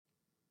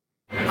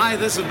Hi,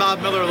 this is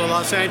Bob Miller of the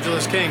Los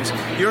Angeles Kings.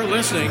 You're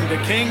listening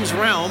to Kings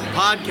Realm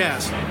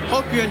Podcast.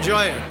 Hope you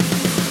enjoy it.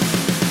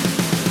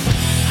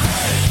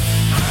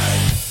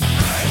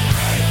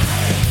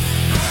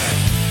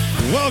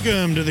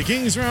 Welcome to the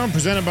Kings Realm,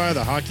 presented by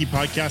the Hockey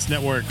Podcast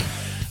Network.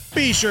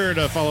 Be sure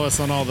to follow us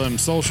on all them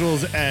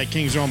socials at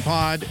Kings Realm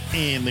Pod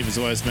and leave us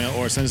a voicemail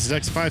or send us a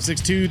text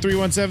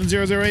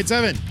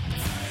 562-317-0087.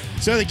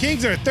 So the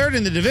Kings are third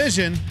in the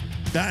division.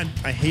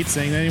 I hate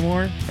saying that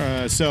anymore.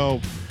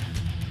 So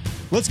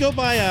let's go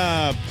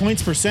by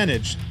points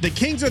percentage. The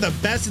Kings are the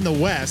best in the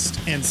West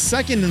and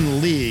second in the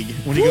league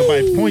when you go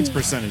by points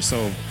percentage.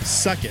 So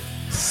suck it.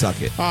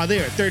 Suck it. They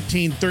are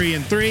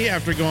 13-3-3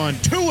 after going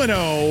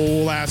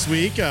 2-0 last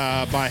week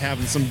by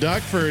having some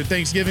duck for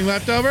Thanksgiving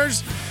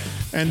leftovers.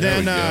 And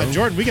then,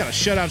 Jordan, we got a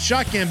shutout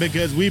shotgun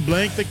because we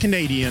blanked the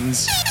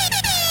Canadians.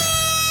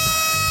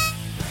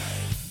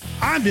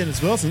 I'm Dennis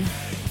Wilson.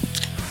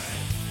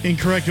 In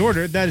correct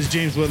order, that is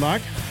James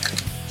Whitlock.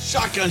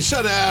 Shotgun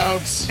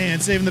shutouts. And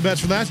saving the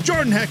best for last,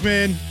 Jordan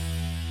Heckman.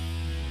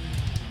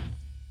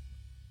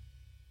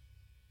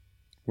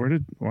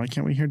 Why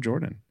can't we hear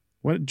Jordan?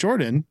 What,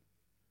 Jordan?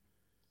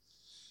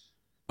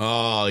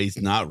 Oh,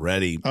 he's not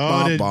ready.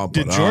 Oh,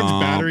 did Jordan's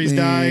batteries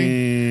die?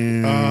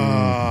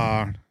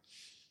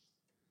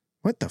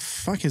 What the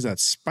fuck is that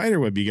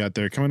spider web you got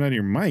there coming out of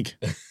your mic?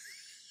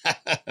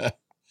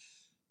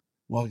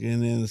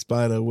 Walking in the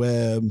spider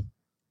web.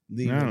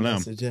 Leave I don't know.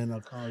 And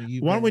I'll call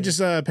you Why don't we back.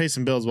 just pay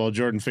some bills while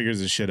Jordan figures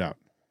his shit out?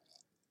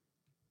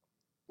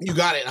 You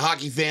got it.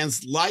 Hockey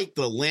fans, light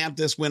the lamp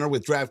this winter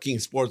with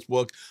DraftKings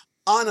Sportsbook,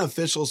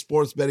 unofficial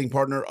sports betting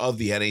partner of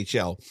the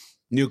NHL.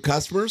 New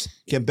customers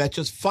can bet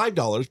just $5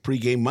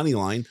 pregame money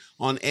line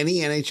on any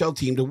NHL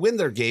team to win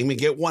their game and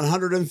get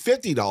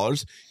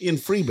 $150 in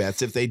free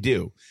bets if they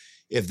do.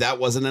 If that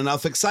wasn't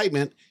enough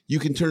excitement, you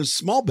can turn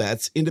small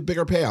bets into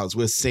bigger payouts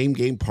with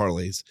same-game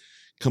parlays.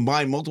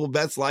 Combine multiple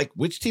bets like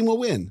which team will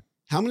win,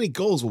 how many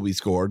goals will be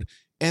scored,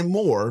 and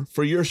more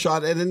for your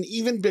shot at an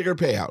even bigger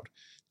payout.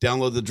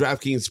 Download the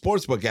DraftKings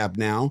Sportsbook app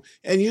now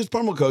and use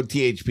promo code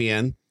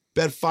THPN.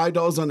 Bet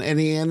 $5 on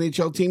any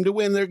NHL team to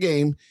win their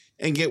game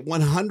and get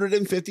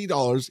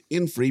 $150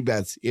 in free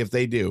bets if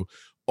they do.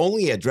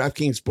 Only at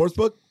DraftKings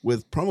Sportsbook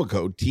with promo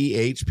code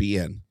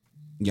THPN.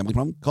 Gambling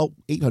problem? Call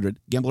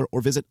 800-GAMBLER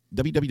or visit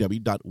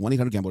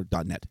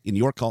www.1800gambler.net. In New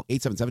York, call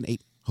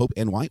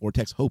 877-8-HOPE-NY or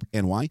text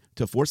HOPE-NY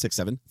to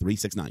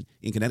 467-369.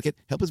 In Connecticut,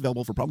 help is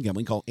available for problem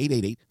gambling. Call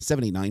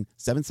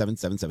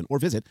 888-789-7777 or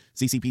visit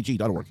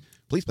ccpg.org.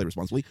 Please play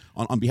responsibly.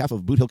 On behalf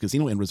of Boot Hill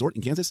Casino and Resort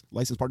in Kansas,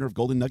 licensed partner of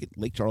Golden Nugget,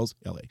 Lake Charles,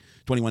 LA.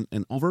 21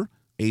 and over.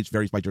 Age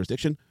varies by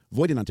jurisdiction.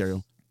 Void in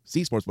Ontario.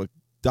 See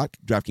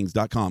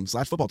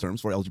sportsbook.draftkings.com/football terms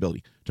for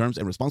eligibility. Terms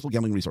and responsible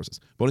gambling resources.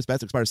 Bonus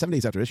bets expire 7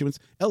 days after issuance.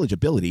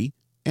 Eligibility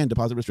and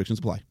deposit restrictions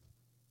apply.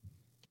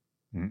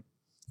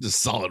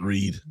 Just solid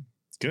read.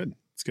 It's good.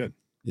 It's good.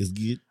 It's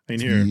good. I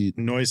can hear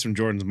noise from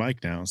Jordan's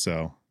mic now,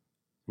 so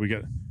we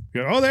got.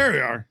 Oh, there we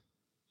are.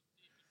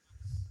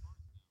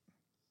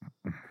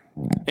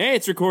 Hey,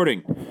 it's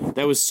recording.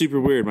 That was super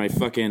weird. My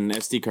fucking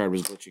SD card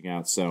was glitching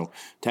out, so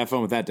have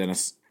fun with that,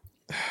 Dennis.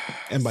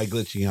 And by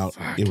glitching out,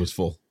 it was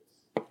full.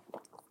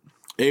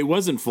 It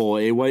wasn't full.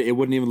 It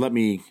wouldn't even let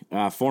me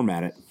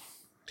format it.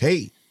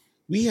 Hey,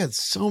 we had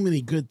so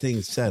many good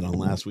things said on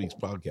last week's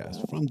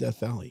podcast from Death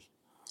Valley.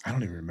 I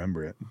don't even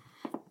remember it.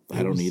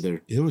 I don't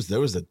either. There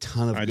was a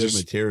ton of good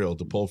material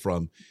to pull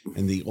from,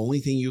 and the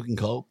only thing you can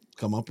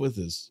come up with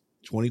is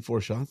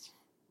 24 shots,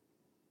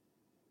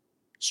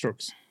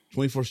 strokes,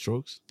 24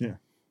 strokes. Yeah,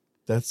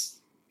 that's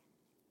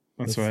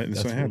what I had. Yeah,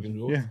 that's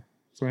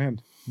what I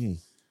had.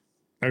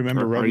 I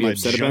remember Are rubbing you my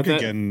upset junk about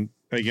that? again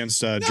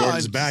against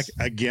Jordan's back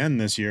again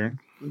this year.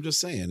 I'm just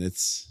saying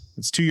it's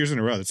 2 years in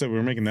a row. That's it.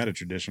 We're making that a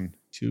tradition.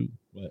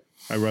 What?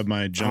 I rub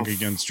my junk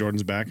against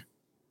Jordan's back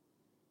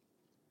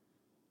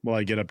while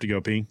I get up to go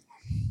pee.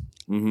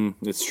 Mm-hmm.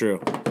 It's true.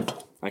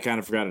 I kind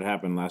of forgot it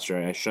happened last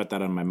year. I shut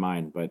that on my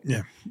mind, but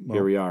yeah,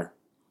 here we are.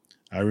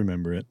 I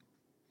remember it.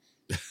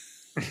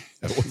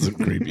 That wasn't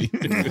creepy.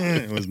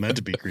 It was meant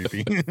to be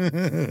creepy.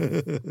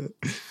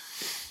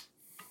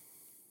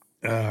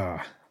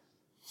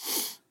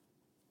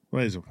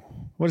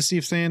 What is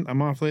Steve saying?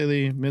 I'm off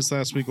lately. Missed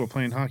last week while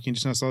playing hockey and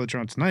just now saw the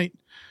draw tonight.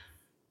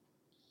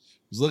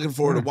 Was looking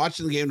forward to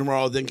watching the game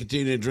tomorrow, then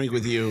continue to drink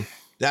with you.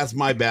 That's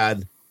my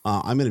bad.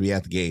 I'm going to be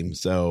at the game,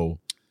 so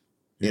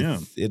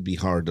it'd be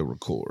hard to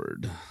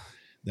record.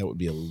 That would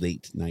be a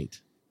late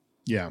night.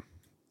 Yeah.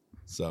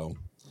 So,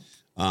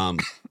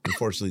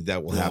 unfortunately,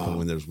 that will happen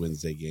when there's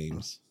Wednesday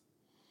games.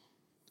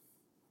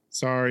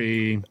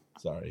 Sorry.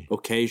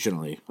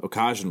 Occasionally.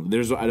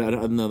 There's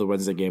another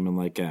Wednesday game in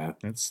like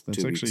that's 2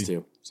 actually weeks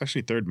too. It's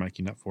actually third,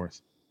 Mikey, not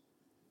fourth.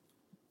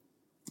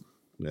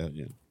 Yeah.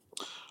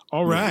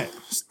 All right.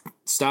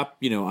 Stop,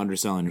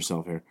 underselling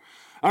yourself here.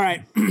 All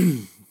right.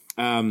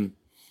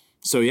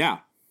 So yeah.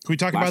 Can we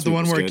talk about the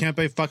one where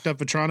Kempe fucked up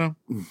Vetrano?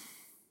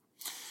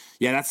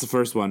 Yeah, that's the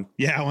first one.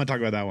 Yeah, I want to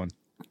talk about that one.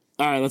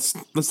 All right, let's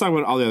talk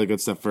about all the other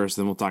good stuff first,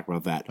 then we'll talk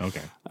about that.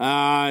 Okay.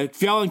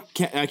 Fiala and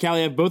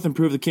Kaliev both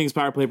improved the Kings'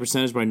 power play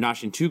percentage by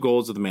notching 2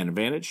 goals with the man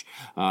advantage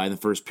in the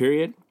first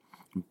period.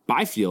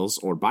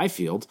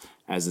 Byfield,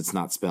 as it's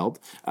not spelled,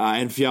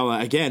 and Fiala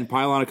again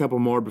pile on a couple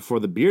more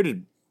before the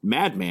bearded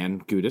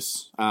madman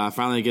Gudis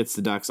finally gets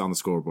the Ducks on the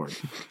scoreboard.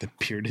 The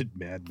bearded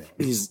madman.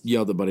 He's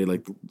yelled at Buddy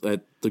like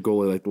at the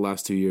goalie like the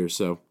last 2 years,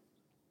 so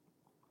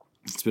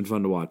it's been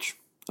fun to watch.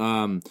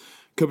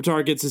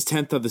 Kopitar gets his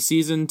 10th of the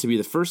season to be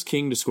the first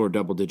King to score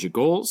double-digit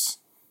goals.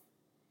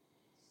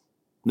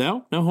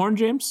 No horn,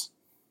 James?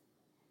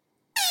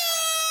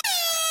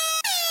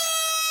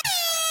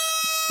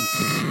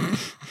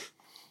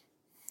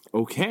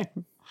 Okay.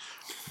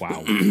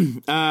 Wow.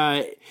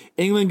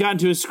 England got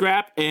into a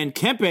scrap, and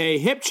Kempe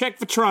hip check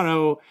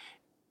Vetrano.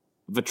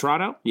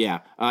 Yeah.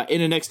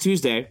 In the next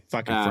Tuesday.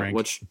 Fucking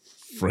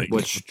Frank.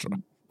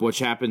 Which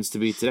happens to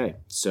be today.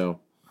 So.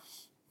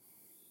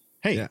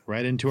 Hey, Yeah.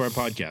 right into our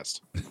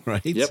podcast.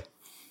 Right? Yep.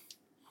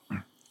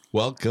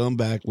 Welcome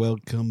back.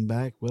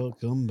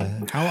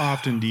 How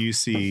often do you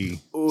see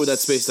Ooh, that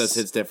space dust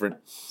hits different.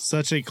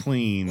 such a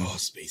clean,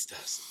 Space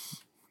Dust.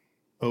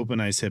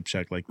 open ice hip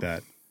check like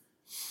that?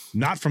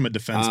 Not from a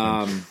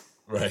defenseman.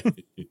 Right.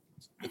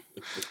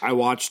 I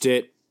watched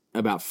it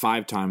about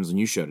 5 times when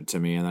you showed it to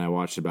me, and then I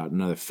watched it about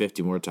another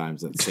 50 more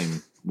times that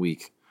same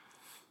week.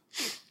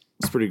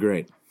 It's pretty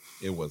great.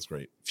 It was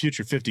great.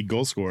 Future 50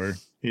 goal scorer,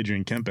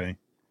 Adrian Kempe,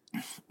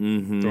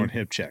 throwing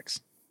hip checks.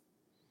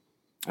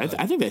 I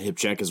think that hip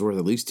check is worth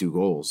at least 2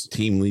 goals.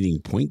 Team leading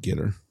point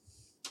getter,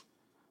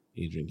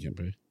 Adrian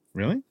Kempe.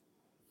 Really?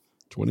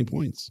 20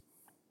 points.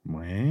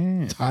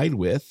 Wow. Tied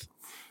with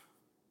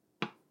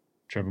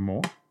Trevor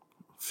Moore.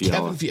 Fiala.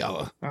 Kevin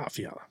Fiala.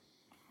 Fiala.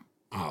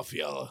 Oh,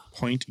 Fiala.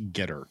 Point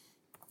getter.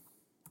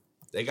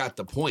 They got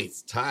the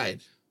points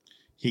tied.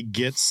 He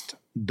gets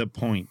the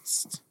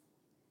points.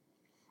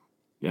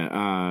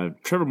 Yeah,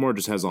 Trevor Moore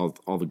just has all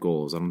the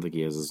goals. I don't think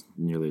he has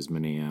nearly as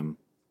many.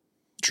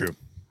 True.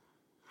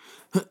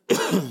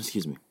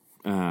 Excuse me.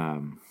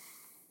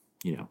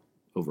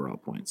 Overall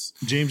points.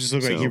 James just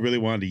looked like So- he really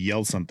wanted to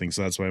yell something,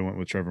 so that's why I went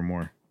with Trevor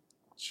Moore.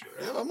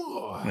 Trevor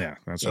Moore. Yeah,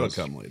 that's That'll what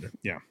come later.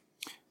 Yeah.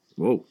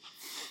 Whoa.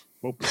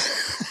 Well,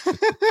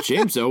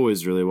 James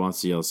always really wants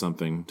to yell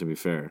something. To be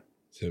fair.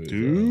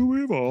 do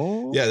we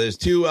all? Yeah, there's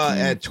 2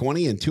 at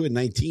 20 and 2 at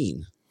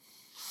 19.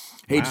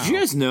 Hey, Wow. did you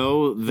guys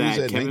know that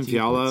at Kevin 19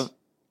 Fiala points?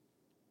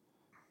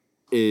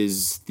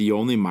 is the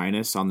only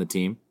minus on the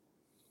team?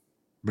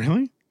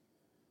 Really?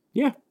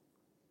 Yeah,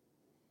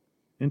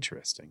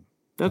 Interesting.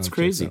 that's I'll check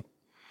crazy. that.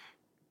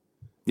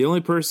 The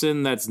only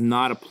person that's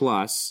not a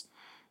plus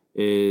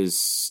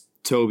is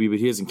Toby, but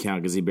he doesn't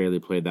count because he barely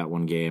played that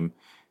one game.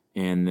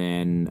 And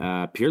then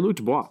Pierre-Luc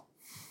Dubois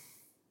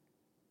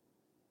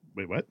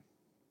Wait, what?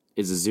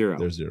 is a 0.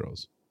 There's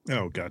zeros.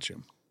 Oh, gotcha.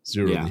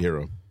 0 Yeah. the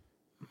hero.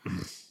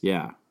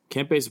 Yeah.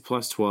 Kempe's a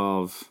plus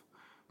 12.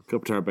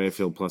 Kopitar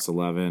Bayfield plus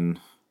 11.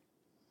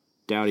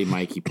 Doughty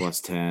Mikey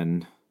plus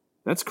 10.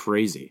 That's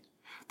crazy.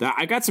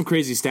 I got some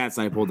crazy stats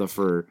that I pulled up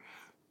for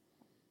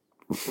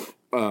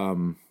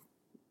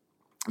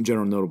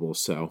general notables,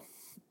 so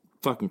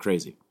fucking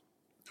crazy.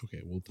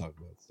 Okay, we'll talk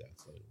about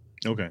stats later.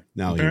 Okay.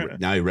 Now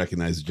Appar- he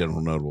recognizes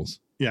general notables.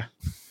 Yeah.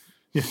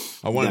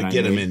 I want Then to I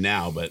get him knew- in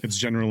now, but It's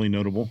generally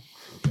notable.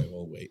 okay,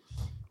 we'll wait.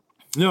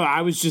 No,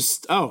 I was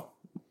just no,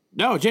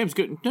 James,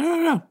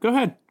 no. Go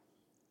ahead.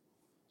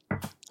 I'm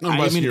I didn't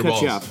busting mean your to cut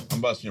balls. you off.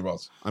 I'm busting your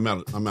balls. I'm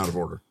out of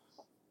order.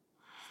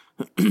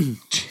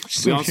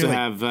 We also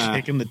have,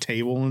 kicking the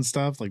table and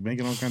stuff, like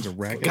making all kinds of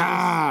racket.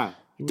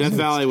 Death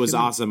Valley was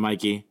awesome,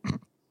 Mikey.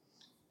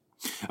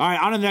 All right,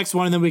 on to the next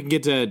one, and then we can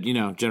get to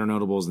general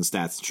notables and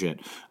stats and shit.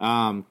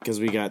 Because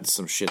we got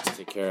some shit to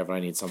take care of. And I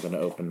need something to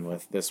open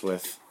with.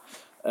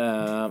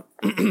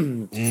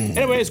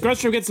 Anyways,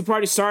 Grunstrom gets the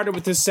party started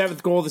with his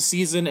 7th goal of the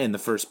season in the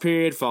first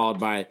period, followed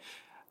by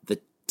the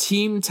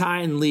team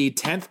tying lead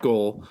 10th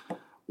goal.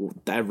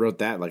 I wrote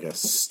that like a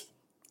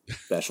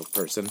special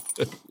person.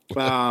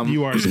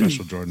 You are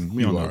special, Jordan.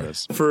 We all know are.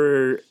 this.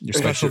 For You're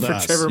special to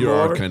us. Trevor You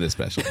Moore are kind of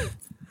special.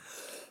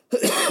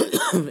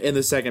 in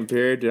the second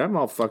period. Dude, I'm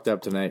all fucked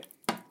up tonight.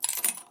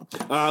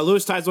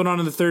 Lewis ties one on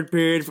in the third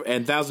period,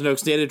 and Thousand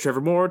Oaks native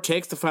Trevor Moore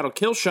takes the final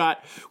kill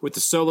shot with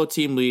the solo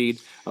team lead,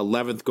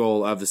 11th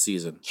goal of the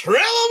season. Trevor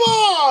Moore!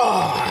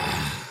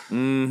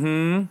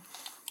 I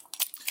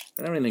don't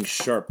have anything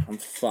sharp. I'm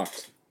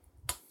fucked.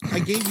 I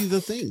gave you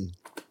the thing.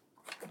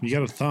 You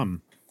got a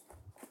thumb.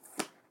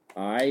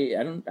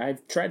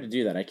 I've tried to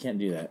do that. I can't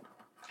do that.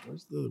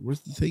 Where's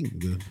the thing?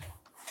 The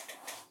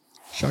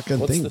shotgun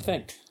What's thing. the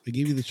thing? I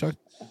gave you the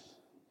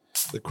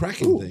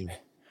cracking thing.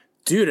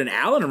 Dude, an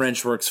Allen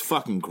wrench works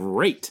fucking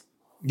great.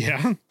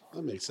 Yeah.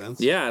 That makes sense.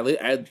 Yeah,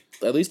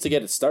 at least to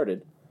get it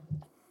started.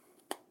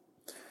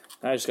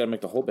 I just gotta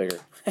make the hole bigger.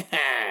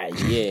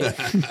 Yeah.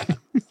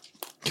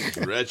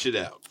 Stretch it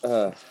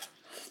out.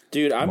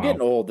 Dude, I'm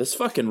getting old. This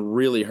fucking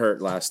really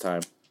hurt last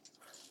time.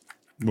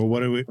 Well,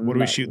 what are we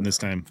shooting this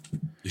time?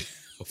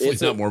 Hopefully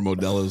It's not a- more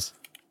Modelo's.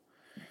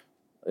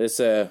 It's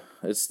the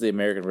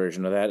American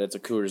version of that. It's a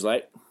Coors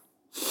Light.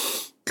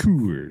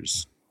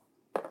 Coors.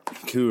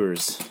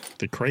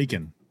 The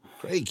Kraken.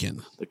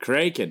 The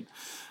Kraken.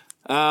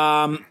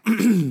 All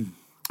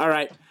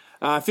right.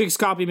 Felix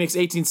Copley makes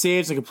 18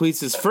 saves and completes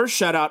his first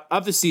shutout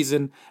of the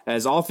season,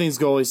 as all things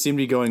goalies seem to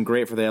be going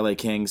great for the LA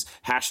Kings.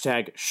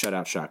 Hashtag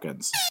shutout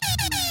shotguns.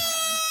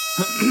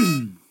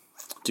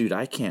 Dude,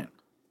 I can't.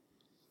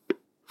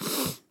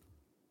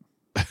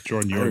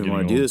 Jordan, I you're don't even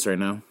want to do this right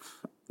now.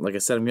 Like I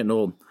said, I'm getting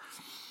old.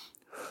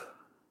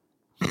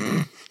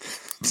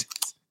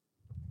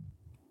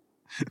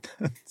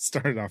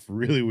 Started off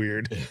really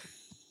weird.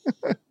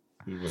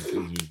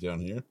 Down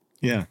here.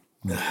 Yeah.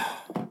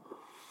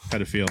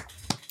 How'd it feel?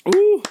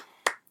 Ooh.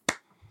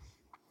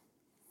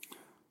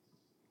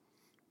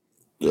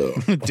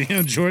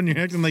 Damn, Jordan, you're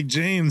acting like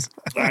James.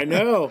 I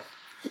know.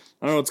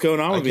 I don't know what's going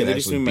on with me. They're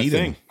just doing my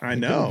thing. I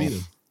know.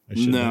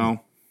 No.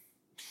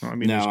 I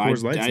mean, No,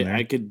 there's Coors Lights in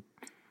there.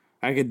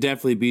 I could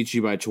definitely beat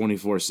you by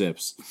 24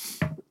 sips.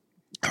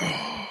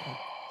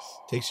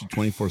 Takes you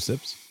 24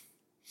 sips.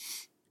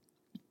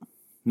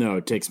 No,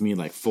 it takes me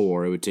like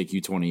 4. It would take you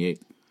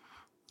 28.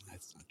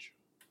 That's not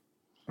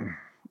true.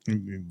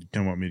 You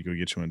don't want me to go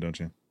get you one, don't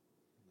you?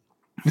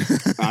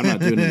 I'm not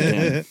doing it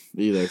again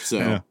either. So,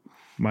 Yeah.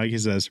 Mikey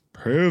says,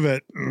 prove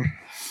it.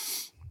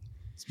 It's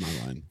my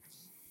line.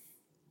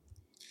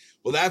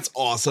 Well, that's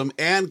awesome.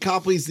 And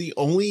Copley's the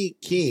only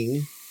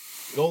King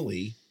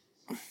goalie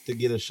to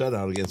get a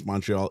shutout against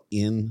Montreal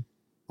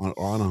on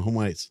a home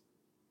ice.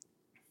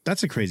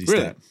 That's a crazy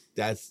Really?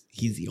 stat.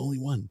 He's the only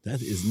one.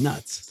 That is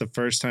nuts. It's the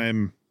first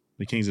time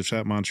the Kings have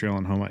shot Montreal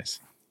on home ice.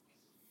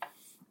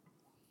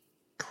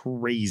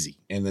 Crazy.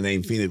 And the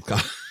name Phoenix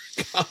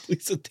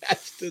Copley's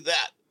attached to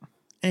that.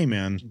 Hey,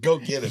 man. Go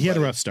get it. He had a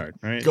buddy. rough start,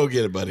 right? Go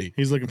get it, buddy.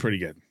 He's looking pretty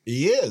good.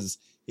 He is.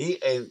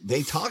 And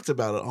they talked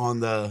about it on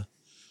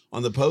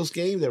the post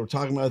game. They were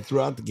talking about it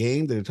throughout the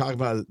game. They were talking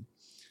about it,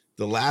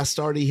 the last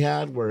start he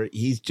had, where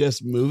he's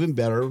just moving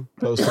better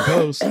post to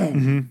post.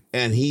 And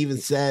he even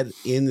said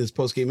in this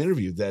post game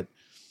interview that,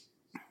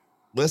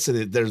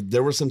 listen,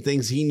 there were some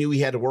things he knew he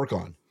had to work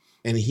on,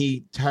 and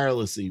he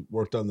tirelessly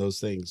worked on those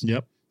things.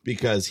 Yep.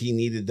 Because he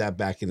needed that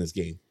back in his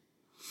game,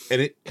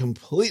 and it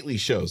completely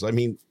shows. I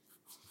mean,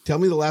 tell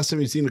me the last time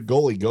you've seen a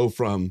goalie go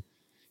from,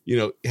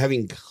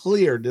 having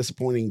clear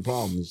disappointing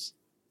problems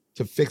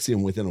to fixing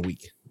them within a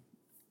week.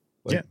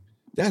 Yeah.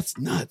 That's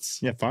nuts.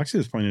 Yeah, Foxy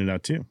was pointing it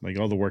out too, like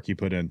all the work he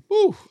put in.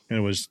 Woo. And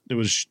it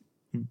was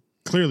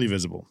clearly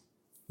visible.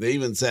 They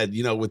even said,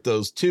 with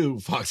those two,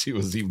 Foxy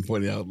was even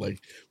pointing out,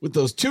 like, with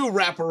those 2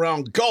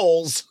 wraparound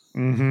goals,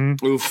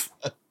 Oof.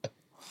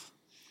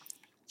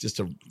 just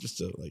to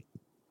like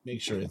make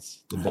sure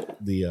it's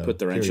the Put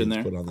the wrench in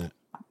there. Put on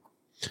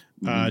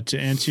that. To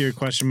answer your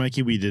question,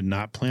 Mikey, we did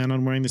not plan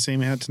on wearing the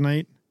same hat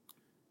tonight.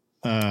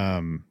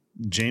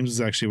 James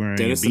was actually wearing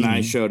Dennis a beanie and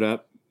I showed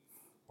up.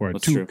 or a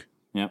That's true. toque,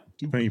 Yep.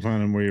 depending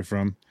upon where you're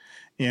from.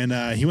 And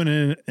he went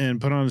in and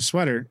put on a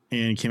sweater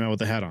and came out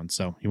with a hat on.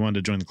 So he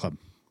wanted to join the club.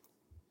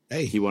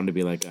 Hey, He wanted to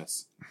be like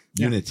us.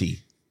 unity.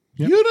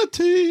 Yep.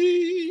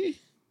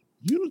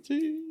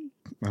 Unity.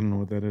 I don't know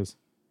what that is.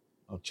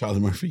 Oh, Charlie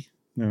Murphy.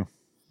 No.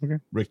 Okay.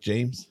 Rick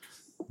James.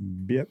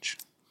 Bitch.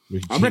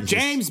 I'm Rick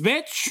James,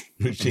 bitch.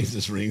 Rick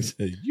James's rings.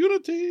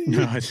 Unity.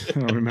 No, I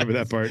don't remember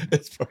that part.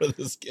 That's part of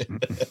the skit.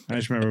 I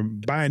just remember,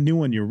 buy a new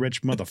one, you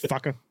rich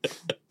motherfucker.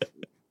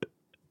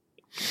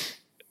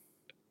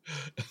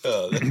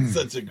 Oh, that's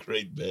such a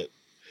great bit.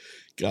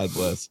 God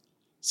bless.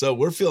 So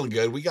we're feeling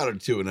good. We got our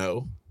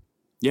 2-0.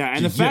 Yeah,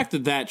 and the fact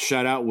that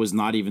shutout was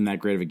not even that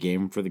great of a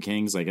game for the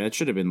Kings, like that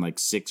should have been like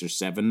 6 or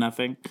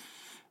 7-0.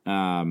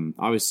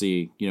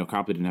 Obviously,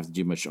 Copley didn't have to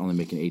do much, only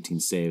making 18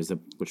 saves,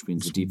 which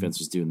means the defense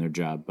was doing their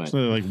job. But So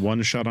like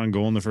one shot on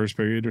goal in the first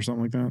period or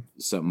something like that.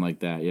 something like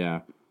that,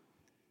 yeah.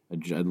 I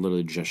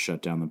literally just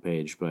shut down the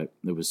page, but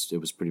it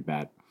was pretty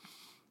bad.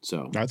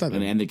 So I thought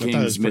that- and the I thought it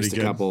Kings was pretty missed a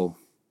good.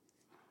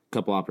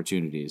 couple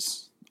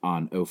opportunities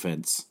on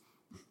offense.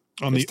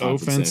 On As the Tom would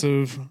say.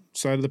 offensive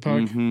side of the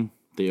puck.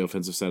 The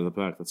offensive side of the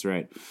puck. That's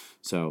right.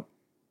 So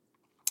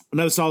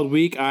another solid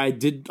week. I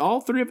did all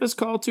 3 of us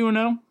call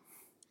 2-0.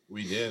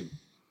 We did.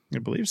 I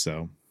believe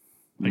so.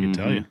 I can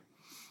tell you.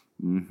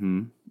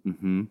 In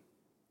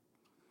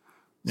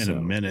So-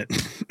 a minute.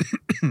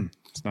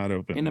 It's not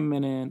open. In a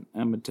minute,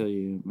 I'm gonna tell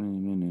you.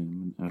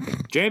 Okay,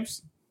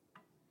 James.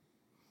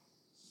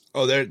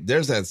 Oh,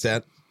 there's that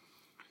stat.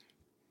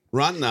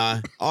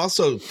 Rantna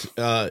also,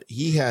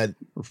 he had,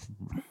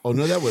 oh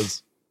no, that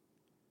was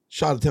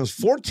shot attempts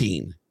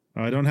 14.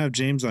 I don't have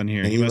James on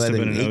here. And He must let have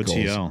been in an 8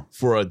 OTL. goals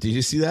for a, did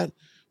you see that?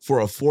 For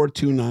a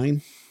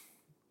 4.29.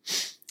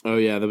 Oh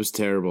yeah, that was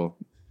terrible.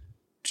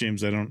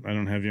 James, I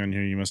don't have you on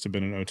here. You must have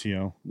been an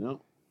OTL.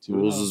 No.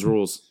 Rules is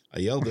rules. I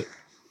yelled it.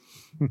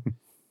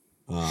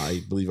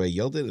 I believe I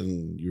yelled it,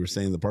 and you were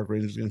saying the park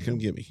ranger's going to come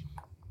get me.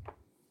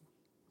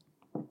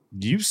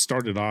 You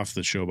started off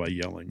the show by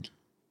yelling.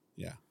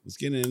 Yeah, I was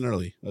getting in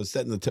early. I was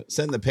setting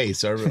the pace.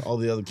 So all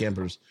the other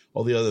campers,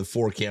 all the other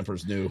 4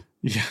 campers knew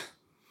Yeah.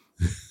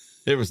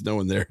 there was no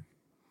one there.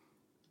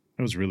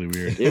 That was really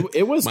weird.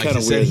 It was Mike kind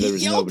of just said weird. he There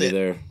was yelled nobody it.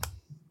 there.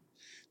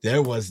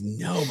 There was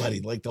nobody.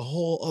 Like the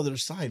whole other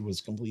side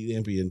was completely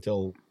empty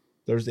until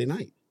Thursday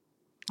night.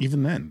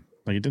 Even then,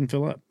 like it didn't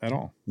fill up at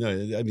all. No, I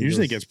mean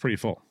Usually it gets pretty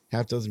full.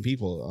 half dozen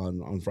people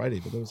on Friday,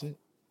 but that was it.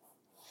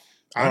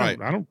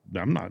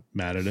 I'm not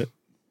mad at it.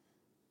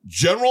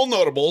 General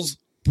Notables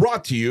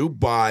brought to you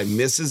by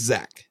Mrs.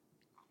 Zach.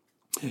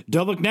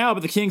 Don't look now,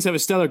 but the Kings have a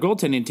stellar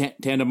goaltending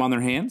tandem on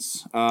their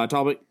hands.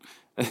 Talbot,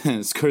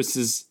 of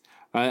course,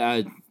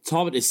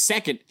 Talbot is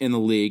second in the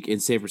league in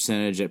save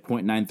percentage at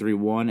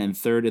 .931 and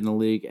third in the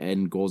league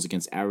in goals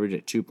against average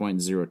at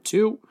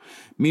 2.02.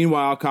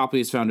 Meanwhile, Copley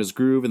has found his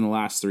groove in the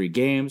last 3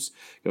 games,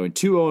 going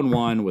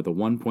 2-0-1 with a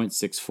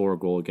 1.64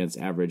 goal against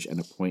average and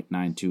a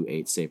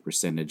 .928 save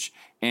percentage.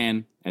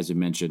 And, as we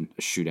mentioned,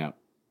 a shutout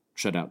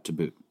to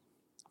boot.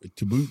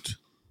 To boot.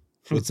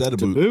 What's that a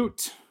To boot?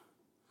 boot.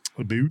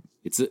 A boot.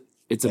 It's a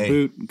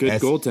boot.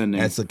 Good goaltending.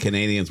 That's the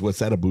Canadians. What's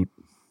that a boot?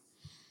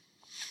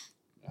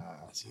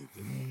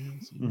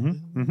 All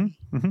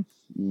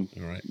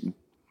right.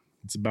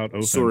 It's about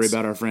offense. Sorry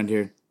about our friend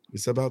here.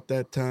 It's about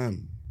that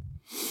time.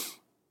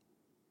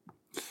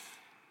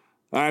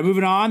 All right,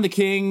 moving on. The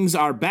Kings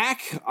are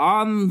back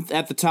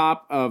at the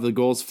top of the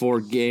goals per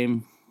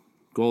game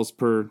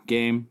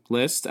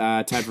list,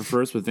 tied for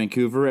first with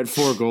Vancouver at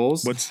 4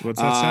 goals. What's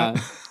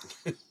that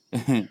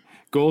stat?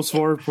 Goals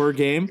for per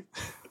game.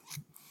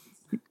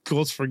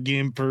 Goals per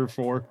game per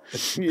 4.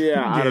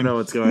 Yeah, I don't know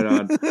what's going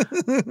on.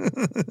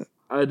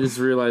 I just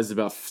realized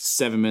about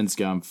 7 minutes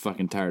ago I'm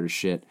fucking tired of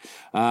shit.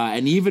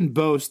 And even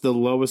boast the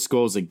lowest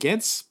goals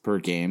against per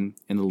game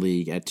in the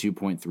league at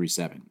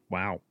 2.37.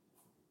 Wow.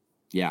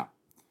 Yeah.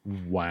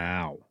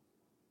 Wow.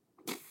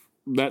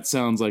 That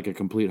sounds like a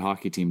complete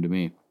hockey team to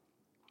me.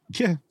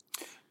 Yeah.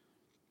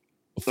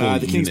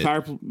 The Kings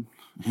power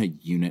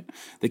unit.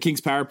 The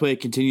Kings power play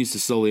continues to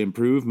slowly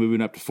improve,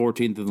 moving up to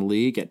 14th in the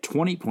league at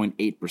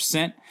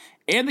 20.8%.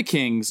 And the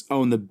Kings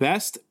own the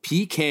best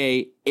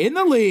PK in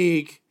the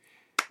league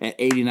at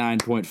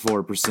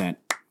 89.4%.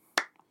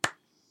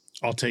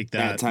 I'll take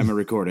that. At time of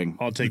recording.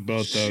 I'll take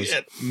both those.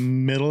 Shit.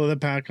 Middle of the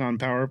pack on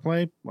power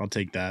play. I'll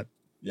take that.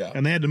 Yeah.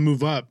 And they had to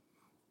move up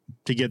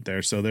to get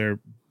there, so they're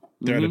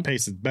at a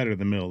pace that's better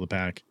than middle of the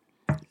pack.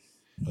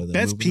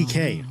 Best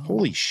PK.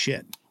 Holy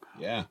shit.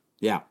 Yeah.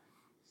 Yeah.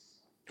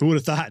 Who would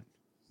have thought?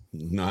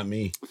 Not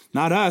me.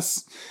 Not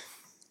us.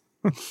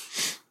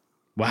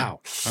 Wow.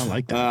 I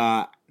like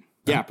that.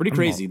 Yeah, pretty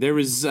crazy. There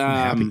was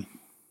a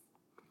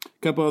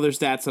couple other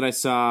stats that I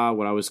saw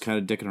when I was kind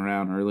of dicking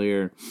around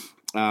earlier.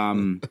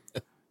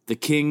 The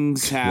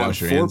Kings have Wash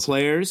your 4 hands.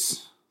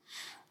 players.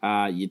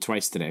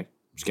 Twice today.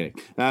 Just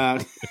kidding.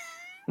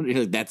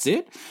 That's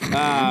it.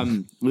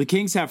 The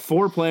Kings have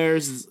 4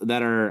 players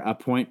that are a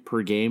point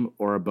per game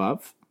or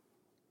above.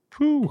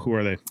 Who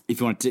are they? If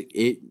you want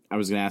to, I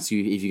was going to ask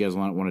you if you guys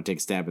want to take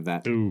a stab at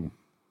that. Ooh.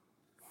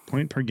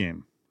 Point per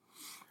game.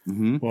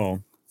 Mm-hmm.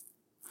 Well,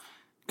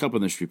 A couple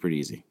of them should be pretty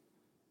easy.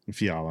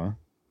 Fiala.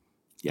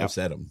 Yep. I've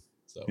said him.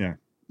 So. Yeah.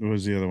 What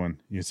was the other one?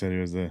 You said it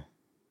was the.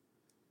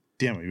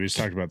 Damn it. We just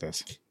talked about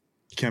this.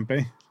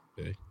 Kempe.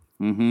 Okay.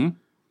 Mm-hmm.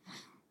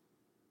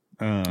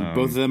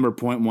 Both of them are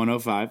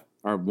 .105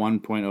 or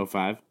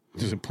 1.05.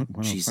 There's a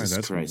 .105. Jesus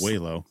That's Christ. way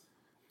low.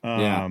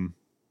 Yeah.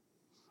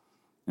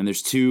 And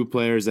there's 2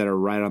 players that are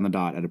right on the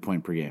dot at a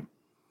point per game.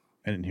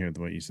 I didn't hear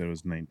what you said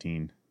was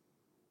 19.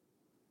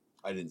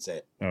 I didn't say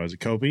it. Oh, is it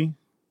Kobe?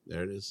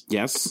 There it is.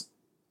 Yes.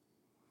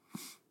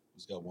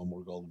 He's got one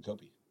more goal than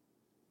Kobe.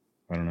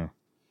 I don't know.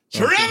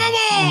 Trevor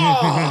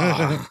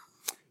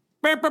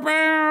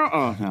Moore!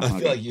 Oh, no, I feel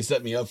okay. like you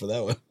set me up for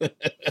that one.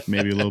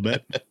 Maybe a little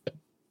bit.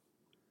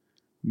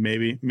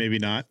 Maybe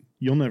not.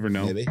 You'll never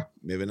know.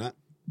 Maybe not.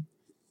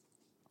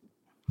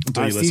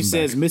 Until you Steve listen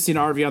says back. missing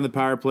RV on the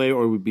power play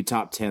or would be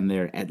top 10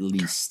 there at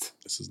least.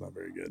 This is not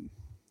very good.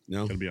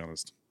 No. Gotta be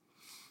honest.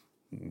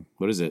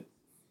 What is it?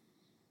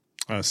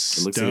 It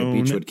looks like a Stone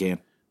Beechwood can.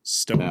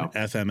 Wow.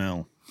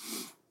 FML.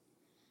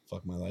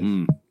 Fuck my life.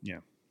 Mm. Yeah.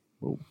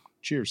 Oh,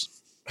 cheers.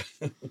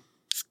 There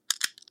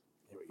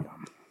we go.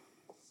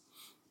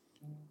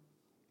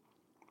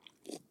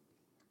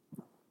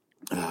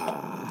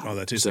 Oh,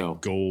 that tastes So-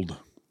 like gold.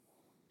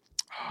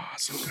 Ah,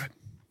 so good.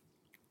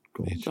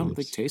 I don't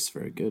think it tastes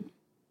very good.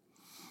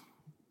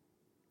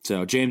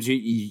 So, James,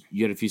 you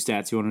had a few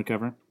stats you wanted to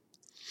cover?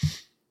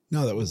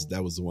 No, that was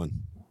the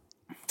one.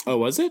 Oh,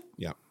 was it?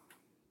 Yeah.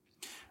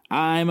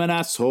 I'm an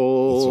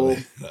asshole.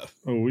 That's what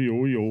Oh,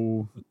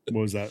 yo.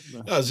 What was that?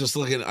 I was just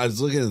looking. I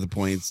was looking at the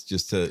points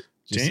just to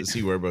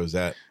see where everybody was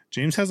at.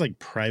 James has like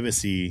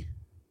privacy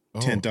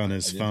tint on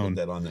his I didn't phone.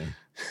 Put that on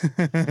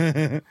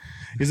there.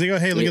 He's like, oh,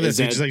 hey, look at Is this.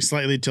 He that- just like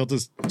slightly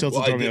tilted Well, I toward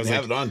me. I didn't was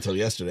have like, it on until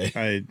yesterday.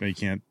 I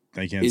can't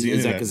Is see any that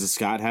of that. because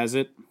Scott has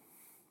it?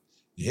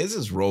 His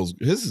is rose.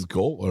 His is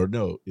gold, or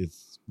no,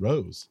 it's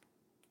rose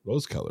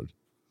colored.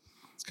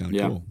 It's kind of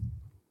Yeah. cool.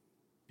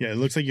 Yeah, it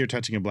looks like you're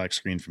touching a black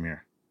screen from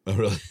here. Oh,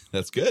 really?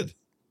 That's good.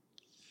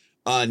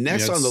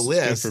 Next Yeah, on the it's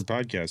list good for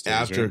podcast days,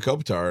 after right?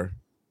 Kopitar.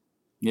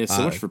 Yeah,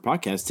 so much for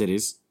podcast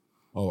titties.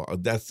 Oh,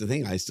 that's the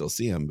thing. I still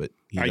see him, but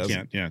he I doesn't.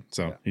 can't. Yeah,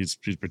 so Yeah. he's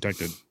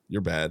protected.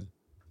 You're bad.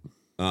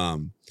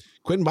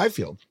 Quentin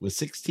Byfield with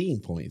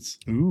 16 points.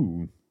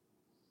 Ooh.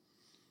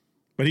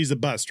 But he's a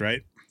bust,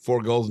 right?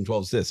 4 goals and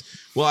 12 assists.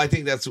 Well, I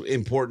think that's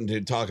important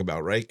to talk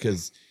about, right?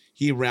 Because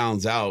he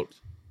rounds out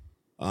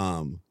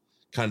kind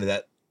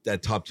of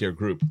that top tier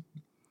group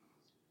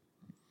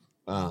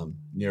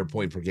near a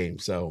point per game.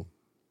 So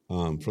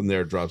from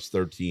there it drops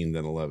 13,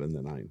 then 11,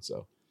 then 9.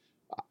 So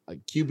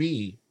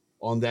QB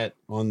on that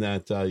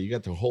you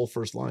got the whole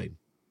first line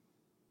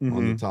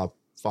on the top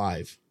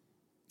 5.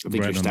 I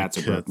think Right your on the stats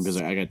are broken cuts. because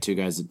I got 2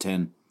 guys at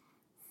 10.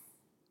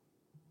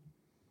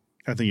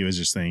 I think he was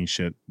just saying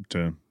shit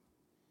to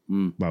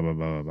blah, blah,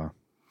 blah, blah, blah.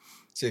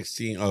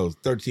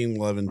 13,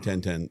 11,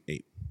 10, 10,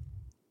 8.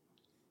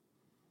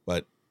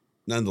 But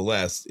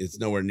nonetheless, it's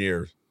nowhere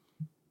near.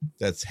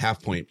 That's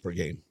half point per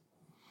game.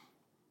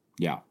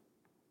 Yeah.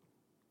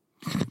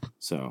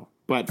 So,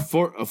 but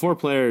 4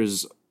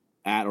 players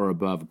at or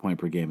above a point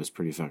per game is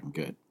pretty fucking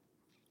good.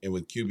 And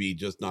with QB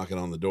just knocking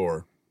on the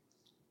door.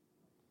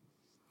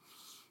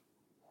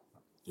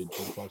 Did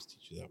Joe Fox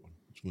teach you that one?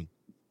 Which one?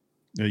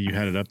 Yeah, you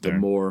had it up The there.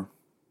 more.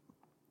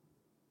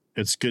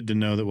 It's good to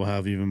know that we'll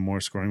have even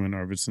more scoring when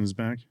Arvidsson's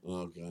back.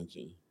 Oh,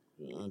 gotcha.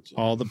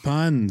 All the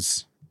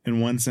puns in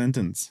one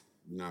sentence.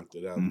 Knocked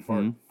it out of the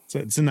park. So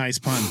it's a nice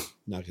pun.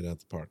 Knock it out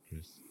the park,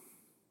 Chris.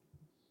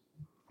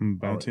 I'm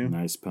about to.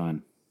 Nice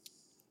pun.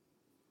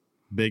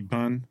 Big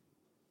pun.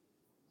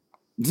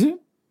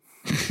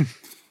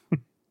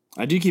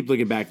 I do keep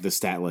looking back at the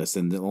stat list,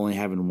 and only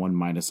having 1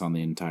 minus on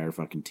the entire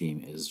fucking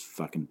team is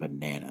fucking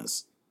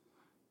bananas.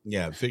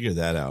 Yeah, figure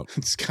that out.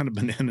 It's kind of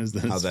bananas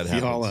that How it's that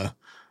Fiala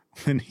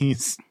when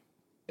he's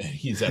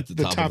He's at the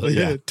the top, of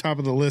the top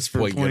of the list for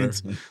Point getter.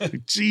 points.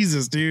 Like,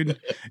 Jesus, dude.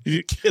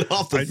 Get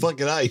off the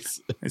fucking ice.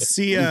 I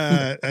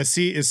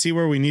see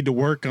where we need to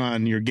work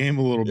on your game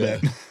a little Yeah.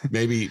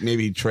 bit.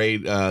 maybe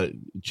trade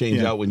change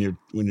Yeah. out when your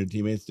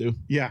teammates do.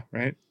 Yeah,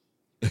 right.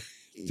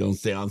 Don't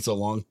stay on so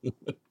long.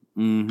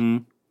 Mm-hmm.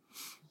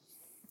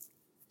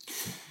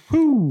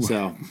 Whew.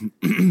 So,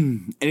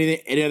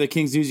 any other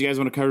Kings news you guys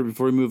want to cover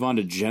before we move on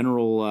to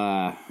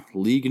general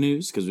league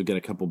news? Because we've got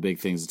a couple big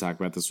things to talk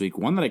about this week.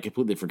 One that I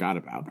completely forgot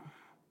about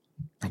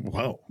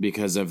Whoa.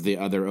 because of the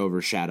other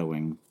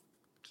overshadowing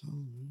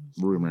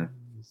rumor.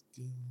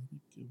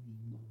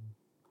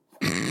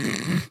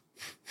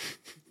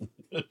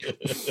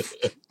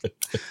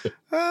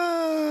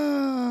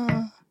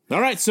 Ah. All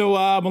right, so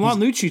Milan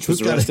Lucic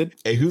was arrested.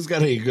 Who's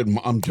got any good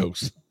mom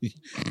jokes?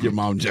 Your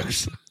mom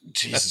jokes.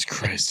 Jesus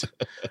Christ.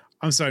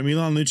 I'm sorry,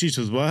 Milan Lucic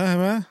was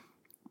what?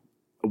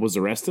 Was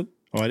arrested.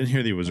 Oh, I didn't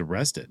hear that he was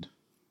arrested.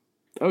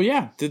 Oh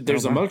yeah,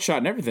 there's Oh, a wow. mugshot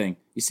and everything.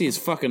 You see his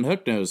fucking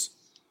hook nose.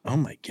 Oh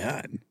my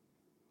God.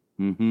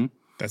 Mm-hmm.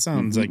 That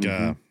sounds like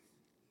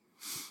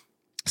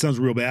sounds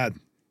real bad.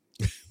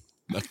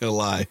 Not gonna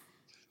lie,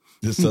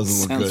 this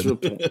doesn't look Sounds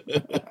good. real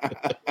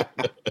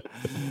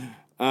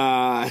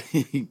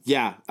bad.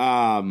 Yeah.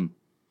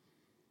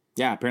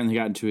 Yeah, apparently he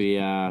got into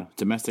a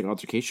domestic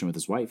altercation with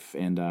his wife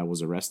and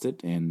was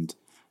arrested and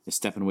is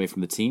stepping away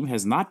from the team.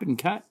 Has not been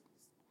cut.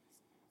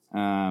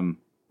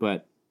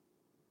 But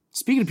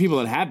speaking of people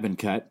that have been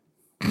cut,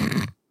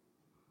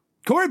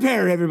 Corey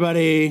Perry,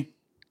 everybody.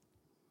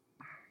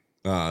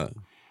 How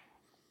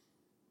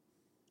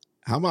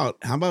about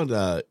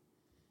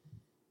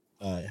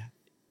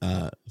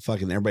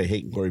fucking everybody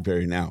hating Corey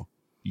Perry now?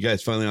 You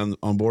guys finally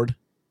on board?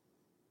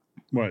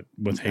 What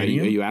with Are hating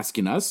you, him? are you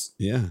asking us?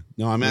 Yeah.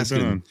 No, I'm What's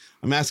going asking.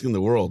 I'm asking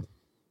the world.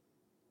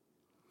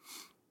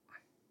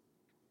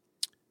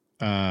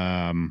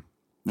 I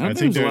I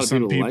think there's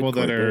some people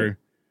that are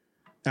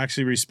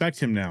actually respect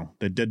him now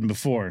that didn't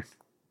before,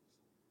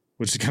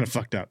 which is kind of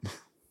fucked up.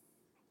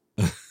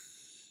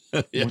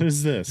 Yeah. What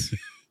is this?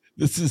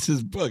 This is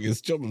his book, his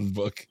children's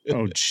book.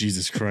 Oh,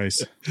 Jesus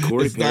Christ.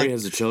 Corey It's Perry not-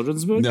 has a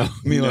children's book? No,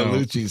 Milan No.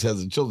 Lucic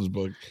has a children's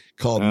book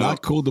called Oh.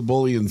 "Not Cool to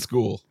Bully in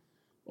School."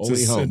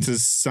 Only home. It's a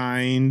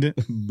signed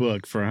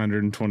book for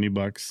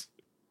 $120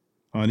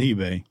 on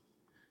eBay.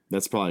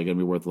 That's probably going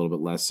to be worth a little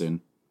bit less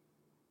soon.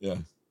 Yeah.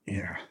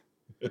 Yeah.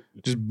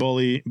 Just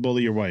bully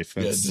your wife.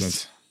 Yeah, That's,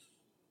 just-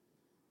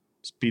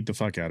 just beat the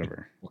fuck out of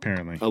her,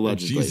 apparently. Oh,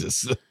 Allegedly.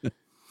 Jesus.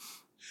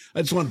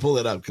 I just want to pull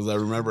that up because I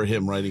remember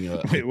him writing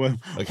a. Wait, what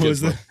Okay,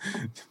 was that?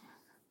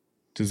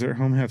 Does their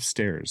home have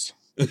stairs?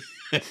 Wasn't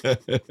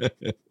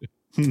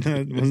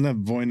that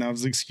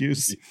Voinov's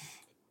excuse?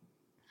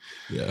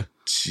 Yeah.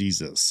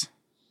 Jesus.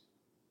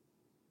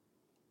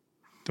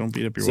 Don't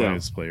beat up your So-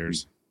 wives,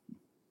 players.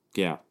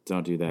 Yeah,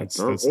 don't do that. That's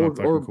not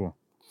fucking cool.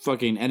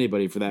 Fucking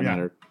anybody for that Yeah.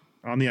 matter.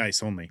 On the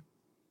ice only.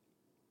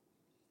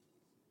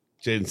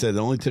 Jaden said it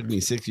only took me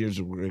 6 years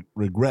to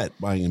regret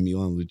buying a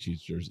Milan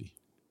Lucic jersey.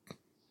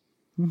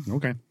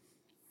 Okay.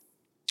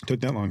 Took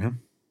that long, huh?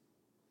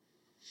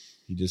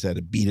 He just had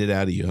to beat it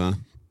out of you, huh?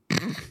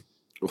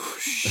 Oh,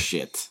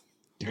 shit.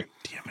 Damn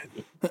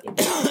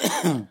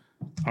it.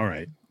 All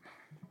right.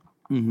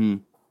 Mm-hmm.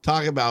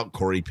 Talk about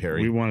Corey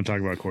Perry. We want to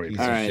talk about Corey. Piece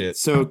All of right. shit.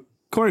 So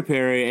Corey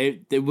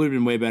Perry, it would have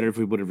been way better if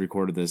we would have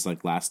recorded this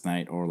like last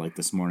night or like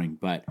this morning,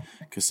 but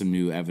because some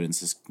new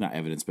evidence is not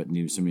evidence, but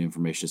some new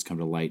information has come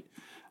to light.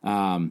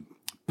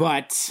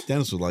 But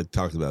Dennis would like to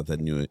talk about that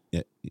new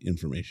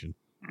information.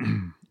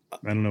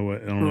 I don't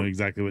know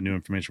exactly what new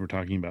information we're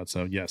talking about.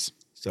 So yes.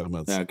 He's talking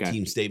about Okay.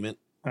 team statement.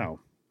 Oh,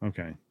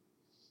 okay.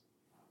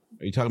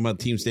 Are you talking about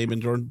team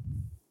statement, Jordan?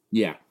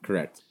 yeah,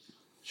 correct.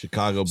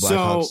 Chicago So-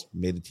 Blackhawks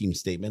made a team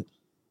statement.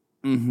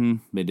 Mm-hmm.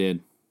 They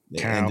did. They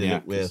Cow. ended Yeah,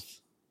 it with,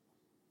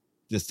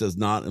 this does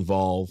not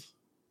involve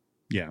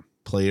Yeah.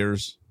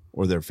 players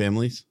or their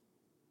families.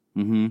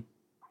 Mm-hmm. And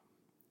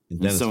And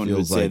Dennis someone who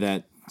would feels say like,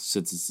 that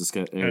since it's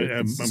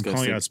I'm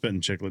calling out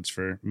Spittin' Chicklets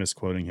for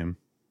misquoting him.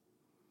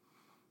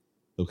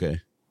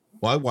 okay.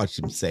 Well, I watched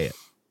him say it.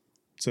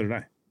 So did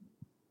I.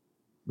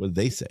 What did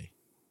they say?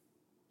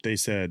 They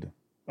said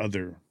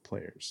other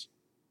players.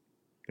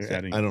 They're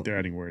So,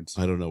 adding words.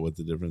 I don't know what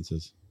the difference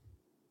is.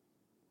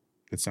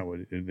 That's not what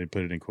they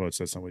put it in quotes.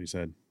 That's not what he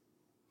said.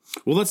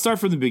 Well, let's start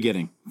from the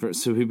beginning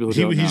so people who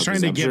don't know. He's trying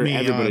 'cause to I'm get sure me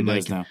everybody on,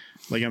 does like, now.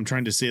 Like I'm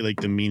trying to say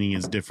like the meaning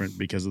is different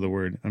because of the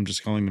word. I'm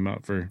just calling them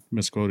out for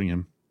misquoting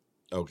him.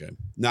 Okay.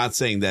 Not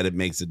saying that it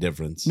makes a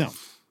difference. No.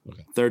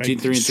 13,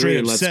 3, and Straight 3.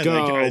 up Let's said,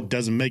 go. like, it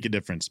doesn't make a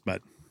difference,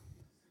 but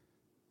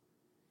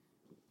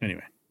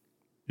anyway.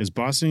 Is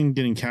Boston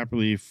getting cap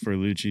relief for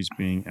Lucci's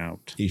being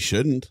out? He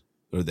shouldn't,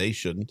 or they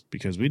shouldn't.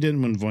 Because we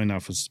didn't when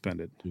Voinov was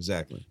suspended.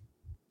 Exactly.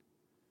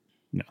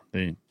 No,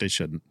 they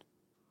shouldn't.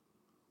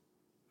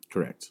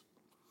 Correct.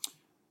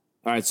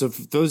 All right. So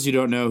for those of you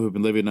who don't know who've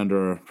been living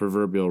under a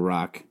proverbial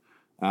rock,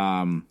 a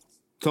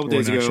couple Or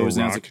days an ago, it actual was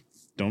announced.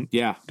 rock.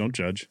 Yeah, Don't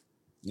judge.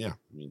 Yeah.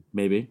 I mean,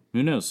 maybe.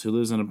 Who knows? Who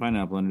lives on a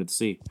pineapple under the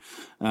sea?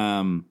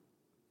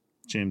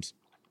 James.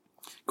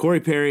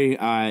 Corey Perry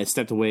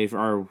stepped away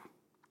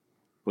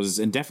was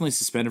indefinitely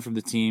suspended from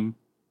the team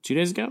 2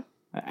 days ago,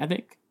 I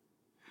think.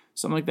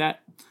 Something like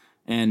that.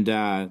 And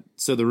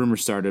so the rumor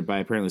started by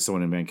apparently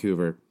someone in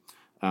Vancouver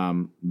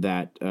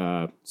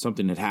that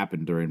something had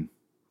happened during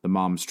the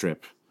mom's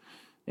trip.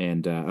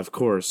 And of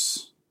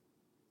course,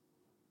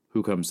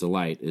 who comes to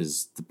light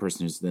is the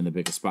person who's in the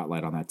biggest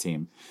spotlight on that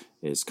team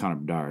is Connor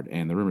Bedard.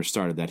 And the rumor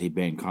started that he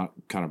banged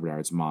Connor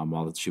Bedard's mom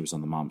while she was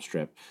on the mom's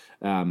trip.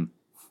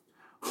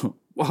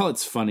 While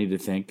it's funny to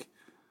think,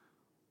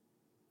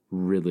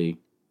 really,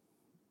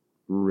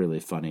 really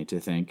funny to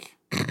think,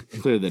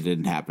 clearly that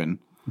didn't happen,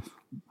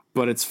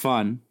 but it's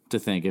fun to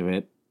think of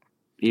it,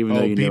 even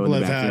though you know in people the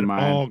have back of had your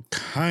mind. all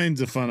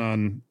kinds of fun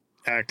on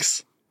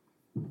X.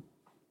 Can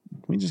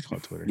we just call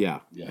it Twitter? Yeah.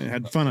 I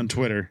had fun on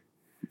Twitter.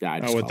 Yeah, I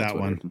just with call it that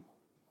Twitter. one.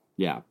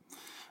 Yeah.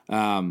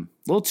 A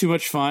little too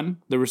much fun.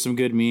 There were some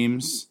good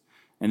memes.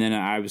 And then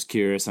I was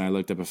curious and I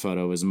looked up a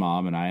photo of his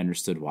mom and I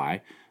understood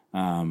why.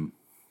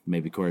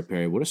 Maybe Corey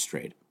Perry would have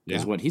strayed.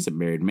 Because Yeah. he's a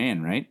married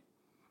man, right?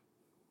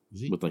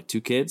 is he? With like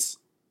 2 kids.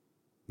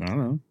 I don't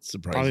know.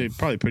 Surprising.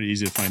 Probably pretty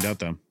easy to find out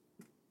though.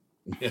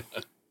 Yeah.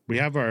 We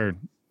have our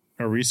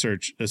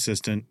research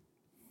assistant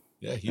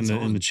Yeah, in he's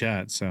the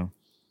chat, so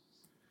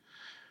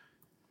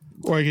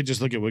or I could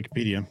just look at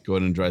Wikipedia. Go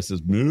ahead and dry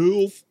says,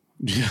 move.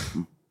 Yeah.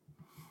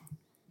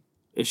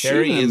 Is she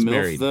Perry even a is MILF,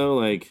 married. though?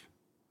 Like,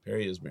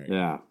 Perry is married.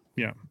 yeah.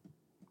 Yeah.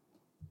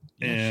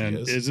 Yeah,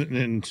 And she is.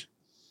 and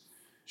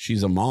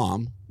She's a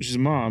mom. she's a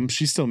mom.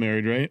 She's still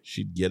married, right?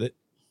 She'd get it.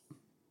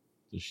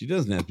 So she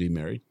doesn't have to be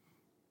married.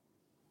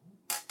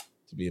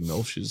 To be a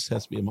MILF, she just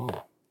has to be a mom.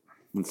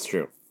 That's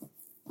true.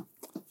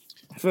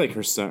 I feel like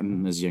her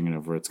son is young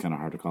enough where it's kind of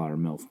hard to call her a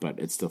MILF, but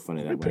it's still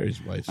funny that way.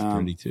 Perry's wife's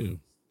 32.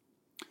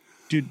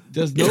 Dude,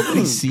 Does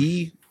nobody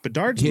see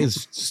Bedard's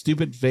his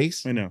stupid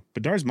face? I know.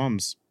 Bedard's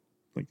mom's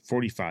like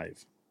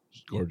 45.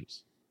 She's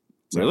gorgeous.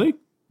 Really?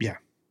 Yeah.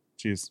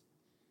 She's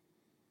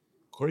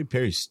Corey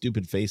Perry's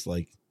stupid face,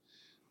 like,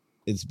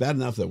 it's bad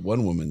enough that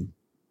one woman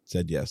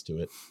said yes to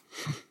it.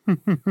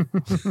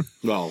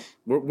 Well,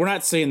 we're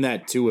not saying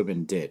that 2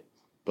 women did,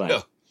 but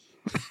No.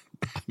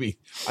 I mean,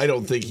 I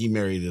don't think he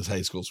married his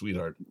high school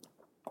sweetheart.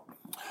 are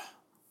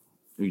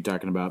you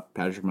talking about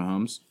Patrick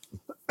Mahomes?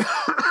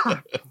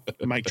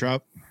 Mike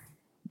Trout.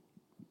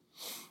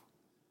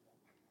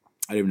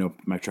 I didn't even know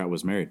Mike Trout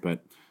was married,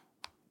 but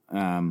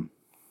I'm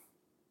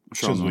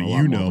sure I'll Shows know what a lot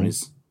you more know when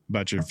he's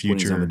about your on the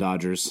future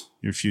Dodgers.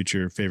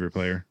 favorite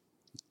player.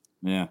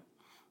 Yeah.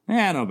 I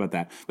don't know about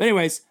that. But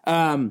anyways,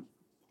 so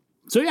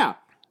yeah.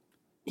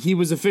 He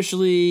was put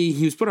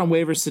on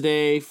waivers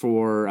today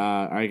for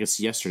I guess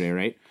yesterday,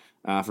 right?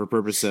 For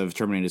purpose of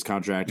terminating his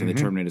contract, and they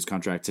terminated his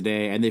contract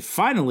today. And they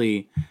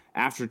finally,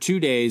 after 2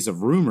 days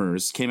of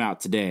rumors, came out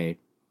today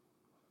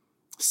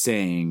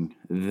saying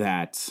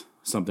that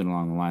something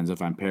along the lines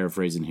of, I'm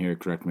paraphrasing here,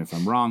 correct me if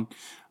I'm wrong,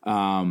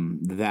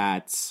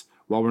 that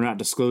while we're not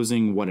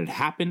disclosing what had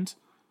happened,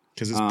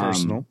 Because it's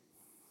personal.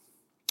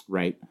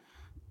 right?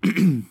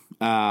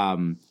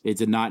 It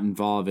did not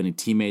involve any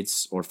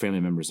teammates or family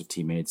members of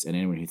teammates, and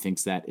anyone who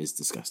thinks that is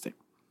disgusting.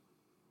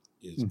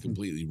 Is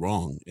completely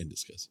wrong and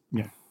disgusting.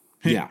 Yeah.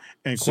 Yeah.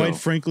 And quite So-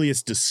 frankly,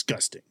 it's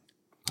disgusting.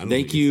 I don't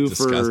Thank think you it's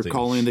for disgusting.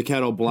 calling the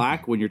kettle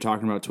black when you're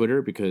talking about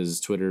Twitter, because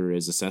Twitter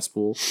is a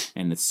cesspool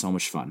and it's so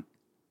much fun.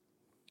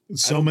 I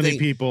So don't many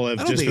think- people have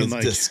I don't just think been it's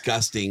like,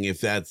 disgusting if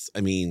that's,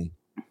 I mean,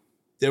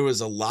 there was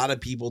a lot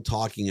of people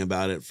talking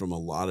about it from a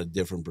lot of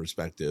different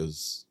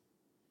perspectives.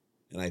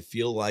 And I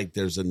feel like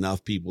there's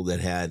enough people that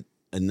had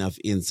enough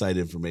inside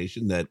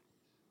information that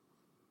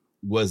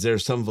was there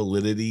some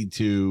validity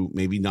to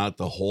maybe not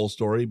the whole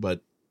story,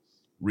 but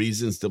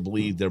reasons to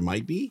believe there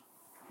might be?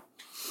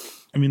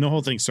 I mean, the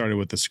whole thing started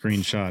with a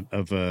screenshot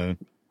of a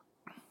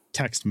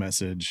text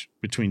message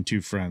between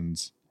two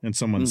friends and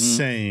someone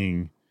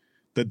saying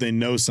that they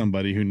know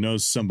somebody who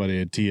knows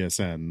somebody at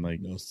TSN. Like,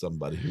 Know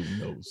somebody who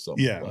knows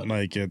somebody. yeah,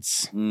 like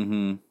it's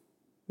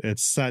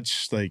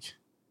such like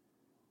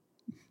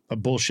a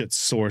bullshit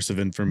source of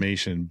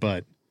information,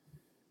 but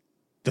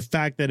the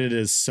fact that it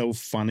is so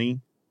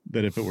funny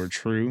that if it were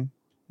true,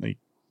 like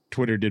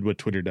Twitter did what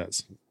Twitter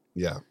does.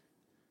 Yeah.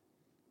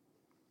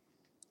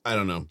 I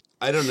don't know.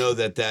 I don't know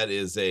that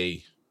is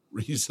a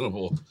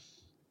reasonable.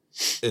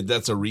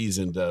 That's a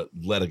reason to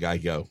let a guy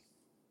go.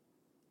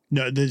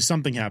 No, there's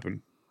something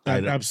happened.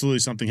 Absolutely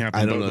something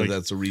happened. I don't know like, if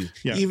that's a reason.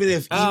 Yeah. Even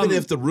if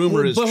the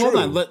rumor is but true,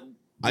 hold on.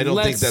 I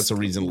don't think that's a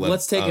reason.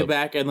 Let's take it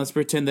back and let's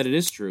pretend that it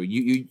is true.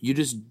 You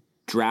just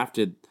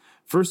drafted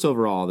first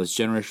overall this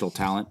generational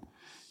talent,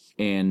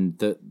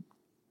 and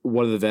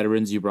one of the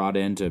veterans you brought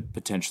in to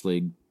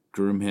potentially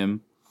groom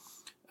him.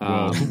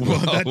 well,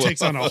 that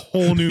takes on a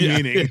whole new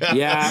meaning.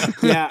 Yeah.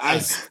 I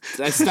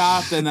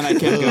stopped and then I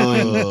kept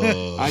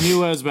going. I knew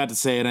what I was about to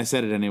say, and I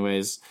said it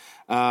anyways.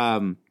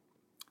 To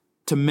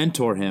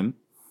mentor him.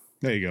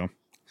 There you go.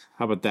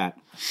 How about that?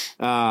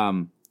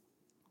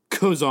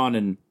 Goes on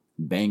and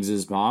bangs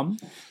his mom,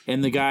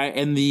 and the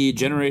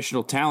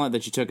generational talent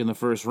that you took in the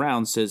first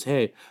round says,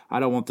 "Hey, I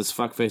don't want this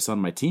fuckface on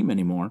my team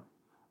anymore."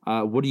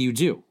 What do? You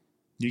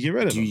get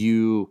rid of him.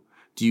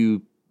 Do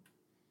you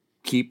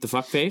keep the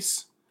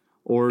fuckface,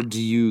 or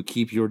do you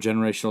keep your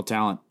generational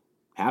talent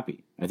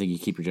happy? I think you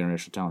keep your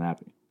generational talent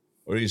happy.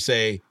 Or you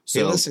say,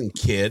 "Hey, listen,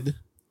 kid,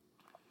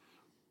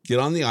 get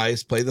on the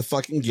ice, play the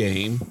fucking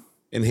game,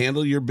 and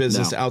handle your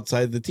business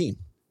outside the team."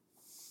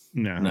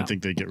 No, I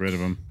think they get rid of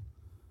him.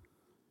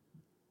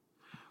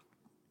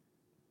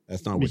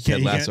 That's not what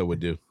Ted Lasso would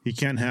do. He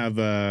can't have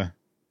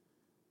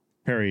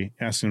Perry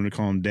asking him to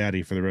call him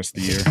daddy for the rest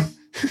of the year.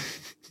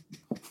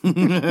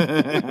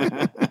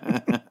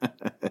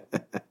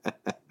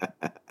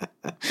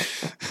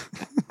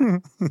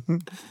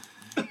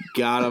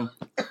 Got him.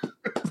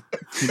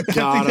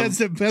 I think that's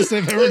the best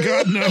I've ever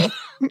gotten him.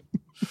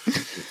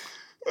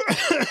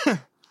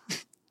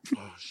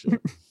 Oh,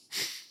 shit.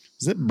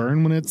 Does it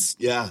burn when it's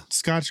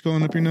scotch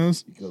going up your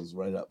nose? It goes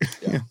right up.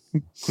 Yeah.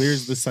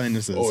 Clears the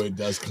sinuses. Oh, it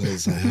does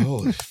cleanse.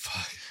 Holy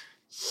fuck.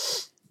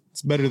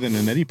 It's better than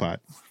an Eddie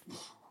pot.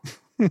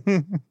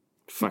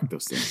 Fuck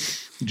those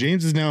things.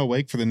 James is now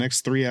awake for the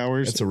next 3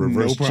 hours. That's a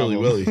reverse Chili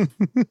Willy.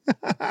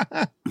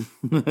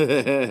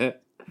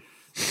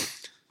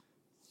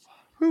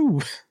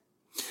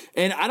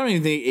 And I don't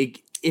even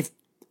think if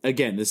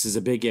again, this is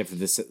a big if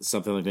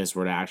something like this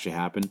were to actually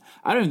happen.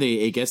 I don't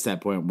think it gets to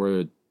that point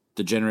where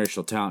the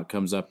generational talent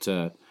comes up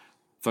to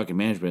fucking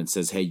management and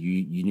says, "Hey,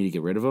 you need to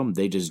get rid of him."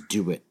 They just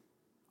do it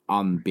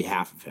on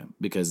behalf of him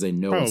because they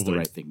know it's the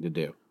right thing to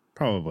do.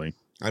 Probably.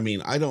 I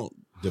mean, I don't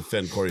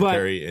defend Corey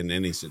Perry in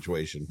any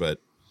situation, but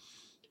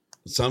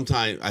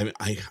sometimes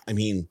I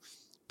mean,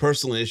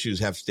 personal issues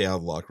have to stay out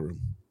of the locker room.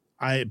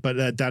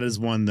 But that is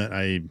one that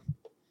I.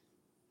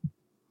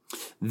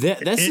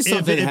 That's just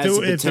something that has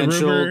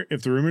potential.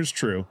 If the rumor is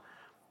true,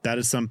 that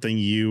is something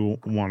you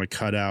want to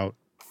cut out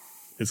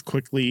as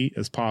quickly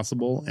as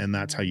possible, and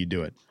that's how you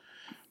do it.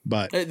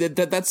 But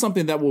that's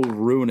something that will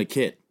ruin a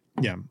kid.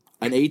 Yeah,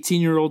 an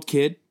 18-year-old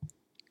kid.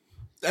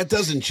 That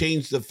doesn't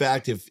change the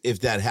fact if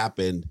that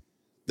happened,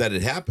 that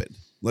it happened.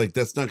 Like,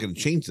 that's not going to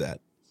change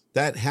that.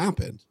 That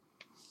happened,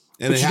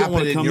 and it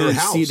happened in your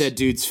house. See that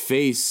dude's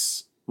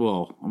face.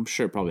 Well, I'm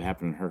sure it probably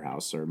happened in her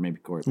house, or maybe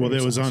Corey. Well,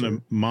 it was on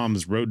a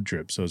mom's road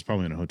trip, so it was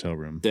probably in a hotel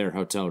room. Their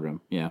hotel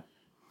room, yeah.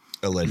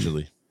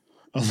 Allegedly.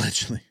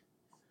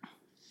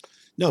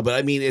 No, but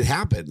I mean, it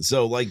happened.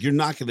 So, like, you're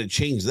not going to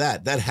change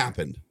that. That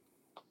happened.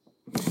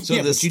 So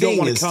yeah, but you don't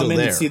want to come in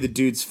there. and see the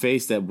dude's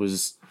face that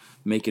was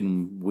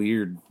making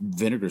weird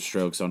vinegar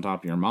strokes on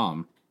top of your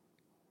mom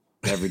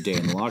every day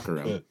in the locker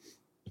room.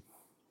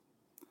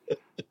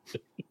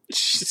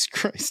 Jesus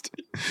Christ.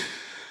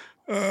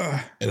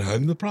 And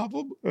I'm the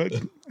problem?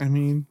 I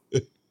mean,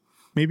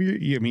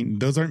 maybe,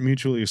 those aren't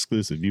mutually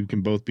exclusive. You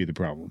can both be the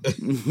problem.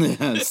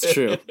 That's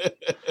true.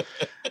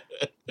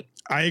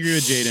 I agree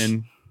with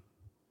Jaden.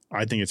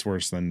 I think it's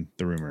worse than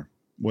the rumor.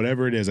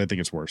 Whatever it is, I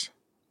think it's worse.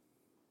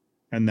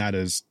 And that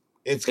is...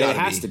 It be.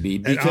 has to be.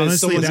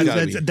 Because honestly,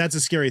 that's a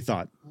scary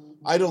thought.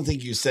 I don't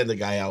think you send a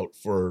guy out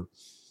for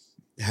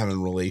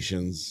having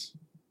relations.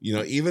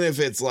 Even if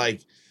it's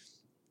like...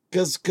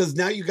 Because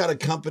now you got a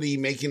company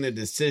making a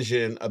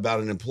decision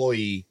about an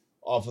employee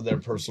off of their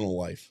personal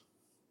life.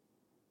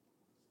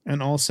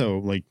 And also,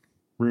 like,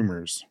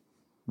 rumors,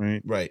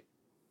 right? Right.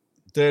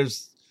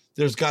 There's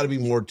got to be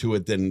more to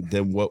it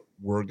than what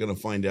we're going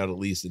to find out, at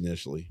least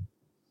initially.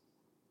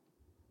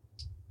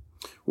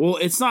 Well,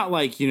 it's not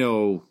like,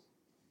 the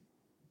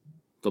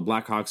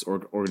Blackhawks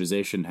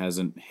organization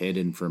hasn't hid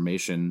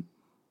information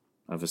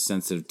of a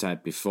sensitive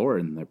type before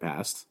in their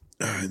past.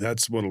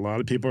 That's what a lot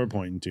of people are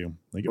pointing to.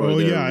 Like, Or oh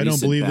their yeah, I don't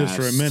recent believe this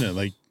for a past. minute.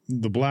 Like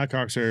the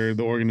Blackhawks are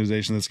the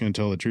organization that's going to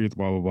tell the truth.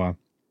 Blah blah blah.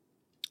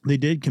 They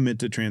did commit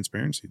to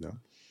transparency though.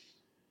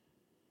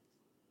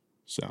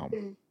 So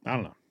I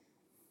don't know.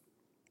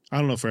 I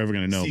don't know if we're ever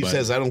going to know. Steve but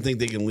says, I don't think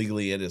they can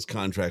legally end his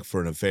contract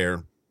for an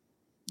affair.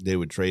 They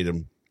would trade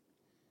him.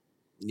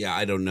 Yeah,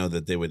 I don't know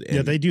that they would end.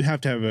 yeah, they do have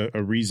to have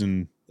a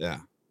reason Yeah.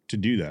 to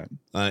do that.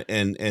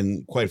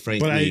 And quite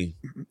frankly,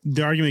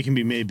 The argument can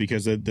be made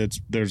because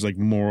there's like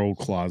moral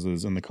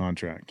clauses in the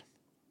contract.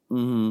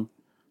 Mm-hmm.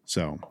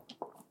 So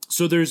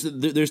So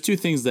there's two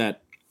things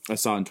that I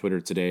saw on Twitter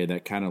today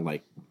that kind of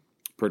like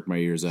perked my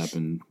ears up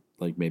and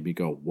like made me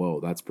go, whoa,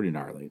 that's pretty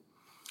gnarly.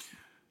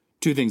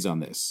 Two things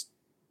on this.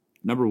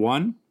 Number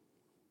one,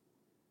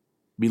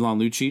 Milan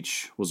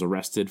Lucic was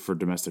arrested for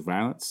domestic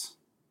violence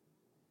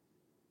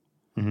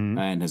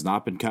and has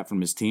not been cut from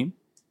his team.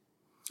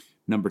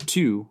 Number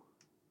two,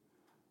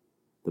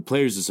 the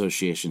Players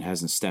Association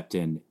hasn't stepped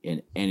in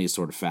any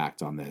sort of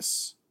fact on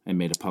this and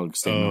made a public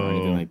statement or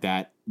anything like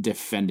that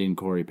defending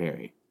Corey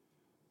Perry.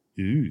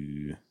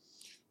 ooh.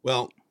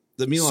 well,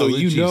 the Milan So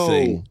Lucic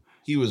thing,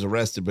 he was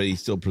arrested, but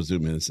he's still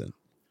presumed innocent.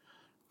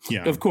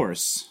 Yeah. Of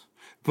course.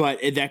 But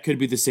that could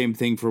be the same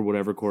thing for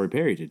whatever Corey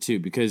Perry did, too,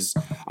 because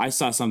I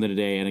saw something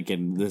today, and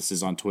again, this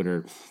is on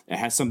Twitter. It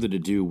has something to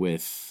do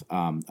with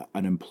an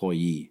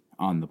employee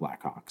on the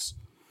Blackhawks.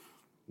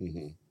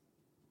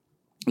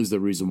 Is the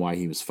reason why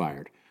he was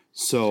fired.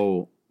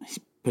 So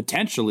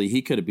potentially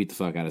he could have beat the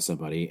fuck out of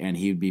somebody, and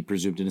he'd be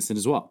presumed innocent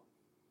as well.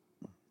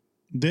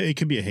 It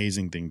could be a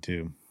hazing thing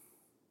too,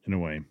 in a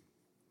way.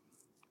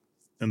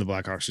 And the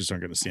Blackhawks just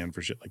aren't going to stand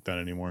for shit like that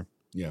anymore.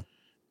 Yeah.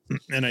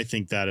 And I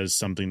think that is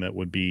something that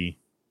would be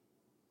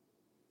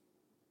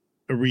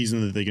a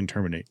reason that they can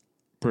terminate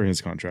per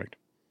his contract.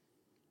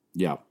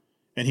 Yeah.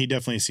 And he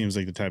definitely seems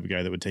like the type of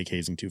guy that would take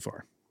hazing too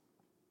far.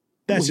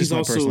 That's Well, just he's my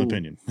also- personal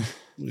opinion.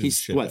 He's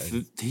Shit what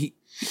bag.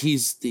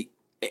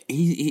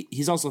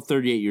 he's also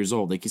 38 years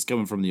old. Like he's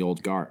coming from the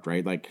old guard,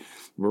 right? Like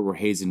where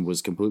hazing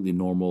was completely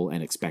normal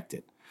and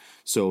expected.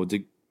 So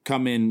to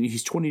come in,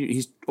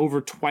 he's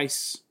over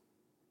twice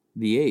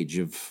the age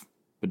of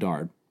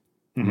Bedard.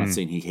 I'm not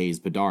saying he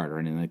hazed Bedard or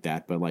anything like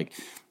that, but like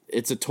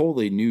it's a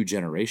totally new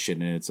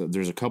generation, and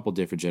there's a couple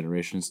different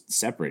generations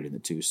separating the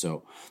two.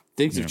 So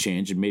things have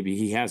changed, and maybe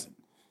he hasn't.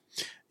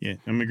 Yeah,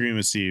 I'm agreeing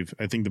with Steve.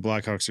 I think the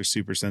Blackhawks are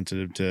super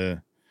sensitive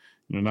to,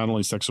 not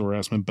only sexual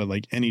harassment, but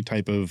like any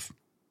type of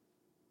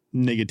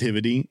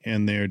negativity,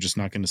 and they're just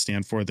not going to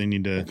stand for it.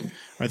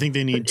 I think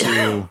they need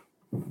to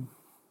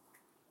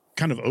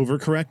kind of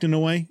overcorrect in a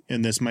way,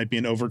 and this might be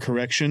an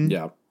overcorrection.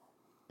 Yeah.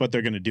 But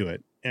they're going to do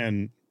it.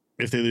 And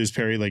if they lose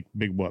Perry, like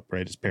big whoop,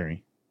 right? It's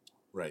Perry.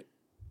 Right.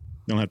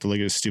 They don't have to look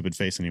at his stupid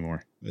face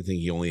anymore. I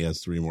think he only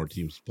has 3 more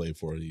teams to play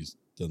for. He's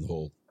done the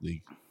whole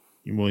league.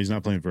 Well, he's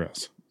not playing for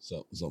us.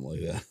 So something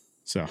like that.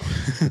 So,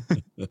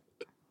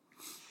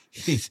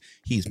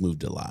 He's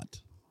moved a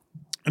lot.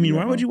 I mean,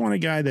 why would you want a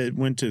guy that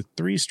went to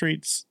 3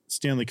 straight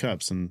Stanley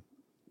Cups and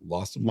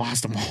Lost him.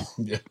 lost them all?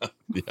 Yeah.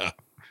 Yeah.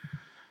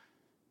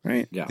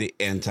 Right? Yeah. The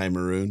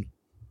anti-maroon.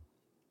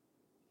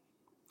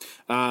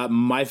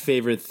 My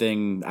favorite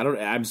thing,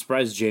 I'm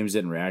surprised James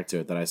didn't react to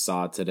it, that I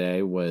saw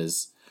today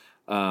was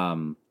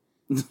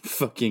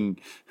fucking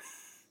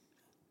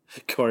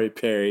Corey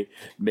Perry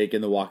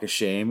making the walk of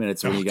shame, and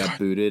it's when he got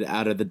booted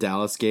out of the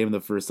Dallas game in the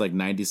first like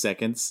 90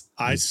 seconds.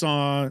 I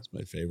saw That's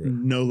my favorite.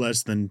 no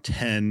less than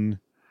 10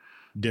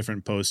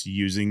 different posts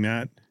using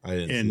that, I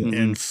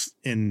didn't see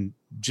that. and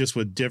just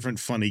with different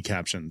funny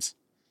captions.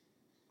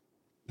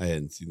 I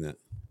hadn't seen that.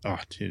 Oh,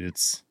 dude,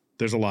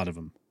 there's a lot of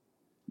them.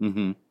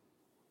 Mm-hmm.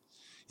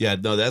 Yeah,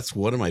 no, that's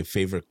one of my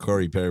favorite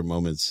Corey Perry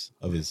moments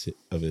of his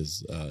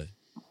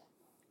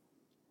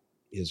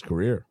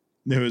career.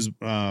 There was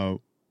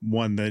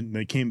one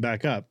that came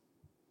back up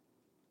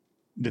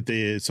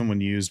that someone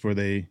used where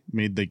they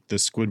made like the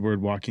Squidward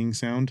walking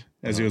sound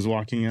as he was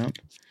walking out.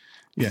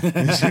 Yeah,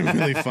 it's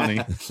really funny.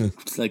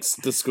 Like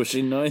the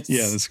squishing noise.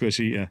 Yeah, the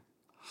squishy. Yeah, I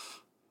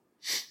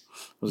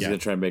was Yeah. gonna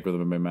try and make with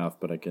them in my mouth,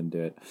 but I couldn't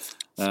do it.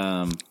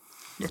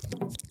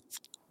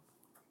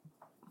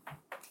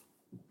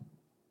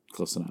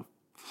 Close enough.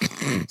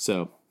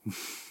 So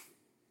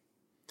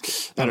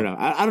I don't know.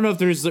 I don't know if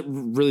there's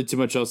really too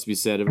much else to be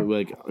said.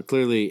 Like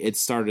clearly, it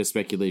started a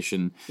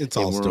speculation. It's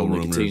and all we're still only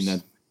rumors.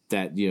 continuing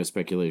that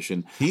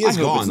speculation. He is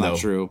I hope gone, it's not though.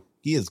 true.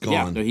 He is gone.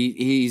 Yeah, no,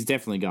 he's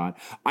definitely gone.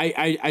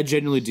 I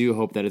genuinely do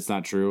hope that it's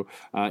not true.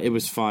 It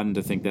was fun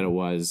to think that it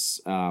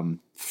was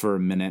for a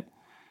minute,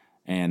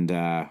 and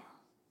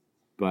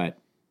but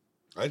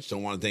I just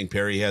don't want to think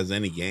Perry has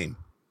any game.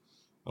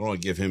 I don't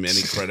want to give him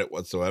any credit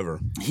whatsoever.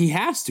 he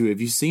has to.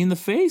 Have you seen the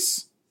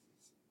face?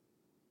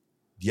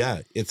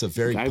 Yeah, it's a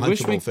very I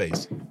wish punchable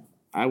face.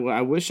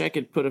 I wish I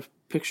could put a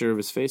picture of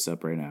his face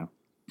up right now,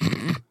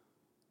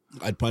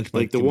 I'd punch my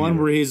like the computer. one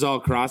where he's all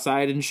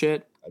cross-eyed and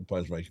shit. I'd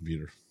punch my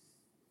computer.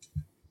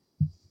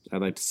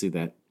 I'd like to see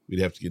that. We'd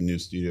have to get a new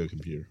studio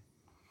computer.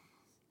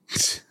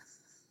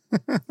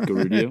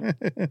 Garudio.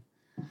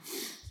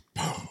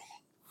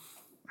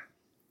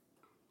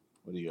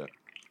 What do you got?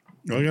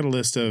 Well, I got a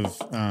list of.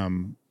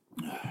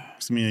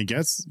 I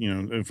guess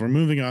if we're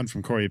moving on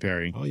from Corey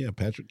Perry, Oh, yeah,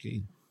 Patrick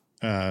Kane.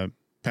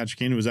 Patrick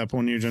Kane, was that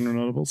one of your general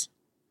notables?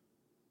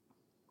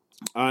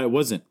 It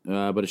wasn't,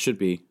 but it should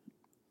be.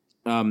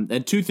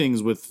 And two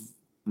things with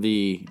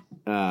the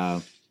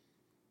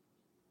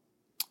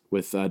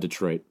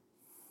Detroit.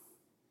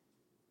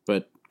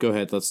 But go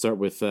ahead. Let's start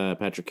with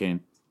Patrick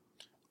Kane.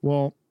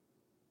 Well,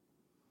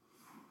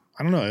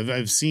 I don't know.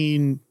 I've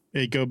seen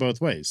it go both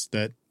ways.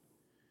 That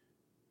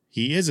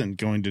he isn't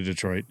going to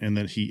Detroit, and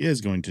that he is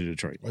going to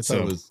Detroit. I thought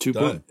it was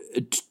done.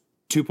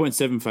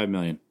 2.75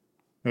 million.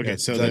 Okay, Yeah,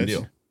 so done that's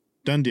deal.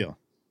 done deal.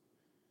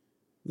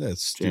 That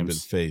stupid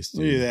James. face.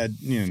 Look at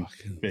Dude.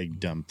 that big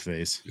dumb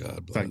face.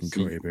 God bless. Fucking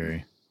Corey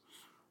Perry.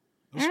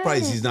 I'm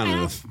surprised he's not in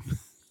a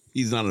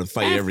he's not in a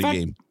fight every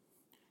game.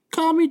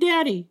 Call me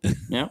daddy.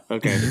 Yeah.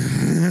 Okay.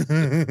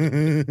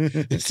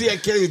 See, I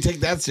can't even take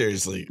that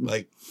seriously.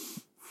 Like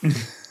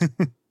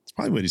It's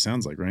probably what he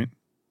sounds like, right?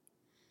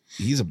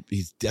 he's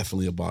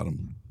definitely a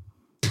bottom.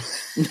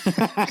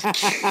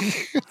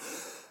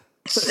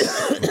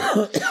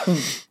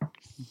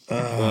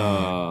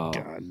 God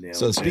damn.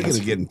 So it, speaking James.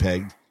 of getting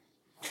pegged,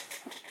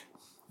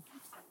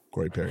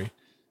 Corey Perry.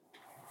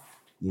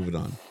 Moving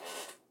on.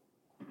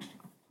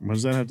 What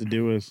does that have to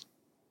do with?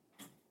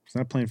 He's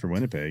not playing for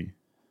Winnipeg.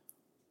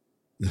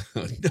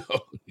 No,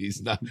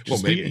 he's not. Well,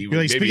 maybe You're like,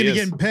 maybe speaking he of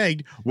is. getting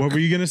pegged, what were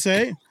you gonna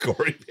say?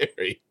 Corey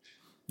Perry.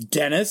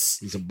 Dennis.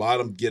 He's a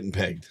bottom getting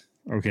pegged.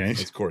 Okay.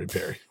 That's Corey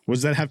Perry. What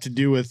does that have to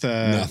do with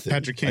Nothing.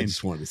 Patrick I Kane?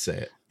 just wanted to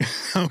say it.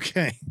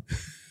 Okay.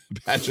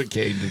 Patrick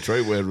Kane,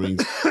 Detroit Red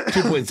Wings,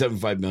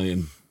 $2.75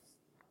 million.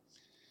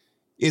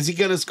 Is he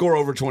going to score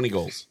over 20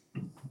 goals?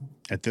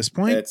 At this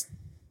point, It's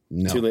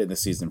No. too late in the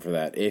season for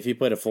that. If he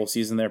played a full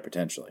season there,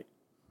 potentially.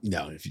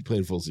 No, if he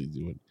played full season,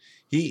 he would.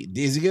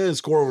 Is he going to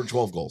score over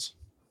 12 goals?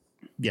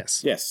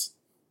 yes. Yes.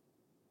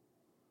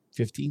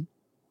 15?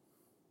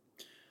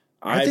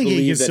 I think he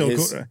believe could that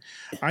still.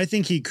 I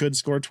think he could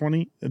score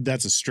 20.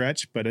 That's a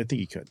stretch, but I think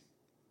he could.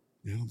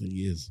 I don't think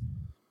he is.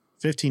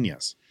 15,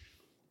 yes.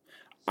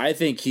 I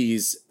think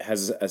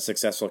has a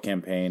successful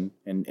campaign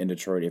in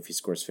Detroit if he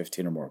scores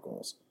 15 or more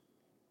goals.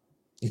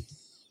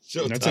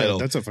 Show That's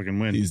title. a fucking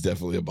win. He's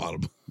definitely a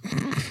bottom.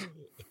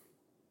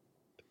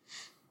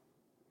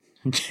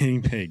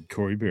 Getting paid,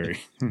 Corey Perry.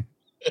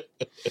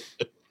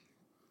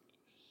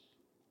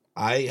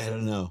 I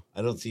don't know.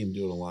 I don't see him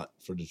doing a lot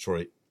for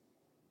Detroit.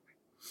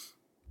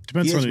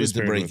 Depends He on is who he's with to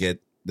paired break with.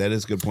 it. That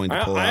is a good point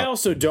to pull I out.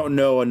 also don't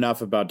know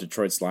enough about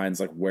Detroit's lines,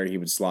 like where he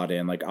would slot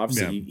in. Like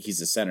obviously Yeah. he's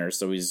a center,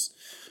 so he's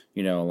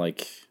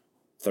like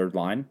third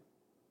line.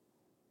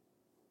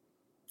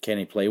 Can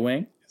he play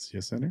wing? Is he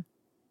a center?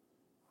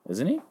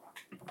 Isn't he?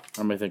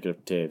 Or am I thinking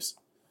of Taves?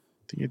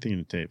 I think you're thinking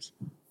of tapes.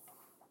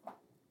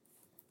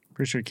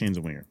 Pretty sure Kane's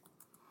a winger.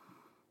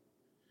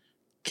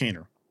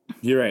 Kaner.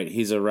 You're right.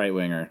 He's a right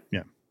winger.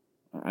 Yeah.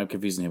 I'm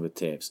confusing him with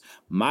Taves.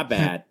 My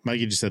bad.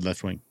 Mikey just said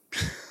left wing.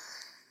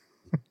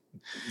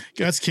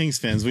 Us Kings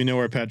fans, we know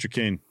our Patrick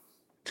Kane.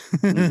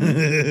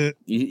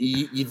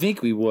 you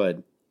think we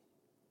would?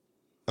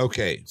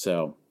 Okay.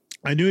 So,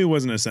 I knew he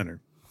wasn't a center.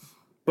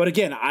 but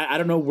again, I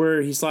don't know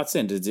where he slots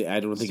in. I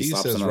don't think he Steve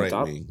slots says in on the right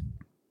top. wing.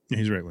 Yeah,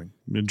 he's right wing.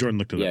 Jordan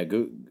looked at Yeah, it.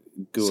 Google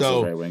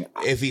So says right wing.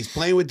 if he's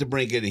playing with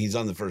DeBrincat, he's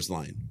on the first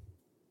line.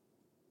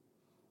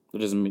 It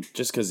doesn't mean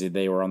just because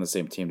they were on the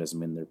same team doesn't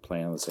mean they're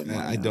playing on the same line.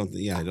 I now. don't.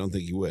 Yeah, I don't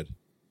think he would.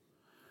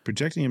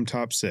 Projecting him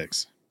top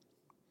 6.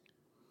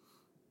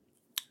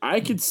 I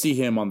could see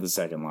him on the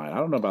second line. I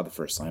don't know about the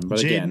first line,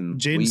 but again,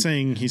 Jaden's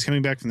saying he's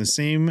coming back from the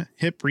same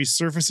hip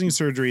resurfacing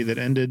surgery that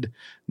ended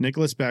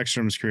Nicholas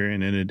Backstrom's career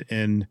and ended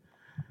in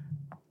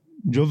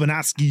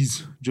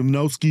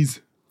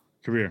Jovanovski's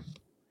career.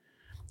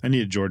 I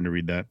needed Jordan to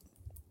read that.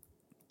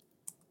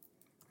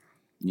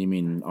 you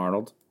mean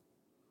Arnold?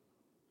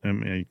 I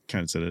mean, I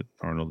kind of said it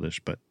Arnoldish,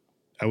 but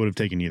I would have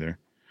taken either.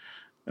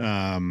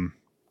 Yeah,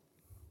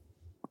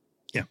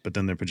 but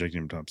then they're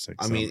projecting him top 6.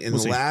 I so mean, in we'll the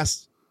see.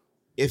 last,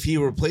 if he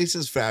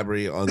replaces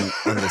Fabry on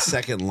the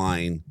second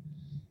line,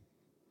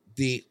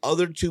 the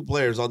other two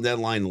players on that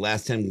line, the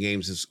last 10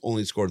 games, has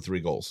only scored 3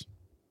 goals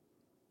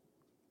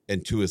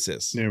and 2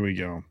 assists. There we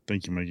go.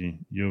 Thank you, Mikey.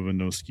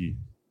 Jovanovski.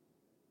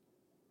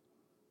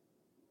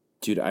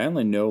 Dude, I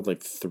only know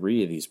like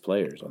 3 of these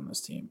players on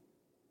this team.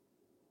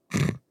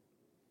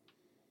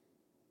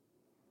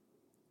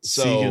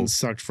 So, Seguin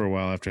sucked for a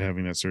while after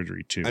having that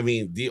surgery too. I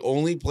mean, the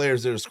only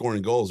players that are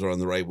scoring goals are on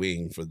the right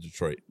wing for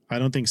Detroit. I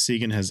don't think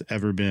Seguin has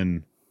ever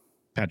been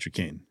Patrick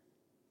Kane.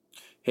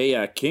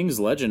 Hey, Kings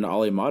legend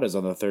Ali Mata's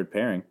on the third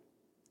pairing.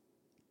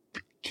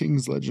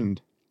 King's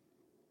legend.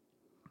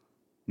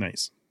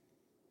 Nice.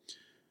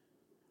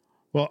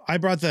 Well, I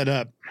brought that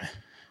up.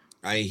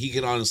 He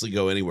could honestly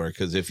go anywhere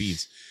because if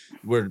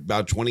we're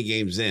about 20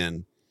 games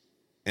in,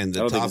 and I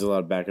don't think the he's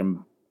allowed back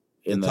in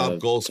the the top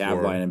goal cab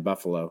scorer- line in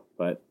Buffalo,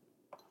 but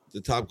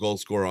top goal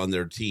scorer on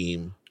their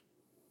team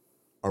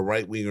are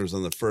right wingers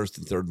on the first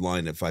and third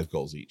line at 5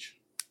 goals each.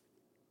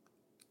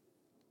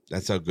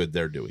 That's how good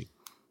they're doing.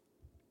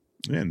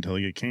 Yeah, until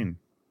you get Kane.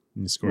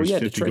 He well, scores yeah,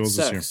 50 Detroit goals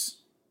this year. sucks.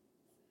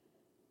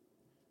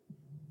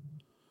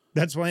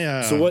 That's why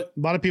So what- a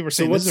lot of people are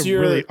so saying this is what's a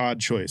your- really odd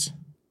choice.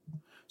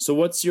 So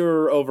what's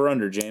your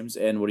over-under, James,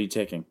 and what are you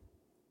taking?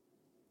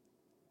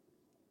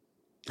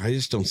 I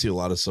just don't see a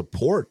lot of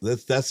support.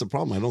 That's the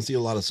problem. I don't see a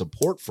lot of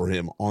support for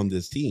him on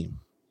this team.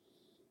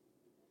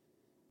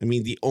 I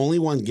mean, the only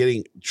one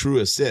getting true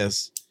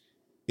assists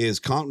is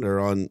Compner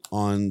on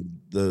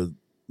the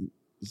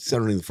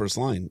centering the first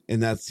line,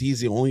 and he's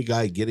the only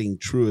guy getting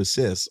true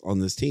assists on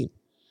this team.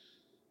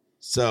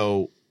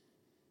 So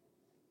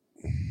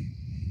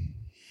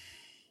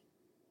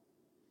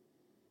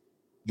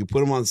you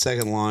put him on the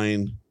second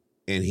line,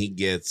 and he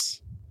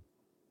gets,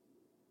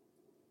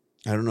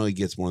 I don't know, he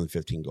gets more than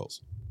 15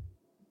 goals.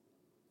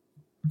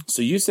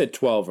 So you said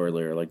 12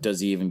 earlier. Like, does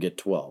he even get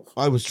 12?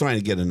 I was trying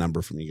to get a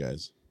number from you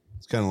guys.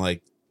 It's kind of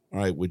like, all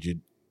right, would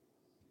you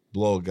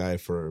blow a guy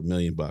for $1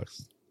 million?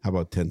 How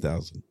about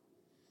 10,000?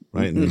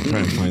 Right, and then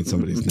trying to find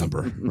somebody's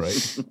number.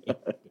 Right.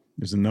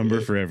 There's a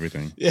number for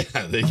everything. Yeah.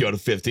 Then you go to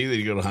 50, then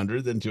you go to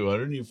 100, then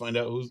 200, and you find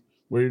out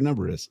where your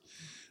number is.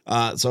 So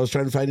I was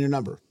trying to find your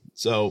number.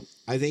 So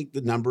I think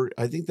the 1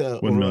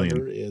 million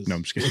over-under is. No,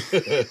 I'm just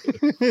kidding.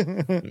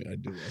 I mean, I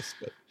do this,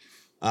 but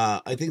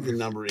I think the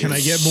number is. Can I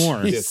get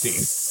more?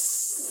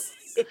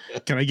 15.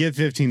 Can I get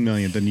 15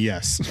 million? Then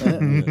yes.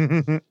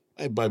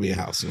 I buy me a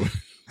house.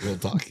 We'll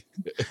talk.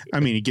 I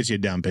mean, it gets you a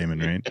down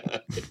payment, right?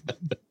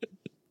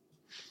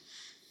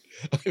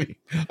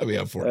 I mean,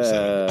 I'm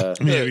 47.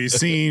 I mean, have you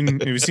seen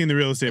the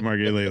real estate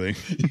market lately?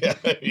 Yeah,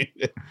 I mean,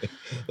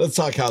 let's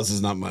talk houses,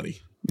 not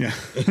money. Yeah.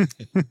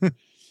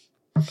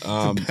 It's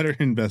a better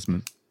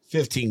investment.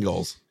 15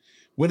 goals.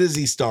 When does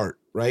he start?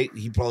 Right?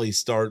 He probably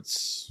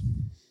starts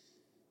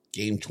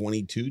game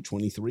 22,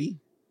 23.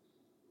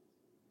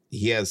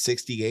 He has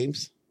 60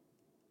 games.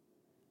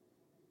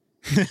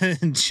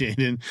 And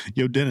Shaden,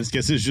 yo, Dennis,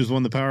 guess who's just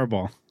won the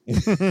Powerball?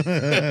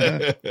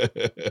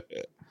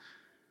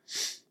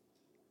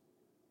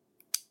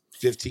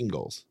 15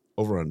 goals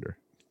over under.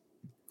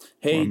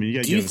 Hey, Well, I mean, you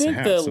gotta do you give us a think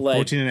half. the So like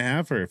 14 and a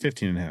half or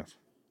 15 and a half?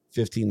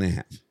 15 and a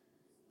half.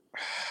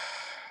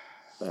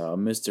 Mr.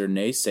 Mr.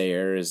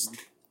 Naysayer is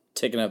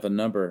taking up the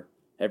number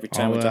every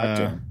time we talk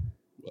to him?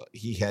 Well,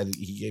 he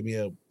gave me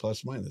a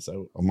plus minus.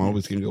 I'm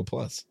always going to go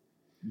plus.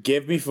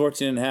 Give me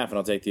 14 and a half and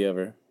I'll take the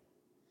over.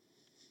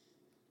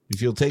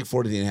 If you'll take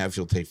 14 and a half,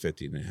 you'll take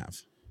 15 and a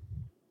half.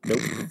 Nope.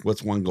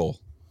 What's one goal?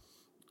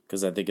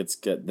 Because I think it's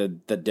good.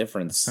 The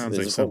difference Sounds is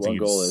like what something one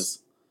goal you've is.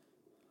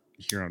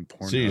 Here on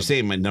porn. So you're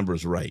saying my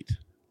number's right.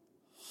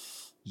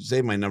 You're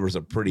saying my numbers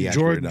are pretty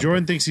accurate.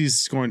 Jordan thinks he's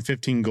scoring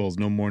 15 goals,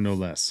 no more, no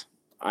less.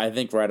 I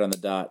think right on the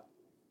dot.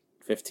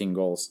 15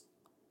 goals.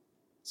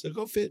 So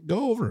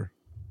go over.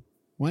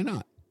 Why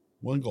not?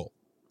 One goal.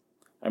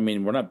 I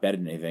mean, we're not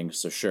betting anything,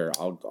 so sure,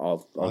 I'll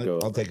go.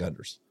 I'll take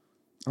unders.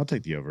 I'll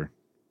take the over.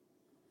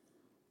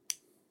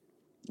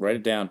 Write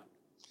it down.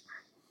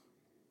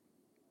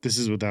 This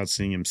is without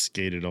seeing him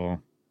skate at all.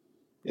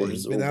 Yeah, Where's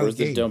he's been out of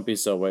the game. Don't Be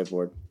So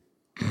whiteboard?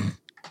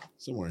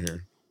 Somewhere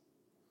here.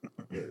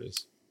 There it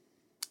is.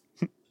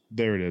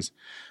 There it is.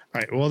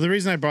 All right. Well, the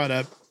reason I brought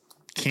up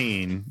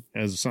Kane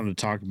as something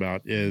to talk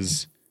about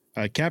is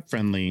Cap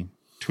Friendly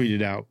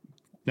tweeted out,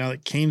 now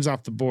that Kane's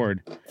off the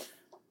board,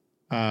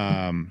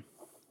 top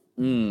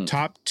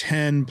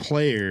 10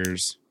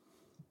 players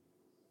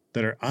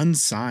that are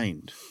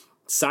unsigned.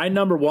 Sign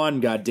number 1,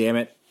 God damn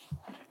it!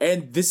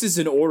 And this is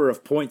an order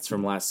of points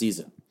from last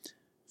season.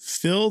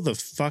 Phil the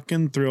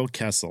fucking Thrill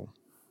Kessel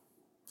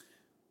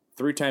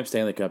 3-time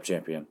Stanley Cup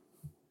champion.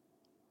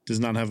 does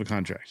not have a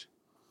contract.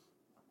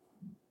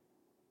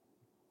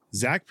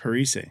 Zach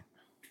Parise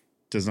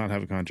does not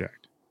have a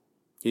contract.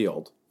 He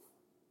old.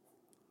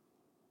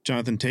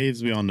 Jonathan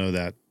Taves, we all know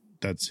that.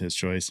 That's his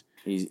choice.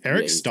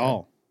 Eric he's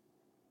Stahl.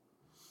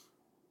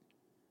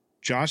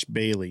 Josh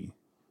Bailey.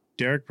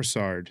 Derek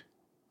Brassard.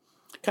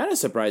 kind of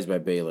surprised by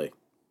Bailey.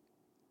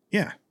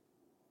 Yeah.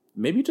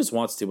 Maybe he just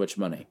wants too much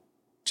money.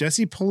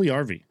 Jesse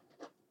Pugliarvi.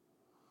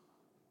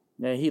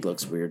 Yeah, he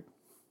looks weird.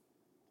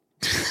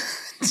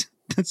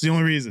 That's the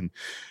only reason.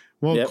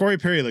 Well, Yep. Corey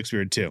Perry looks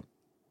weird too.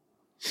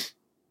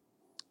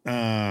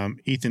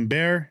 Ethan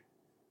Bear.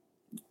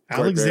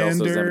 Corey Perry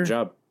also doesn't have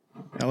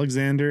a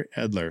Alexander job.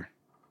 Edler.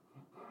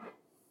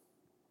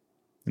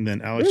 And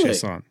then Alex Really?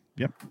 Chasson.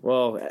 Yep.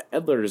 Well,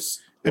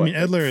 Edler's.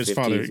 Edler is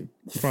 50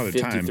 father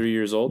time. 53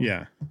 years old.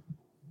 Yeah.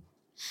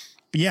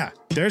 But yeah,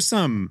 there's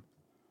some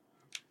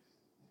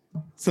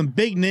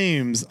big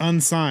names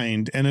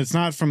unsigned, and it's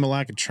not from a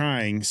lack of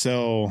trying.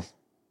 So,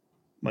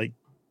 like,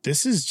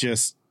 this is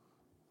just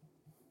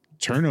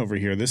turnover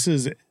here. This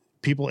is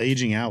people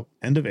aging out,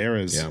 end of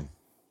eras. Yeah.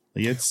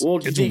 Like, it's Well,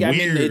 do you it's think- weird.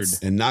 I mean,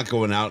 it's- And not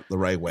going out the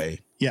right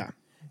way. yeah.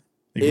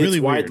 Like, It's really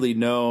widely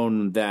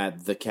known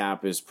that the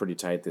cap is pretty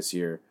tight this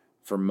year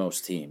for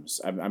most teams.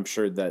 I'm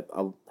sure that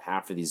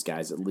half of these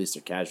guys at least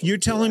are casual. You're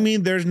telling me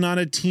there's not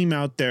a team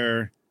out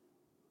there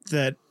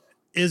that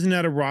isn't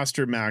at a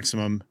roster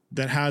maximum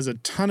that has a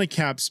ton of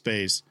cap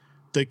space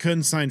that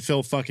couldn't sign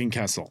Phil fucking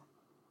Kessel?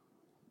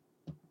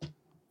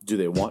 Do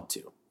they want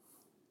to?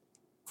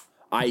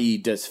 I.e.,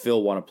 does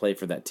Phil want to play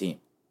for that team?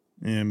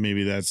 And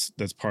maybe that's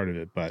part of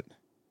it, but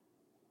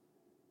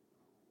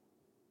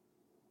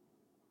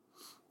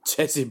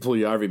Jesse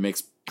Puljujarvi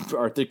makes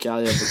Arthur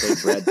Kaliyev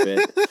look like Brad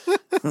Pitt.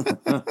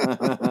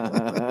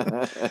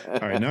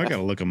 All right, now I got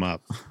to look them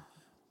up.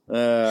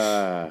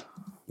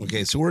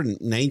 Okay, so we're in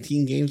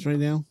 19 games right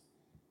now.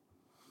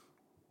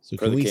 So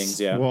For the Kings,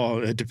 yeah. Well,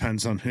 it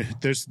depends on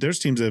there's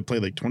teams that have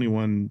played like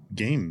 21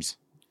 games,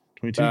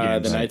 22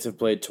 games. The Knights have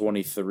played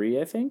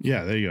 23, I think.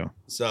 Yeah, there you go.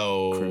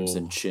 So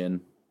Crimson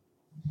Chin.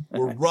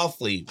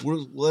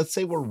 let's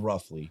say we're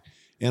roughly,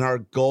 and our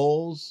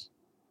goals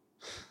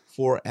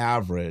for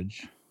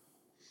average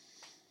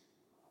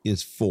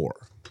is 4.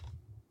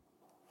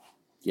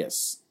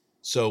 Yes.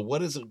 So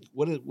what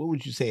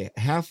would you say?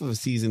 Half of a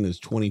season is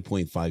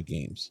 20.5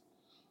 games.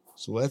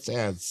 So let's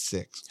add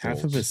 6.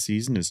 Half of a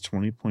season is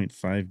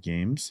 20.5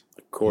 games.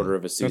 A quarter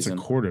of a season.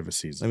 That's a quarter of a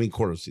season. I mean,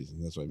 quarter of a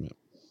season. That's what I meant.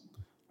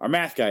 Our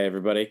math guy,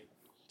 everybody.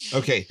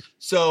 Okay,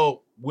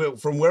 so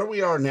from where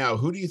we are now,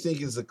 who do you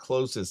think is the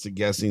closest to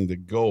guessing the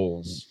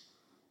goals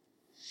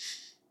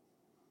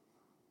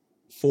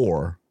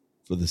for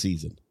the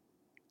season?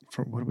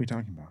 For what are we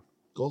talking about?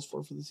 Goals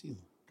for the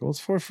season. Goals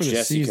for the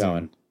Jesse season.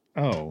 Cohen.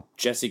 Oh,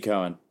 Jesse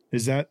Cohen.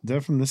 is that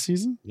from this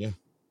season? Yeah.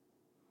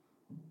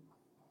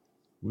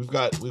 We've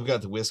got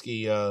the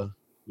whiskey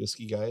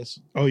guys.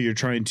 Oh, you're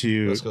trying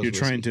to West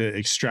Coast whiskey.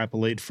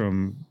 extrapolate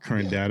from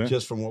current data.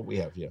 Just from what we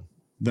have, yeah.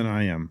 Then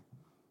I am.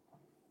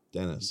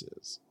 Dennis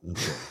is.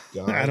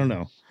 Okay. I don't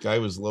know. Guy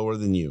was lower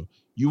than you.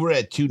 You were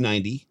at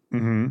 290.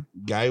 Mm-hmm.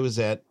 Guy was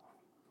at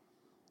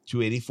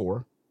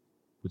 284,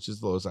 which is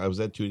the lowest. I was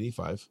at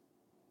 285.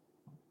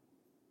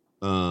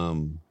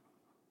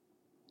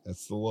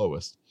 That's the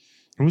lowest.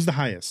 Who was the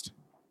highest?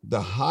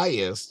 The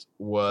highest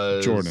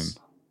was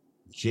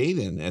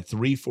Jaden at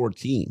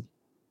 314.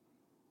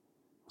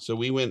 So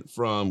we went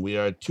from we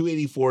are at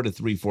 284 to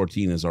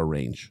 314 is our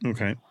range.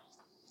 Okay.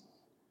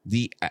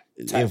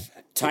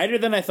 Tighter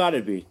than I thought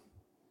it'd be.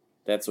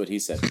 That's what he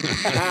said.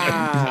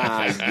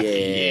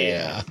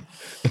 Yeah.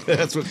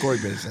 That's what Corey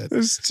Bay said.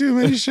 There's too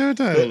many show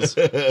titles.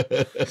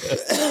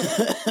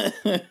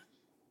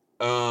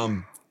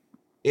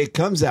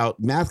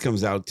 Math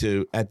comes out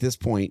to, at this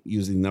point,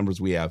 using the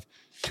numbers we have,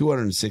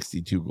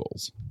 262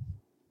 goals.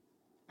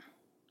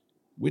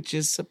 Which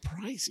is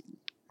surprising.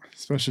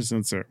 Especially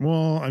since we're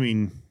not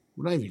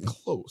even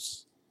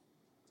close.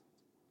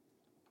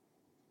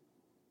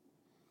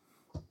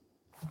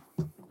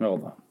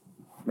 Hold on.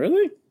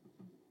 Really?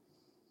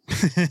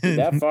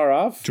 That far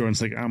off?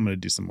 Jordan's like, I'm going to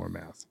do some more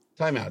math.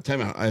 Time out.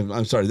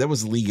 I'm sorry. That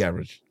was the league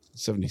average,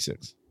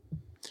 76. What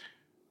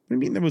do you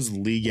mean that was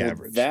league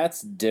average?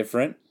 That's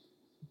different.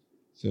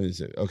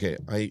 76. Okay,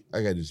 I got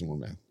to do some more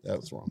math. That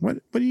was wrong. What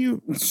do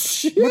you... What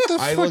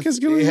the fuck is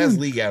going on? It has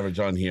league average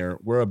on here.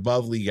 We're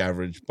above league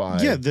average by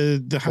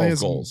the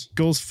highest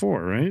goals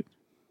for, right?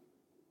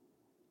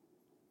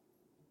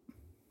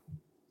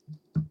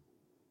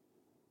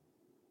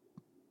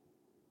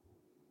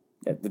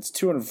 Yeah, that's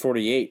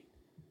 248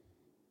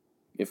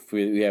 if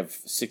we have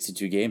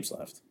 62 games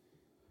left.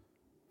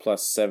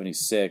 Plus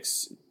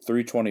 76,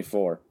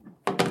 324.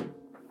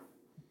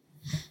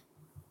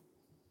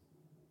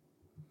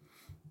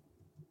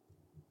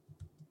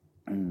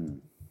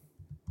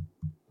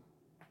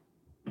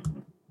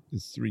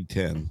 It's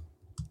 310.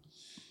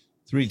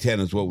 310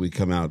 is what we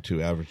come out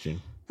to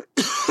averaging.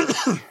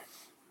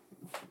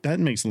 That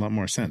makes a lot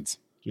more sense.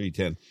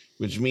 310,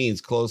 which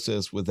means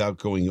closest without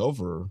going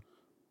over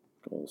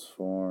Goals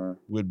for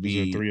would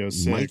be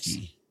 306.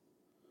 Mikey.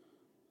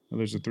 Oh,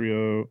 there's a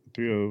 30.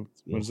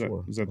 What is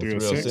that? Is that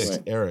 306?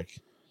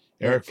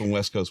 Eric from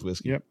West Coast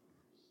Whiskey. Yep.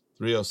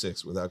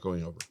 306 without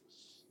going over.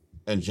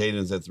 And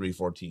Jaden's at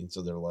 314,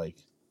 so they're like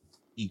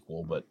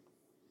equal, but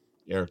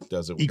Eric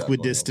does it without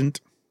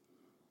equidistant.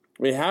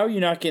 Wait, how are you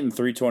not getting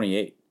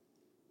 328?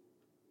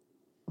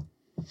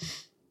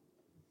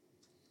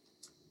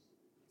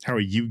 How are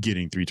you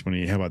getting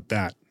 328? How about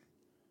that?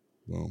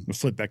 Well, We'll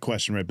flip that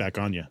question right back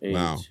on you.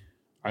 wow.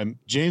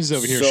 James is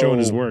over here So- showing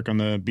his work on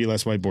the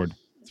BLS whiteboard.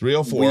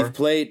 304. We've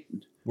played.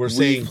 We're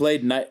saying we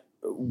played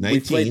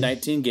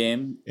 19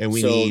 game, and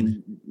we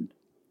need.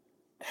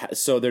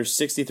 So there's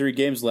 63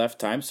 games left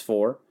times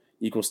 4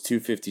 equals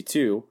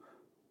 252,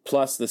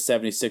 plus the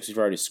 76 we've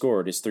already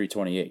scored is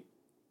 328.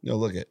 No,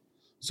 look at.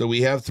 So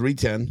we have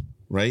 310,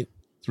 right?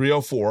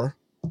 304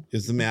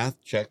 is the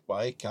math checked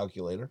by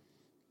calculator.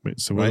 Wait,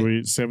 so what are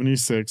we?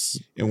 76.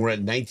 And we're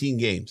at 19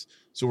 games.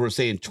 So we're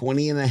saying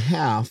 20 and a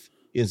half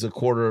is a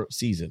quarter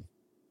season,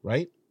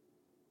 right?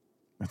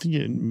 I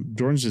think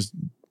Jordan's just.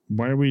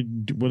 Why are we?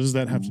 What does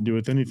that have to do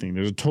with anything?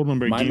 There's a total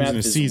number of My games math in a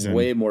is season.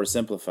 way more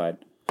simplified.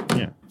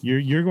 Yeah,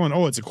 you're going.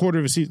 Oh, it's a quarter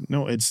of a season.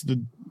 No, it's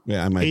the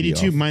Yeah, I might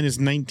 82 be off. minus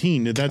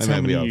 19. That's I how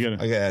might be many you off.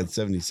 got. I got to add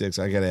 76.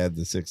 I got to add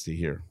the 60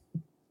 here.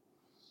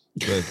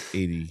 So that's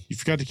 80. You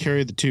forgot to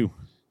carry the 2.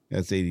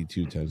 That's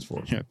 82 times 4.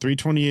 Yeah,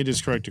 328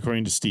 is correct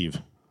according to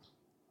Steve.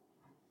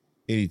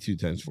 82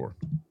 times 4.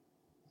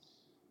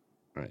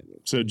 All right.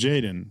 So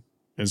Jaden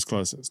is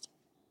closest.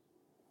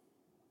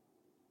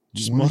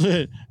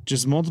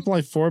 Just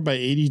multiply 4 by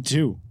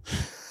 82.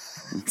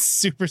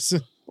 Super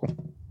simple.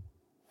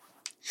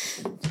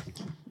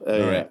 All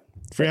right.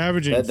 you're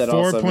averaging That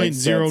also makes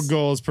 4.0 sense.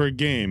 goals per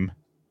game,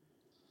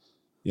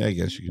 Yeah, I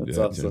guess you could do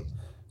That's that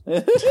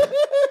awesome.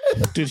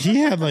 too. dude, he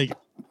had like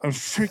a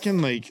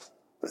freaking like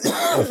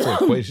For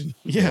equation.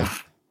 yeah.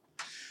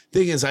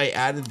 Thing is, I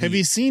added. Have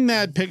you seen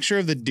that picture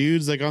of the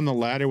dudes like on the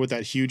ladder with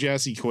that huge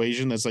ass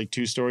equation that's like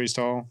 2 stories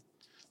tall?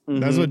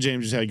 That's what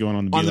James just had going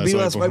on the on the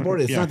BLS whiteboard.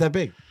 whiteboard? It's Yeah. not that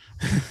big.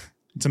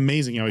 It's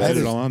amazing how he I fit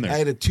had it all on I there.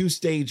 had a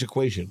 2-stage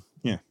equation.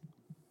 Yeah.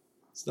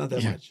 It's not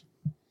that Yeah. much.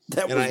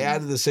 That And I was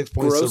added the 6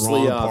 points to the grossly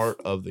wrong off.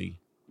 part of the.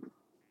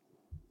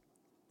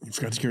 You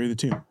forgot to carry the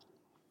 2.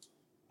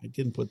 I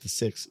didn't put the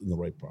 6 in the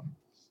right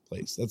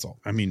place. That's all.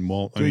 I mean,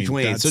 well, I mean,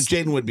 328. So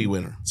that's- Jaden would be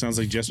winner. sounds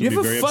like Jess You would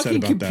have be very a upset fucking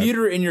about that.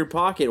 computer in your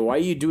pocket. Why are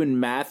you doing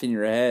math in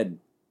your head?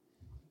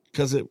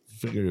 Because it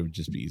figured it would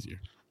just be easier.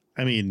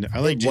 I mean, I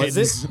like Was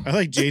Jaden's. I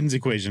like Jaden's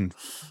equation.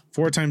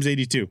 4 times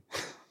 82.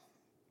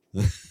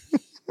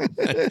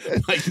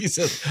 Like he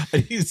says, I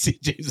need to see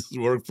Jason's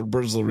work for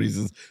personal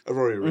reasons. I've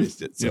already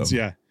erased it. So It's,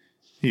 yeah,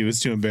 he was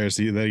too embarrassed.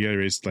 That he got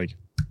erased. Like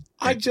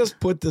I just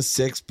put the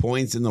 6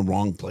 points in the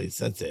wrong place.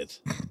 That's it.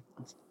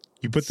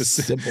 you put the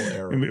Simple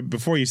error.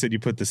 before you said you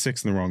put the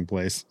 6 in the wrong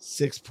place.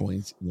 6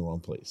 points in the wrong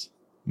place.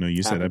 No,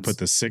 you said I Happens. put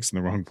the 6 in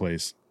the wrong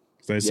place.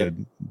 'Cause I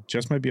said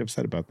Jess might be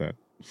upset about that.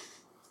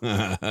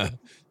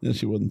 No,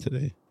 she wasn't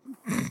today.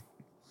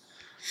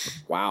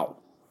 Wow.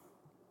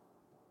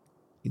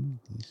 And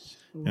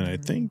I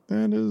think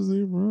that is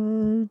the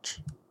right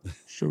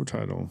show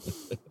title.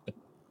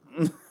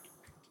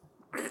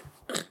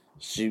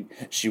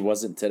 She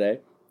wasn't today.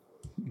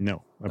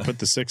 No, I put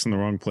the 6 in the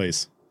wrong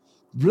place.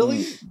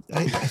 Really?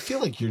 I feel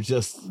like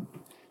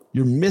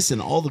you're missing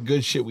all the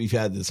good shit we've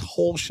had this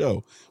whole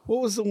show.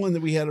 What was the one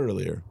that we had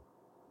earlier?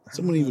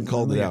 Someone even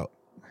called it out.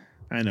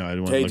 I know. I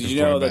don't want Hey, to did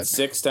you know that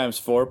 6 times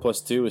 4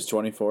 plus 2 is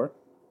 24?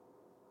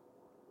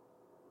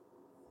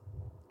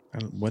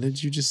 What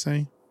did you just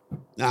say?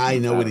 I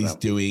know what don't he's know.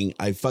 doing.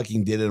 I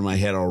fucking did it in my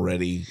head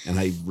already, and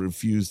I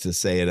refuse to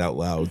say it out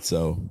loud.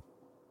 So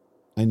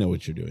I know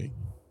what you're doing.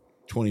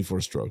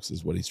 24 strokes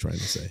is what he's trying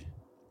to say.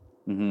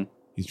 Mm-hmm.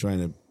 He's trying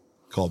to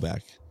call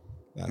back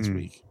last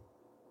week.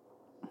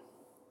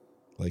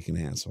 Like an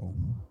asshole.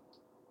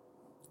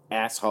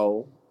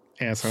 Asshole.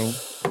 Asshole.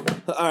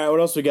 All right, what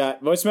else we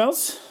got?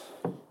 Voicemails?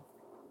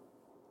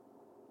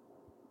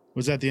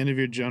 Was that the end of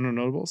your general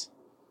notables?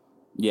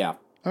 Yeah.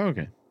 Oh,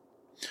 okay.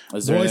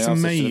 Is there anything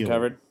else that should have Voicemail.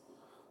 covered?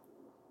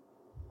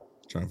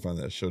 Trying to find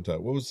that show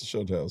title. What was the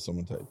show title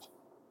someone typed?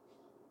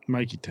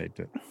 Mikey typed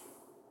it.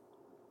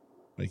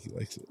 Mikey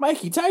likes it.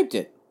 Mikey typed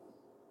it.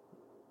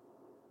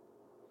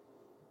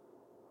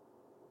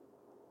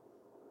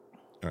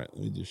 All right,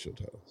 let me do show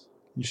titles.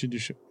 You should do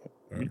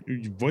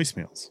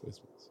voicemails.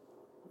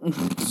 He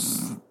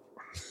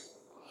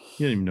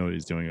didn't even know what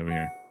he's doing over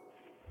here.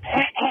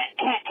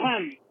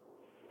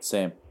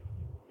 Same.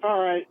 All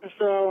right,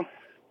 so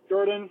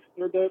Jordan,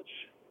 your bitch,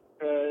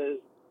 because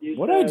you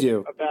What'd I said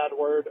do? a bad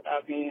word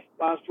at me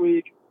last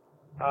week.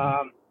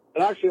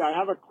 But actually, I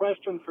have a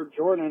question for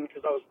Jordan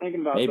because I was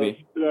thinking about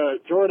Maybe. this.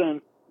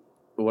 Jordan,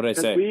 What did I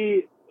because say?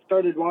 we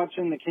started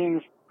watching the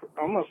Kings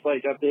almost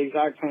like at the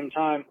exact same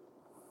time.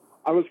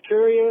 I was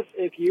curious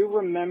if you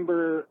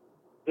remember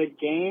the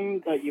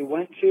game that you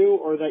went to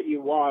or that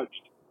you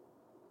watched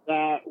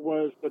that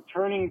was the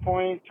turning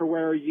point to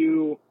where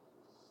you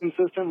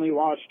consistently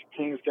watched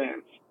Kings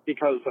games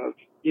because of,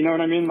 you know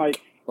what I mean?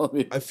 Like, Let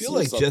me I feel see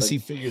like something. Jesse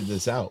figured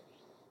this out.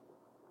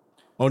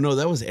 Oh, no,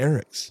 that was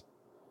Eric's.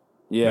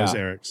 That Yeah. was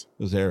Eric's.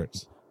 It was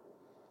Eric's.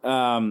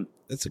 Um,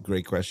 That's a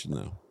great question,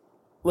 though.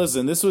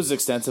 listen, this was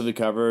extensively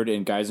covered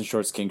in Guys in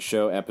Shorts Kings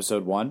Show,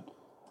 episode 1.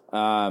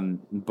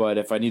 But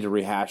if I need to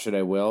rehash it,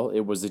 I will.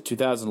 It was the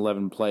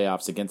 2011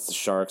 playoffs against the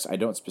Sharks. I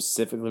don't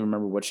specifically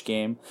remember which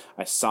game.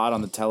 I saw it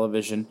on the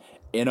television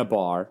in a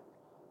bar,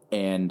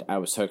 and I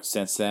was hooked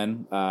since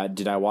then.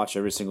 Did I watch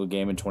every single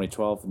game in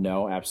 2012?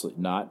 No,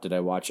 absolutely not. Did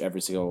I watch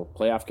every single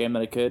playoff game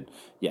that I could?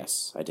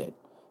 Yes, I did.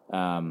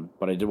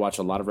 But I did watch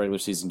a lot of regular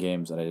season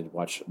games, and I did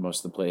watch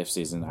most of the playoff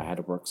season. I had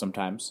to work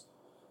sometimes.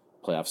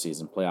 Playoff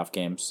season, playoff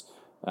games.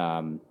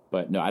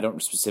 But no, I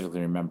don't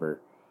specifically remember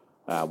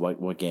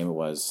what game it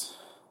was,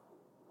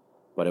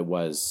 but it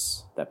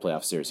was that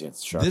playoff series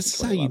against the Sharks. This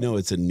is in how you 2011. know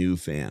it's a new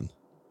fan,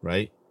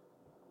 right?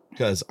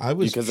 Because I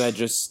was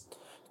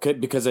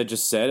because I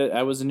just said it.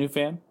 I was a new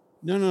fan.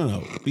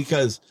 no,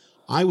 because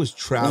I was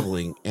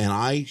traveling and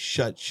I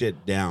shut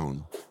shit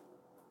down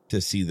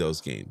to see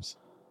those games.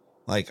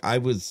 Like I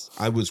was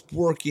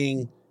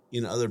working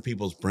in other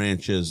people's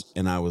branches,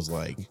 and I was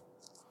like,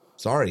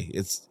 "Sorry,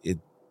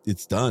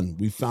 it's done.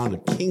 We found a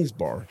Kings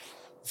bar.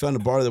 We found a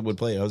bar that would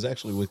play." I was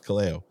actually with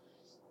Kaleo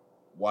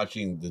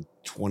watching the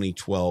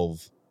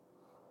 2012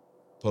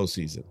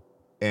 postseason,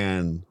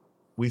 and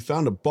we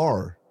found a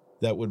bar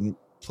that would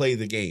play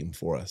the game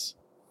for us.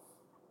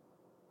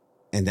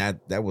 And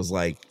that was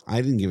like,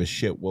 I didn't give a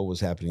shit what was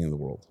happening in the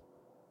world.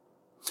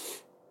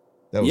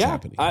 That was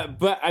happening.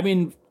 But I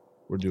mean,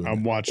 We're doing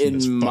I'm that. watching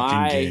this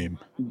fucking game.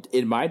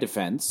 in my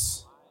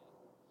defense,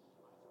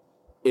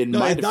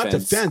 No, it's not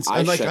defense. I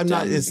I'm shut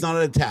not. down- It's not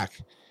an attack.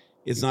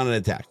 It's not an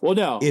attack. Well,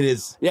 no. It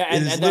is. Yeah, it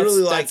and is that's-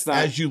 literally that's like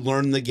not- as you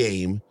learn the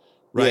game,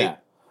 right? Yeah.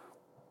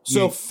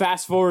 So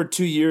fast forward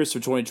 2 years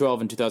from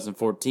 2012 and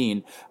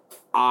 2014,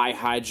 I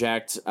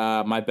hijacked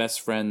my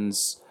best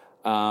friend's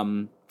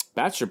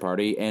bachelor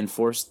party and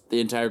forced the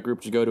entire group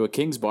to go to a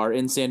Kings bar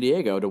in San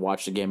Diego to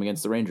watch the game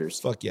against the Rangers.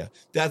 Fuck yeah.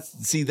 That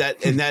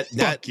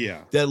Fuck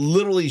yeah. that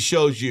literally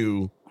shows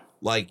you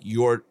like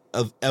your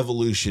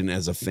evolution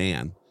as a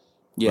fan,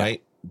 Yeah.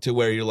 right? To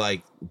where you're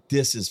like,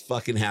 this is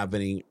fucking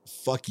happening.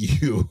 Fuck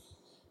you.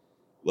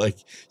 Like,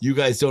 you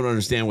guys don't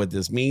understand what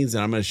this means,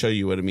 and I'm going to show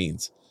you what it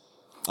means.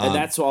 And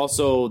that's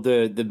also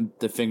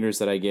the fingers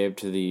that I gave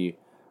to the.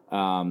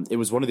 It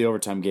was one of the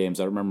overtime games.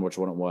 I don't remember which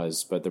one it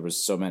was, but there was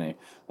so many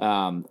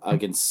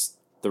against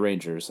the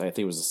Rangers. I think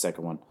it was the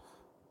second one.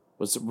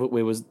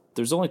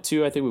 There's only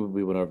two. I think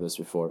we went over this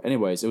before.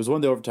 Anyways, it was one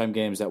of the overtime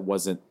games that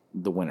wasn't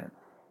the winner.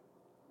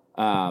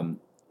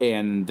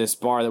 And this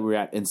bar that we were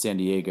at in San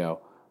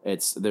Diego,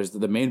 there's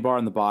the main bar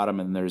on the bottom,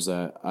 and there's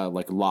a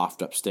like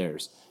loft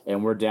upstairs,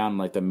 and we're down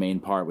like the main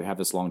part. We have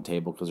this long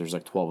table because there's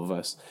like 12 of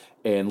us,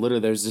 and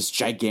literally there's this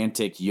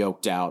gigantic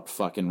yoked out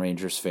fucking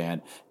Rangers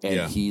fan,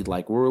 and he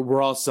like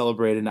we're all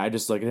celebrating. I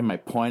just look at him, I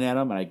point at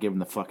him, and I give him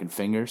the fucking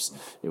fingers.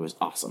 It was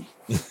awesome.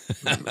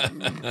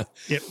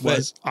 It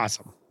was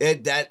awesome.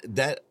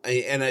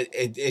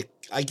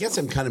 I guess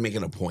I'm kind of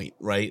making a point,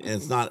 right? And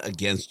it's not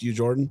against you,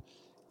 Jordan.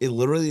 It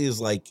literally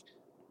is like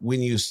when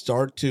you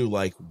start to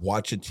like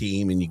watch a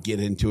team and you get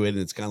into it, and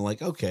it's kind of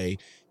like, okay,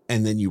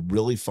 and then you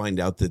really find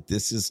out that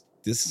this is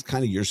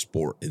kind of your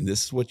sport, and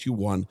this is what you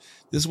want.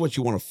 This is what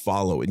you want to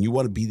follow, and you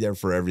want to be there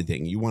for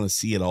everything. You want to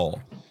see it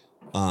all.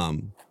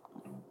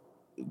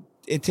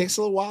 It takes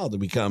a little while to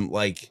become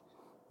like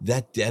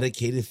that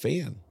dedicated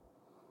fan.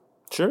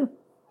 Sure.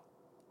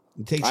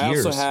 It takes I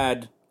years. also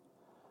had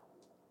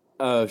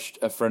a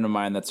friend of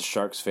mine that's a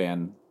Sharks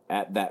fan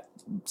at that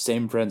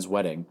same friend's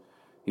wedding.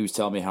 He was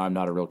telling me how I'm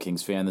not a real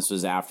Kings fan. This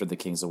was after the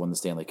Kings had won the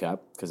Stanley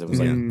Cup because it was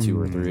like 2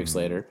 or 3 weeks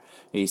later.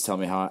 He's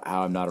telling me how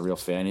I'm not a real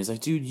fan. He's like,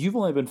 dude, you've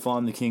only been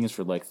following the Kings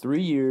for like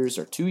 3 years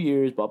or 2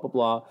 years, blah, blah,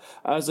 blah.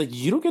 I was like,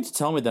 you don't get to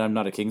tell me that I'm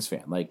not a Kings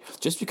fan. Like,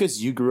 just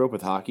because you grew up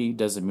with hockey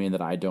doesn't mean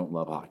that I don't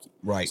love hockey.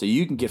 Right. So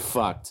you can get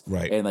fucked.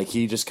 Right. And like,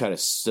 he just kind of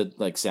sat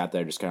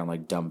there just kind of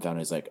like dumbfounded.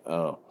 He's like,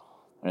 oh,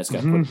 I just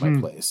got put in my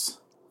place.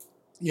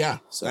 Yeah.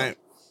 So-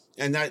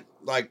 And that,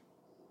 like,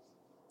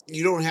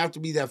 you don't have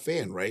to be that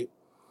fan, right?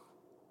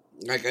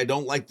 Like, I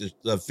don't like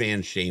the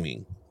fan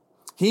shaming.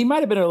 He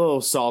might have been a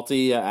little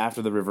salty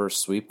after the reverse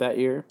sweep that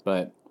year,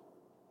 but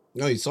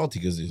No, he's salty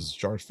because he's a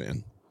Sharks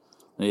fan.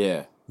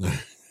 yeah.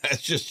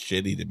 That's just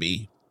shitty to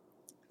be.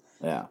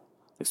 Yeah.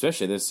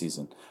 Especially this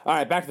season. All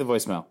right, back to the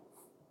voicemail.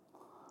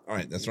 All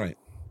right, that's right.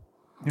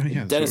 Oh,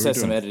 yeah, Dennis has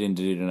some editing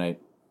to do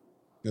tonight.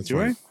 That's Do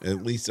right.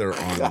 At least they're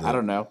on. The, I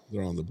don't know.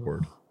 They're on the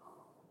board.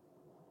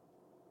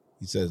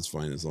 He said it's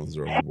fine as long as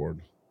they're on the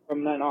board.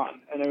 From then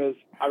on, and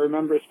I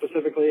remember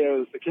specifically, it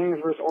was the Kings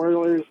versus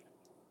Oilers.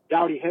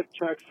 Doughty hip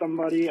checked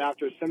somebody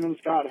after Simmons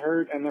got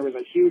hurt, and there was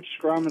a huge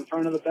scrum in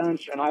front of the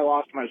bench, and I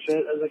lost my shit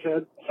as a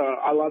kid, so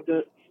I loved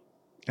it.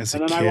 As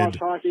And a then I watched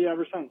kid. hockey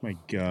ever since. My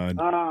God.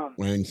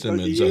 Wayne So do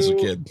Simmons you as a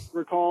kid.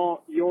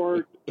 recall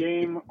your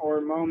game or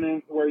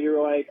moment where you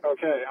were like,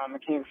 okay, I'm a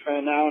Kings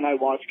fan now, and I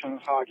watch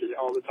Kings hockey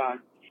all the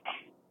time?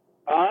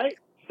 All right,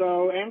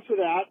 so answer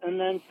that. And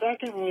then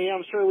secondly,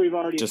 I'm sure we've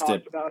already Just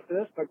talked did. about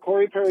this, but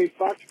Corey Perry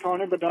fucked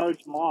Connor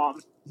Bedard's mom.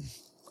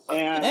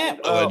 And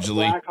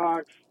Allegedly.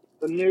 Blackhawks,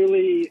 the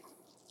newly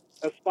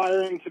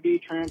aspiring to be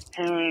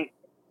transparent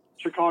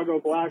Chicago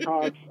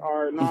Blackhawks,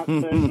 are not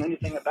saying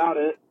anything about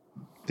it.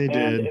 They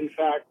And did. in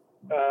fact,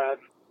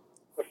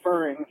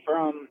 referring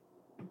from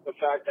the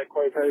fact that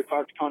Corey Perry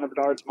fucked Connor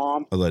Bedard's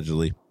mom.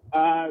 Allegedly.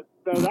 So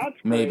that's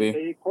Maybe.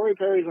 crazy. Corey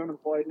Perry's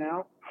unemployed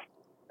now.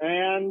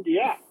 And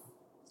yeah.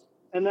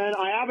 And then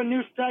I have a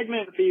new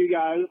segment for you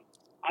guys.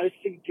 I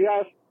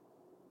suggest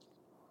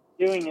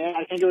doing it.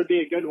 I think it would be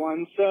a good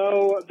one.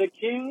 So the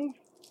Kings,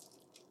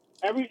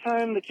 every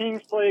time the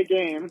Kings play a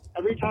game,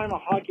 every time a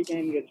hockey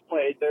game gets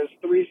played, there's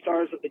 3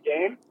 stars of the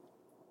game.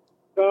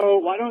 So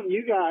why don't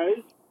you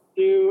guys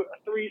do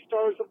 3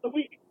 stars of the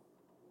week?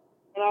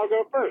 And I'll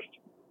go first.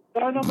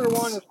 Star number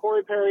 1 is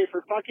Corey Perry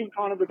for fucking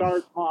Connor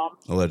Bedard's mom.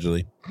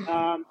 Allegedly.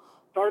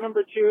 Star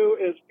number 2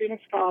 is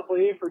Phoenix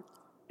Copley for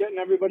getting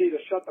everybody to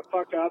shut the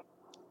fuck up.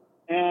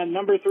 And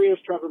number 3 is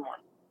Trevor Moore.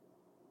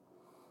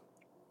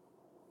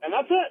 And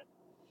that's it.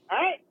 All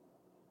right.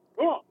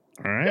 Cool.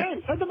 All right.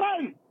 James, hit the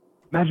button.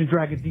 Imagine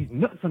dragging these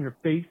nuts on your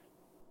face.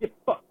 Get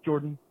fucked,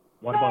 Jordan.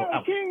 Water Go, bottle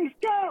out. Kings,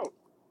 go!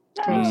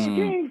 Go,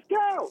 Kings,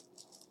 go!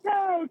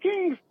 Go,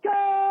 Kings, go!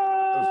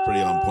 That was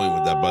pretty on point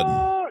with that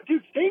button.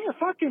 Dude, stay in your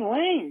fucking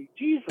lane.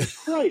 Jesus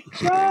Christ.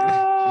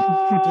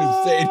 Go!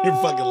 Dude, stay in your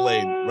fucking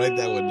lane. Write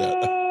that one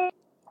down.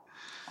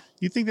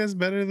 You think that's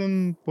better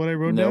than what I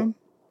wrote Nope. down?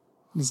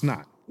 It's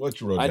not. What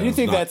you wrote I down do is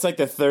think not- that's like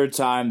the 3rd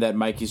time that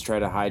Mikey's tried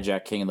to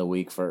hijack King of the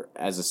Week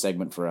as a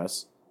segment for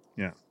us.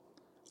 Yeah.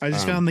 I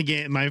just found the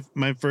game,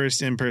 my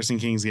first in-person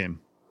Kings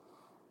game.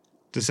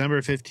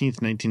 December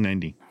 15th,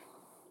 1990.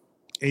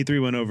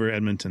 8-3 went over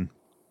Edmonton.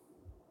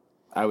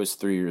 I was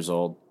 3 years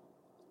old.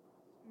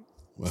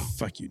 Well,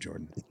 Fuck you,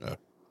 Jordan.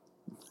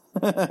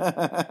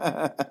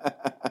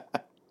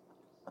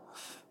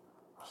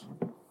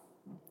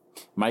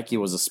 Mikey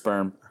was a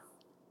sperm.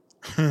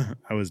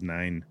 I was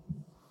 9.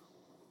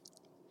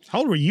 How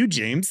old were you,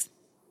 James?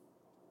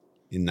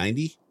 in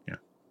 90? Yeah.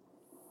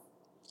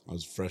 I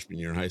was a freshman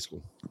year in high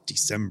school.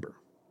 December.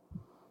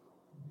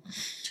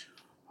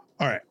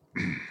 All right.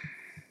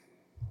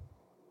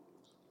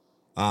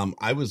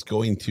 I was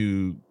going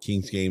to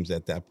Kings games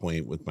at that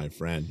point with my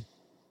friend,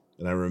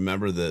 and I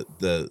remember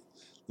the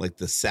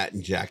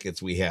satin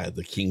jackets we had,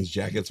 the Kings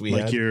jackets we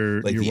Like had,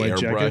 your the white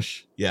jacket?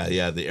 airbrush.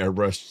 Yeah, the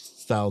airbrush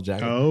style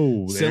jacket.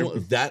 Oh,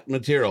 That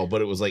material,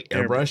 but it was like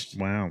airbrushed.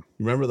 Wow. You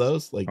remember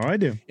those? Like Oh, I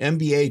do.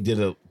 NBA did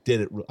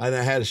it. And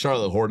I had a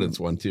Charlotte Hornets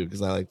one too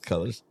because I like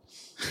colors.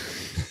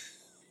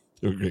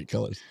 They were great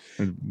colors.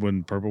 And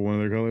wasn't purple one of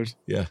their colors?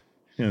 Yeah.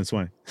 Yeah, that's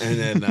why. And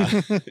then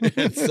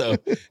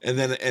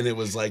and it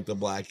was like the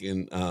black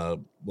and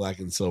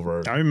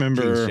silver. I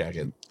remember Kings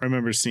jacket. I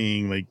remember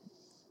seeing like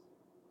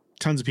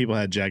tons of people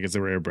had jackets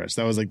that were airbrushed.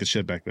 That was like the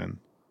shit back then.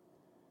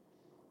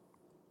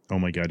 Oh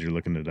my god, you're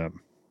looking it up.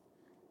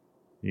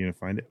 You gonna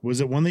find it?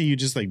 Was it one that you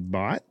just like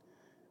bought,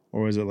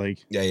 or was it like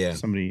Yeah.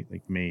 somebody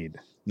like made?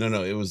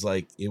 No, it was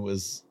like it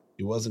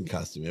wasn't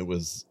custom. It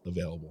was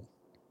available.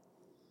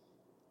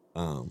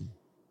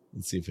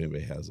 Let's see if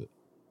anybody has it.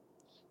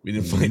 We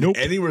didn't find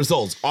any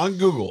results on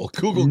Google.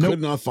 Google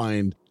could not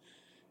find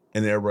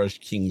an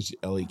airbrushed Kings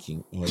LA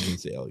King. Oh, I didn't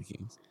say LA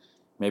Kings.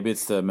 Maybe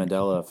it's the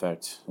Mandela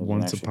effect. It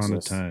Once actually upon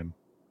exists. a time.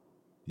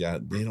 Yeah,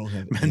 they don't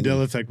have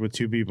Mandela effect with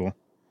 2 people.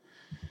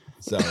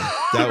 So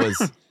that was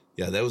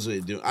what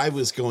it do. I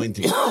was going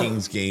to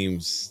Kings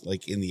games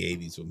like in the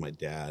 80s with my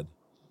dad.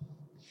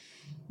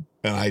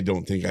 And I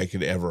don't think I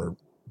could ever,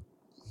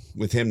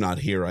 with him not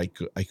here, I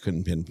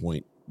couldn't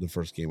pinpoint the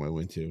first game I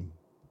went to.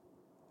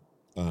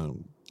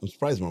 I'm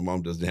surprised my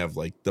mom doesn't have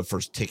like the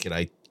first ticket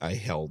I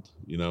held,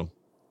 you know.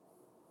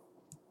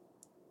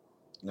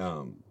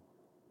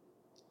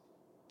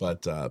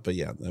 But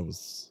yeah, that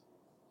was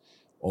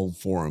old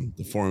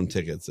the forum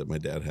tickets that my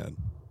dad had.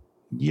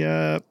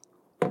 Yep.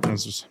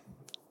 That's just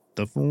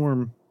the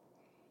form.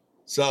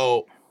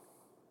 So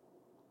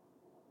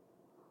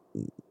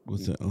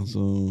what's that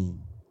also?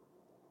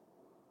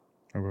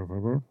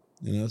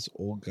 And us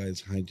old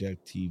guys hijack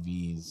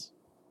TVs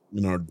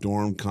in our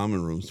dorm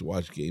common rooms to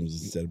watch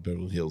games instead of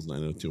Beverly Hills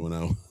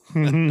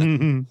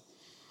 90210.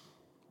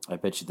 I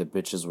bet you the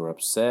bitches were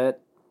upset.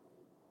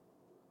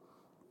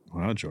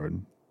 Wow,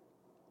 Jordan.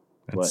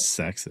 That's What?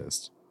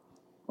 sexist.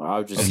 Well, I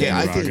was just Okay, saying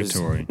I think-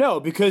 Derogatory. no,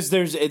 because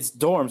it's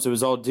dorms. It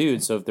was all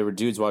dudes. So if there were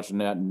dudes watching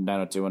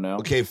 90210,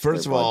 Okay,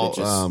 first of they're all,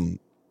 probably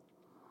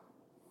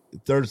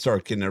bitches. third star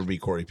can never be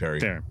Corey Perry.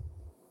 There.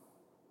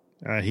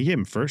 He gave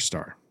him first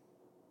star.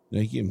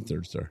 No, he gave him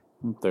third star.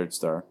 Third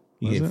star.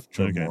 He Was gave it?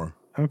 Trevor Okay. Moore.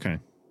 Okay.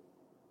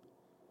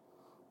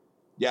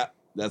 Yeah,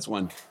 that's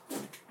one.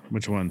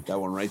 Which one? That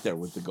one right there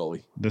with the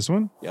goalie. This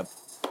one? Yep.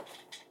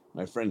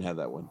 My friend had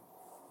that one.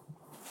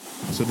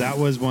 So that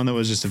was one that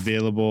was just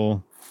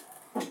available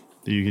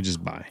that you could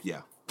just buy.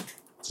 Yeah.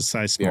 It's a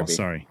size small. BRB.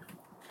 Sorry.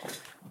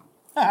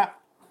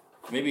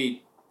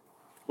 Maybe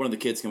one of the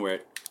kids can wear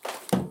it.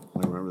 I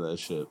remember that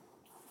shit.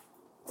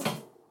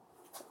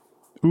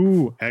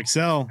 Ooh,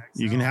 XL.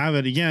 You can have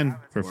it again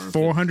for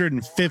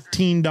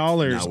 $415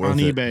 Not worth on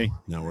it. eBay.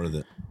 Not worth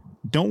it.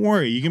 Don't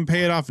worry, you can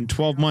pay it off in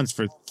 12 months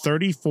for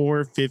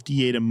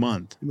 $34.58 a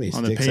month How many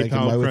on the sticks I can buy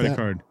PayPal with credit that?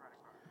 card.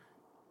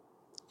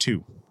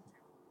 2.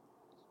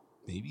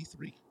 Maybe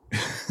 3.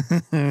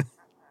 I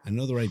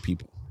know the right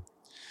people.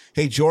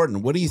 Hey,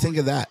 Jordan, what do you think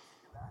of that?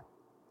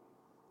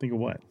 Think of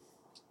what?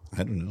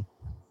 I don't know.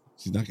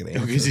 She's not going to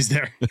Oh, because answer. he's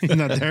there. He's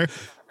not there.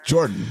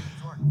 Jordan,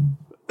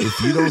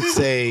 if you don't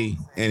say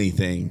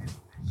anything,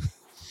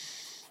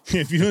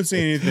 If you don't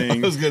say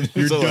anything, I was gonna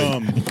you're so like,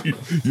 dumb.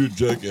 you're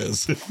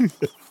jackass.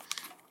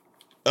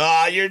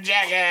 You're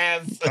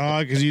jackass. Oh,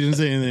 because you didn't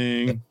say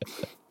anything.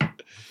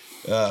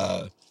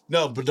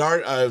 No,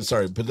 Bedard.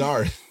 Sorry,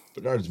 Bedard.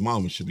 Bedard's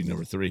mom should be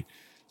number 3.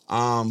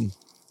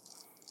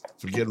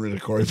 For getting rid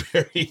of Corey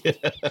Perry,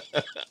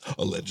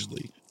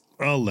 allegedly.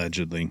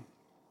 Allegedly.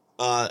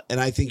 And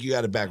I think you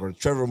got it backwards.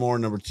 Trevor Moore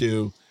number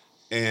 2,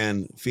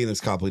 and Phoenix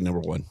Copley number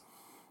 1.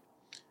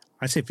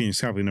 I say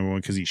Phoenix Copley number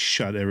 1 because he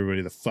shut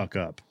everybody the fuck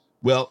up.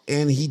 Well,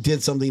 and he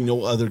did something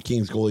no other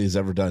Kings goalie has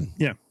ever done.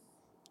 Yeah.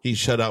 He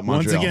shut out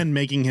Montreal Once again,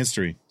 making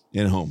history.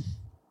 in home.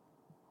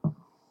 That's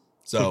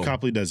So what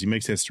Copley does. He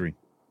makes history.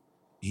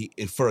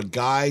 for a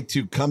guy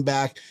to come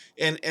back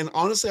and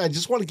honestly, I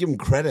just want to give him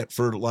credit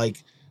for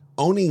like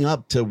owning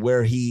up to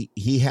where he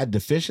had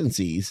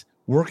deficiencies,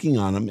 working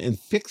on them and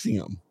fixing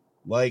them.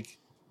 Like,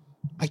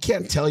 I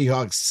can't tell you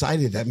how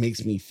excited that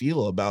makes me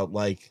feel about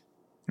like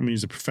I mean,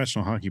 he's a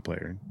professional hockey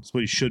player. That's what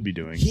he should be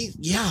doing.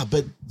 yeah,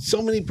 but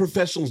so many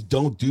professionals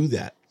don't do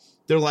that.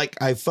 They're like,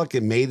 I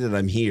fucking made it.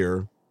 I'm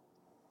here.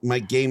 My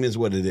game is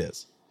what it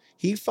is.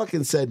 He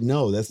fucking said,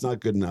 no, that's not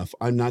good enough.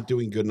 I'm not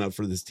doing good enough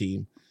for this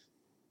team.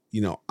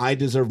 You know, I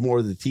deserve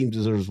more. The team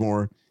deserves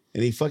more.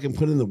 And he fucking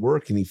put in the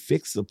work and he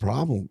fixed the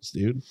problems,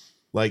 dude.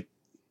 Like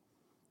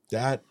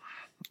that.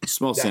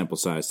 Small sample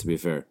size, to be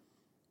fair.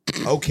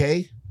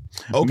 Okay.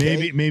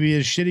 Maybe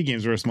his shitty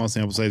games were a small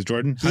sample size,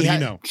 Jordan. How do you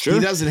know? Sure. He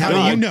doesn't have.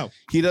 How do you know?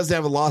 He doesn't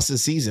have a loss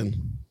this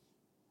season.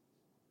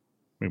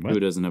 Wait, what? Who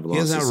doesn't have a loss?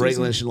 He doesn't have this a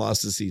season? regulation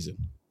loss this season.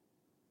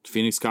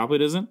 Phoenix Copley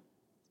doesn't?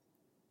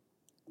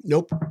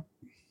 Nope.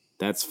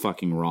 That's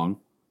fucking wrong.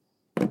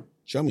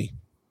 Show me.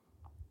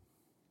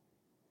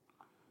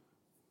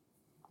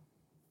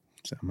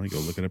 So I'm going to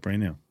go look it up right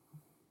now.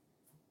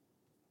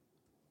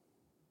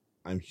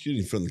 I'm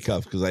shooting from the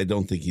cuff because I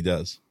don't think he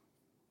does.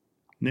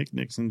 Nick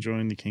Nixon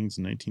joined the Kings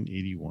in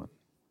 1981.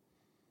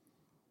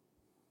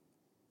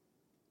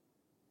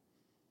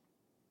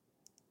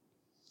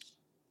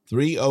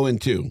 Three,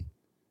 0-2.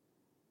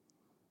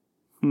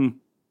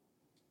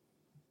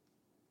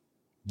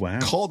 Wow.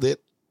 Called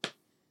it.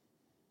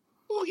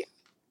 Oh yeah.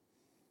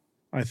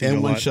 I think And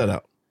a one lot,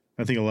 shutout.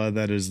 I think a lot of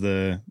that is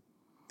the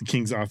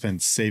Kings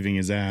offense saving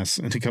his ass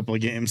in a couple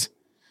of games.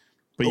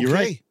 But you're Okay.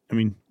 right. I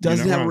mean,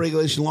 Doesn't you're not have a wrong.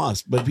 regulation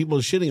loss, but people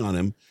are shitting on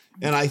him.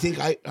 And I think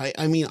I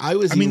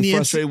was I mean, even the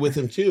frustrated with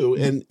him too.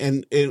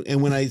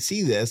 And when I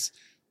see this,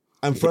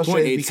 I'm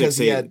frustrated because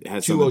he had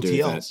has two something to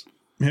do with OTLs.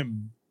 Yeah,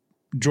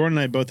 Jordan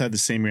and I both had the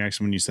same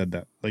reaction when you said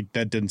that. Like,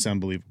 that didn't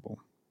sound believable.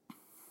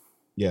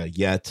 Yeah,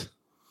 yet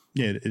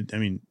Yeah, I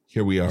mean,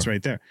 here we are. it's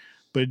right there.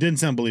 But it didn't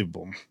sound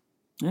believable.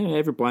 Hey,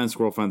 every blind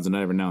squirrel finds a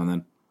nut every now and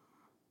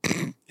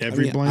then.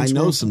 Blind I know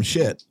squirrel- some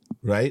shit,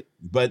 right?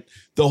 But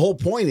the whole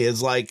point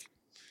is like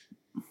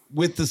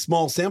with the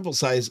small sample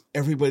size,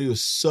 everybody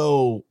was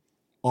so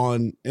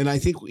on, and I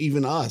think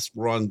even us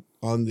were on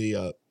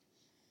the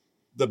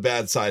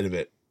bad side of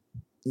it,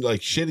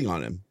 like shitting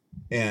on him,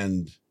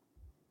 and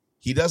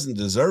he doesn't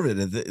deserve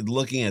it.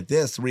 Looking at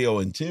this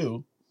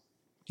 3-0-2,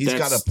 he's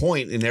got a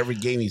point in every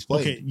game he's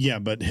played. Okay, yeah,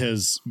 but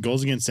his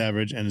goals against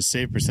average and his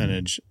save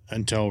percentage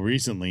until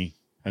recently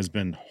has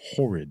been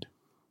horrid.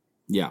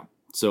 Yeah.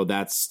 So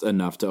that's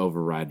enough to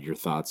override your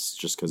thoughts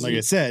just because. Like I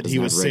said, he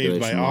was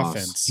saved by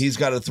offense. He's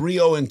got a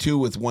 3-0-2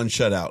 with one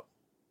shutout.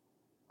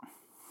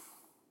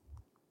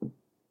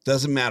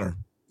 Doesn't matter.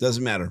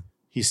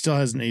 He still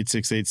has an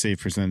 8.68 save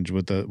percentage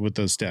with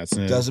those stats.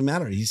 And Doesn't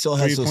matter. He still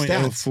has those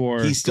stats.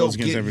 3.04 goals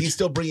against average. He's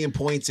still bringing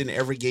points in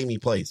every game he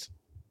plays.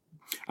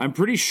 I'm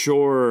pretty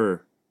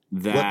sure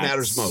that. What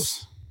matters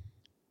most?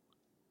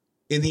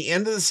 In the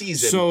end of the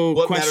season, So,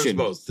 what matters question.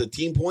 most? The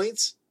team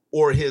points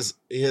or his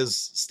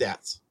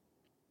stats?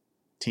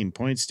 Team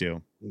points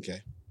do,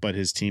 Okay. but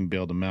his team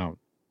bailed him out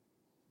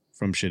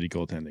from shitty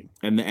goaltending.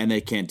 And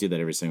they can't do that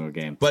every single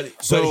game.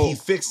 But So- he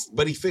fixed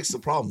the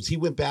problems. He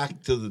went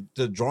back to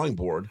the drawing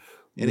board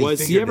and Was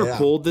he figured ever it out.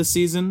 pulled this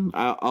season?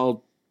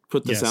 I'll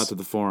put this Yes. out to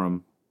the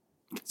forum.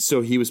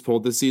 So he was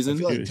pulled this I season?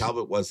 feel like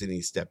Talbot wasn't.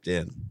 He stepped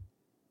in.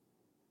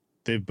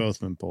 They've both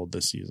been pulled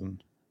this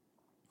season.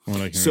 From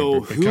what I can So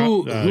remember.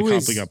 who Copley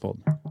is- got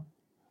pulled?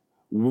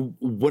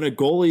 When a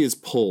goalie is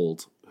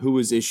pulled, who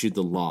is issued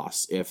the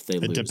loss if they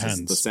lose? Is it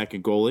depends. the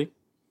second goalie?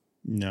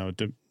 No,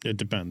 it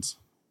depends.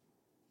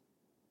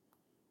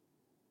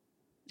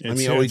 I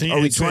mean, are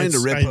we trying to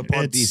rip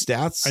apart these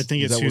stats? I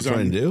think Is it's that what who's we're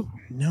trying on. to do.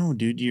 No,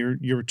 just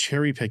you're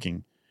cherry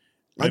picking.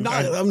 I'm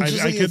not. I'm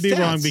just I looking could at be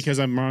wrong stats. because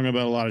I'm wrong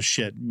about a lot of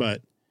shit,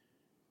 but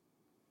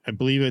I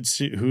believe it's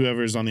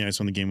whoever's on the ice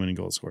when the game-winning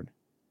goal is scored.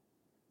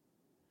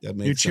 That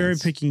makes You're cherry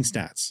sense. picking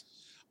stats.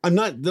 I'm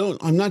not.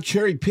 I'm not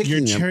cherry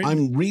picking them. cherry-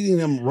 I'm reading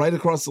them right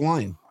across the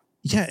line.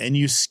 Yeah, and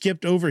you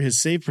skipped over his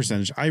save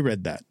percentage. I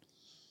read that.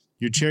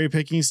 You're cherry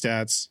picking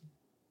stats.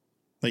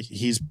 Like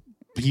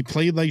he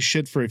played like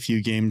shit for a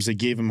few games. They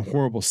gave him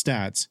horrible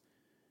stats,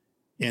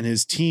 and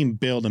his team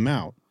bailed him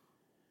out.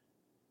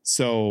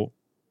 So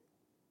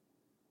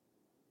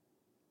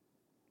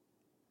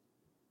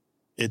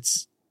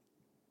it's,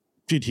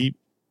 dude.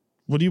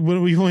 What do you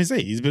want to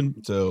say? He's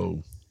been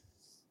So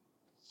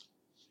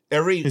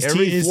every his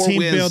every team, four his team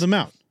wins. bailed him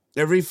out.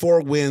 Every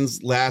 4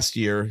 wins last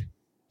year,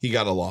 he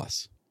got a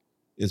loss.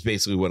 Is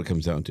basically what it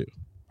comes down to.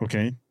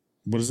 Okay,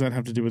 what does that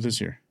have to do with this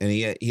year? And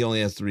he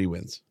only has 3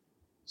 wins.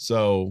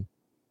 So,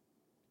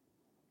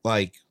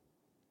 like,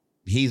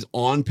 he's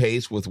on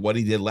pace with what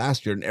he did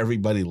last year, and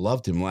everybody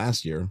loved him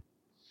last year.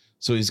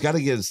 So he's got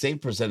to get his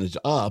save percentage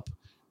up,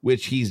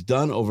 which he's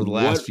done over the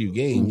last few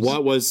games.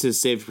 What was his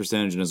save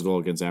percentage and his goal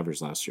against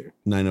average last year?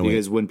 908.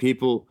 Because when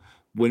people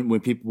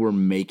were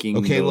making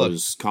Okay, look.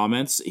 those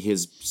comments,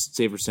 his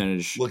save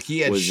percentage. Look, he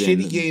had was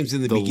shitty in games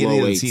in the the beginning low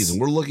of the eights. season.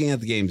 We're looking at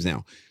the games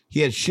now.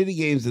 He had shitty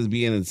games at the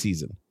beginning of the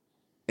season.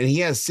 And he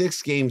has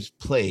 6 games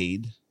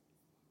played.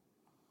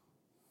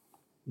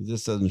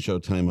 This doesn't show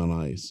time on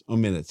ice. Oh,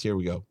 minutes. Here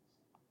we go.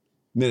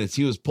 Minutes.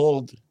 He was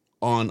pulled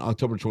on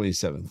October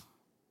 27th.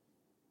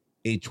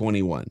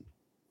 8:21.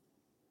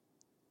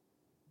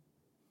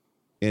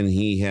 And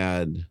he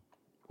had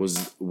Was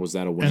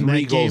that a win? And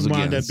 3 that game goals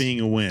wound up against.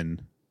 being a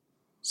win.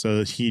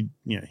 So he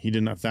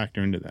did not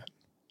factor into that.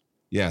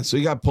 Yeah, so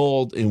he got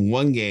pulled in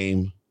 1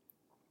 game.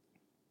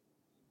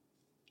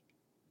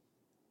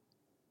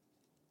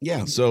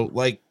 Yeah, so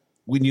like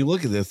when you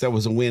look at this, that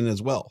was a win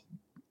as well.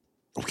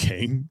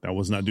 Okay, that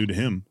was not due to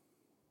him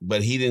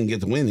But he didn't get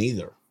the win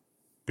either.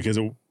 because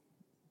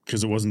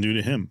Because it wasn't due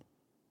to him.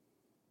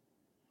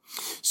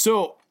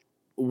 So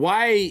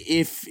why,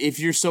 if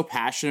you're so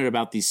passionate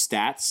about these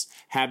stats,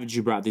 haven't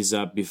you brought these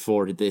up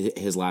before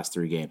his last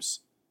 3 games?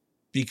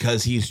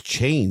 Because he's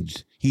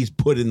changed. He's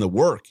put in the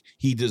work.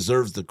 He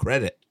deserves the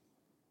credit.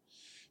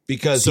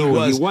 Because So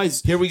he he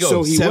was- here we go.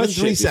 so he was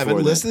shit 737.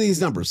 before Listen to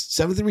these numbers.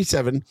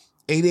 737,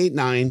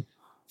 889,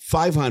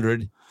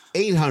 500,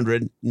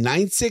 800,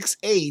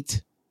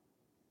 968,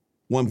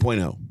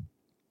 1.0.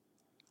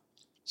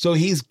 So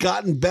he's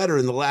gotten better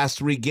in the last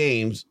 3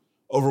 games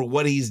over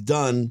what he's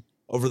done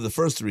over the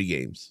first 3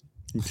 games.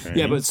 Okay.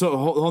 Yeah, but so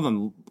hold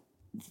on.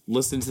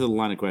 Listen to the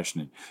line of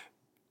questioning.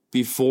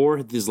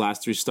 Before these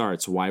last 3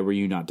 starts, why were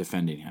you not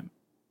defending him?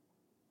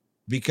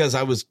 Because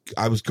I was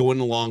going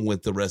along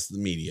with the rest of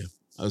the media.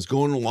 I was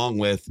going along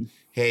with,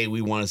 hey,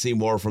 we want to see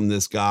more from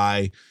this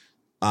guy.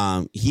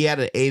 He had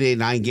an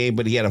 889 game,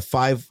 but he had a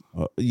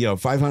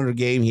 500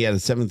 game. He had a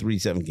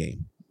 737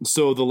 game.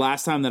 So the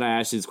last time that I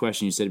asked you this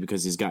question, you said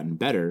because he's gotten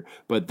better,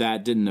 but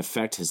that didn't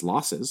affect his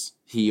losses.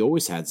 He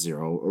always had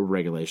 0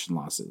 regulation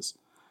losses.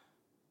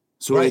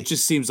 So Right. it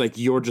just seems like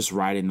you're just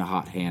riding the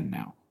hot hand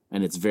now,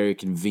 and it's very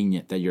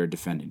convenient that you're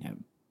defending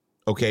him.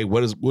 Okay,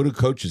 what do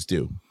coaches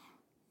do?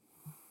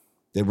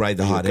 They ride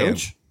the hot hand,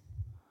 Coach?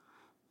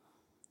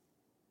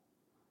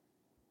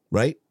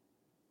 right?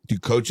 Do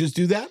coaches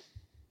do that?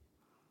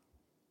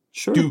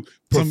 Sure. Do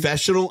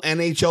professional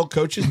NHL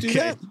coaches do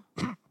that?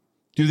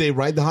 Do they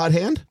ride the hot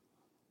hand?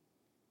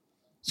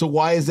 So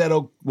why is that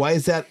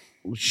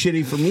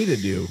shitty for me to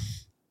do?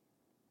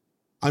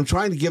 I'm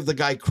trying to give the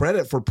guy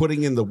credit for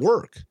putting in the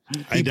work.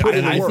 He put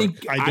in the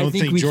work. I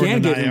think we Jordan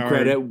can give and I him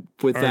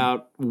credit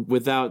are-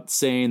 without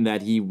saying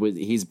that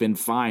he's been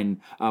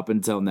fine up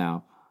until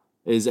now.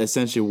 Is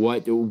essentially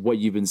what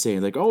you've been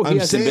saying. Like, oh, he I'm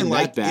hasn't saying been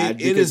like that bad it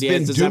because has he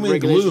been has doom and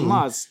regulation gloom.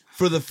 loss.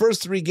 For the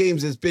first 3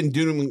 games, it's been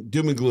doom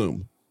and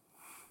gloom.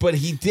 But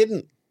he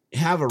didn't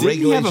have a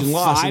Didn't he have regulation a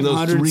loss in those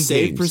 500 3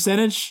 save games.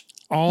 percentage?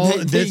 All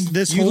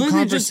this you whole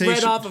literally just conversation.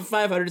 read off a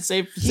 500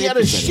 save. He had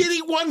a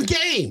shitty 1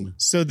 game.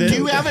 So then, Do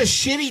you have a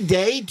shitty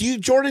day?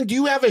 Jordan, do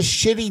you have a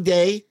shitty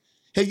day?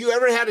 Have you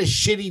ever had a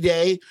shitty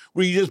day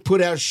where you just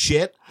put out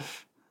shit?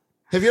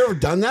 Have you ever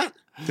done that?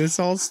 this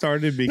all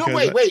started because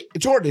No, wait.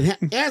 Jordan,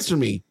 answer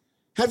me.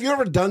 Have you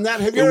ever done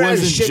that? Have you It ever had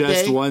a wasn't shit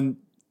just day? one.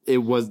 It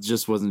wasn't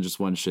just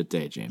one shit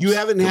day, James. You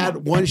haven't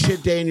had one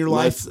shit day in your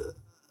life? Let's-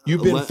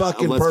 You've been let-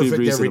 fucking let's be perfect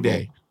every reasonable.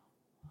 day.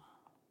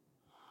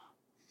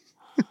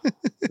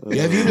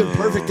 Have you been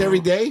perfect every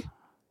day?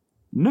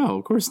 No,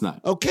 of course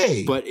not.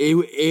 Okay. But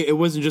it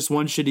wasn't just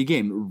one shitty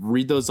game.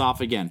 Read those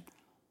off again.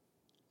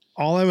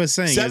 all I was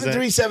saying is that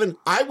 737,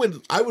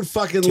 I would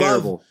fucking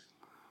Terrible. love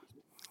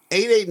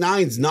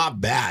 889's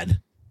not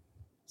bad.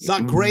 It's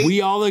not great.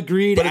 We all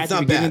agreed but at it's the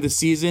not beginning bad. of the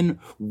season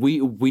we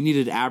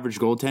needed average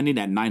goaltending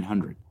at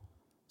 900.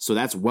 So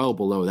that's well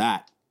below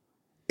that.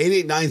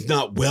 889's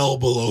not well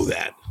below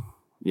that.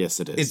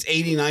 Yes, it is. It's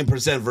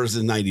 89%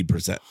 versus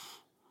 90%.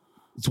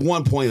 It's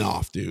 1 point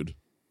off, dude.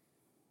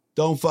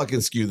 Don't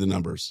fucking skew the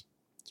numbers.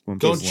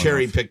 Don't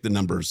cherry pick the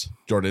numbers,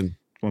 Jordan.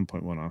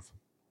 1.1 off.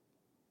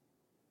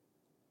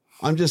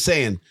 I'm just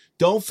saying,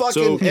 don't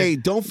fucking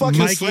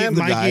slam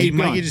the guy.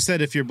 Mikey just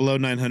said if you're below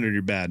 900,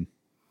 you're bad.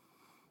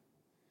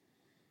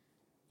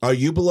 Are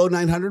you below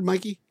 900,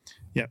 Mikey?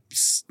 Yeah.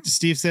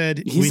 Steve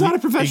said He's not a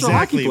professional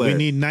hockey player. We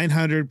need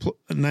 900 plus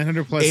save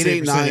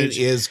 889 percentage.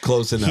 is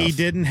close enough. He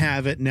didn't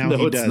have it. Now No,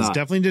 he it's does. not.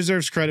 Definitely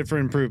deserves credit for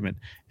improvement.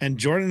 And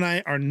Jordan and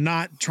I are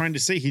not trying to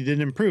say he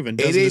didn't improve and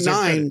doesn't deserve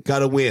 889 credit.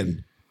 got a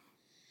win.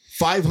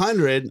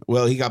 500,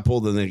 well, he got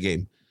pulled in that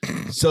game.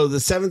 So the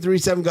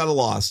 737 got a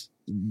loss,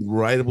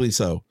 rightly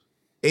so.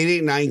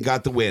 889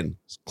 got the win,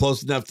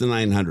 close enough to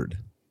 900.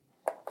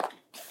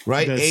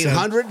 Right? The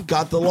 800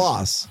 got the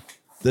loss.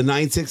 The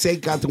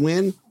 968 got the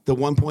win. The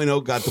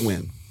 1.0 got the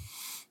win.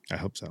 I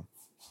hope so.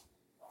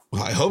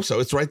 Well, I hope so.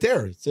 It's right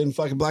there. It's in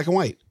fucking black and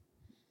white.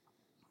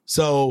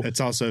 So It's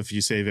also if you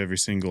save every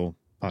single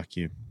puck,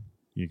 you're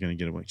going to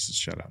get a Wix's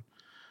shutout.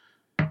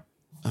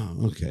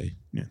 oh, okay.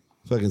 Yeah.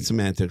 Fucking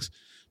semantics.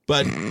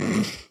 But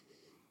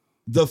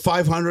the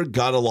 500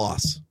 got a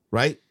loss,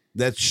 right?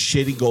 That's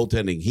shitty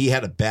goaltending. He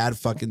had a bad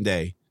fucking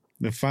day.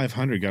 The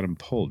 500 got him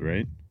pulled,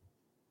 right?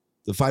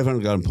 The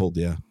 500 got him pulled,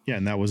 yeah. Yeah,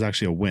 and that was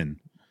actually a win.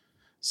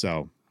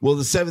 So Well,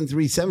 the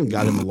 737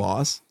 got him a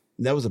loss.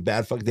 That was a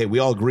bad fucking day. We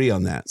all agree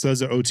on that.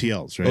 those are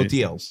OTLs, right?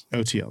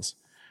 OTLs.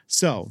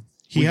 So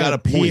We he got had a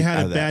point he had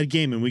out a of that. bad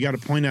game, and we got a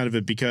point out of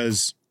it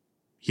because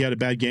he had a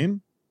bad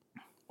game,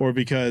 or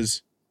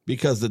because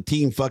Because the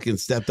team fucking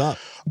stepped up.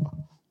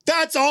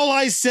 that's all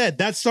I said.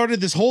 That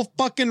started this whole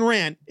fucking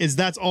rant.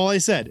 That's all I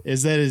said.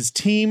 Is that his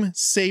team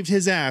saved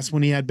his ass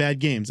when he had bad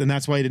games, and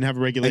that's why he didn't have a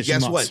And regulation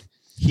guess loss. what?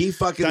 He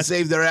fucking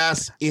saved their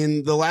ass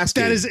in the last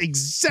game. That is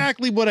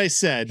exactly what I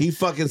said. He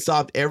fucking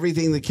stopped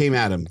everything that came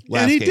at him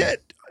last and he game. did.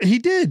 He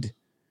did.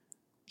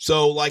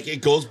 So, like,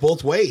 it goes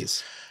both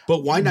ways.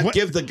 But why not What-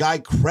 give the guy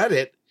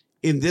credit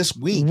in this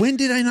week? When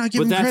did I not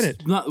give him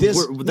credit? Not, This-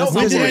 we're- no, that's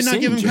when not did what I we're not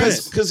saying, give him James.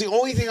 credit? Because the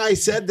only thing I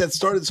said that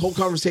started this whole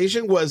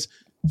conversation was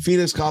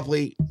Phoenix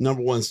Copley,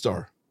 #1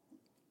 star.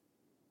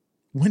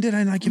 When did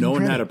I not give him No one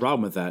credit? had a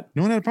problem with that.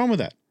 No one had a problem with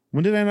that.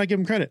 When did I not give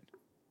him credit?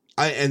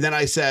 And then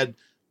I said,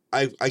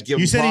 I give You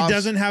him said props. he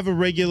doesn't have a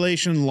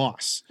regulation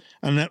loss.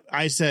 And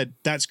I said,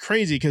 that's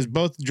crazy because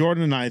both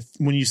Jordan and I,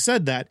 when you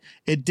said that,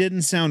 it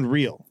didn't sound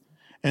real.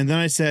 And then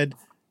I said,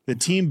 the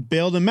team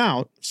bailed him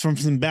out from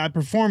some bad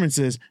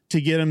performances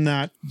to get him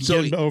get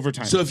him to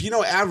overtime. So if you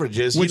know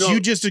averages, which you know you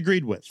just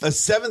agreed with. a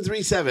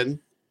 737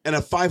 and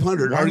a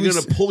 500 Why are are we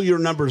going to pull your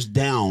numbers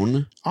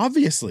down,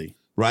 Obviously.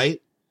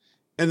 right?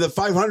 And the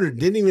 500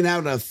 didn't even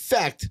have an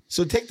effect.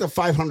 So take the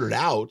 500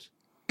 out.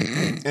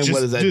 And Just,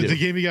 what does that dude, do? the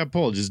game he got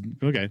pulled. Just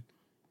okay.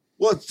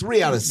 Well, it's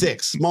 3 out of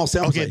 6. Small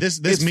sample Okay, size.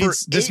 this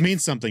It's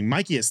means something.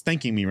 Mikey is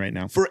thanking me right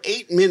now. for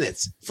 8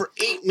 minutes. For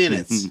 8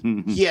 minutes,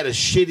 he had a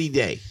shitty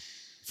day.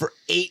 For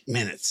 8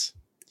 minutes.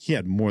 He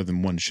had more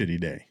than one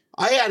shitty day.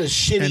 I had a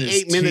shitty And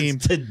his 8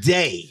 minutes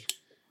today.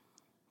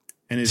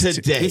 And his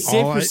Today. His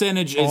save all I-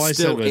 percentage all I is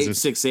said still was this-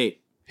 8.68.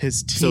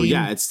 his team. So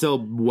yeah, it's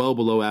still well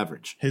below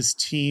average. His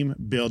team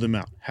bailed him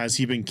out. Has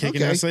he been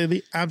kicking Okay. ass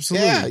lately?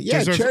 Absolutely. Yeah.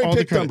 Deserves Cherry all the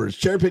pick credit. numbers.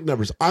 Cherry pick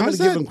numbers. I'm going How's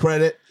to give that? him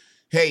credit.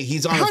 Hey,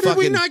 he's on How a did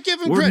we fucking. not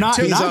give him We're credit? not-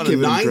 too? He's not on a giving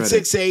him credit.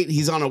 968.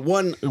 He's on a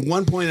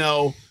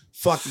 1.0.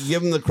 Fuck,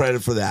 give him the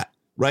credit for that.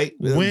 Right?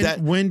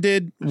 When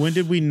did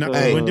we not?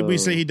 Hey. When did we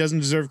say he doesn't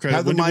deserve credit?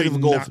 have the When did mind we of a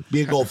goldfish. not-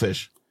 Be a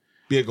goldfish.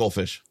 Be a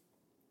goldfish.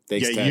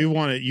 Thanks, Yeah, Ted. you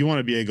want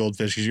to be a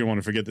goldfish because you want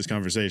to forget this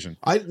conversation.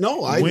 I am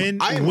When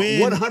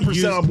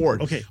 100% on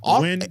board. Okay,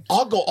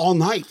 I'll go all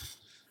night.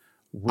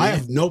 I When-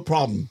 have no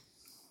problem.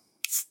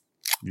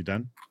 You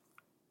done?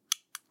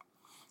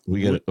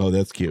 We get it. Oh,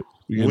 that's cute.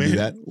 We gonna do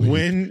that?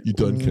 When You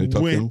done? Can I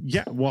talk to him?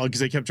 Yeah, well,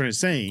 because I kept trying to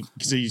say,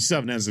 because you still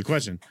haven't answered the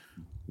question.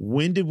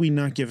 When did we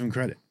not give him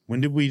credit? When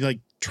did we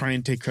try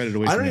and take credit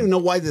away? I from don't him? even know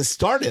why this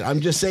started.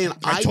 I'm just saying.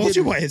 I told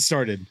you why it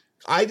started.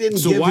 I didn't.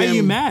 So give why are him,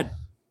 you mad?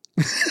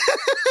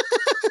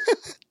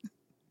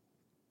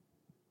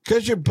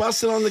 Because you're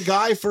busting on the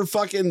guy for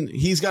fucking.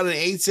 He's got an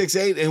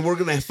 868, and we're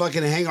gonna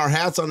fucking hang our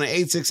hats on an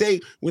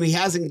 868 when he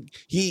hasn't.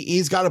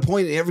 He's got a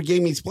point in every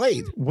game he's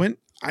played. When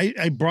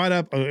I brought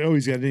up, oh,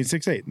 he's got an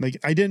 868.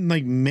 I didn't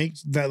make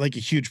that a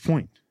huge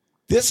point.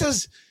 This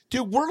is,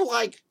 dude. We're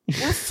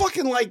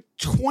fucking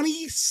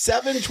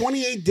 27,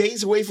 28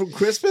 days away from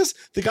Christmas.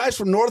 The guy's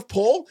from North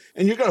Pole,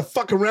 and you're gonna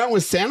fuck around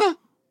with Santa?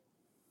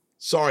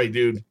 Sorry,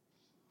 dude.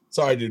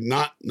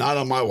 Not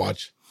on my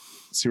watch.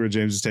 See where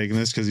James is taking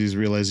this because he's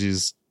realized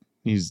he's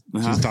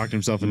talked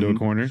himself into a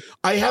corner.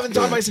 I haven't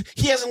done myself.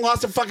 He hasn't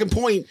lost a fucking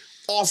point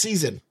all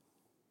season.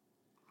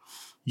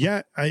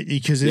 Yeah,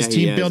 because his Yeah, he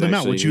team has, bailed him out,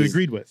 actually. which you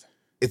agreed with.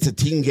 It's a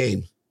team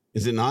game,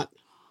 is it not?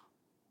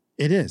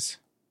 It is.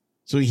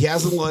 So he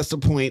hasn't lost a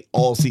point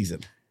all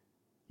season.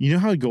 You know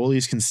how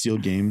goalies can steal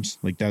games?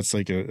 That's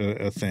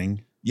a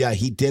thing. Yeah,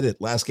 he did it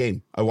last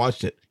game. I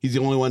watched it. He's the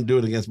only one to do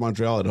it against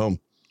Montreal at home.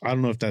 I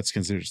don't know if that's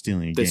considered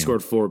stealing a They game.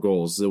 scored 4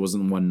 goals. It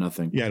wasn't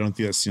 1-0. Yeah, I don't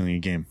think that's stealing a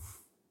game.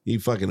 He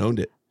fucking owned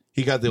it.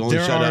 He got the only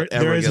There shutout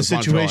ever is a against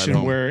Montreal at situation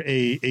home. where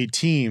a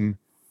team.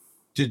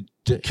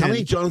 How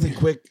many Jonathan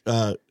Quick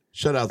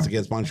shutouts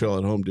against Montreal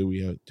at home do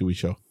we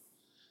show?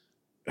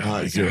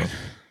 my 0. God.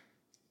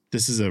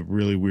 This is a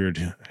really weird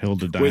hill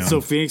to die Wait, on. so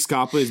Phoenix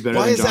Copley is better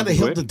Why than is that a Jonathan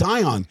hill Quick? to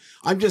die on?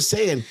 I'm just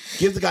saying,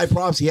 give the guy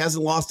props. He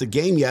hasn't lost a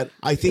game yet.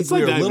 I think It's we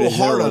like were a that little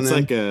hill. hard on It's him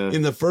like a-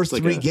 in the first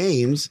it's like 3 a-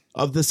 games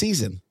of the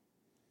season.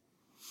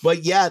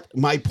 But yet,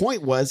 my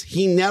point was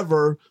he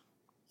never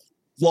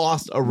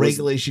lost a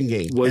regulation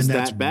game. Was and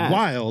that's that bad?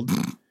 wild.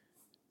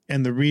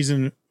 And the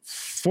reason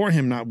for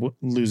him not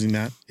losing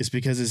that is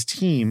because his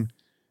team.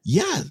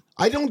 Yeah,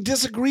 I don't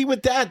disagree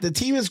with that. The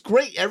team is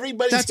great.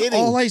 Everybody's That's hitting.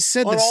 all I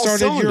said on that all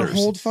started your cylinders.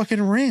 whole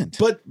fucking rant.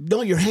 But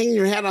no, you're hanging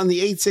your hat on the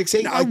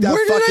 868 like that.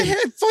 Where did fucking,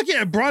 I fucking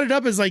I brought it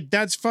up as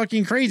that's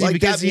fucking crazy like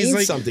because that he's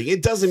means something.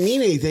 It doesn't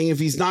mean anything if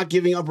he's not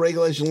giving up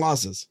regulation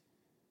losses.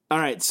 All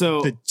right,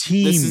 so The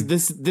team-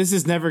 this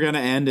is never going to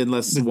end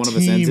unless The one of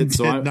us ends team it.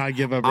 So did I'm not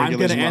give up I'm going to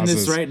regulation end this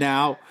losses. right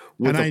now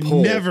with and a I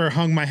poll. never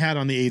hung my hat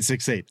on the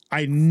 868.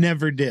 I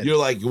never did. You're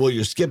like, well,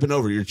 you're skipping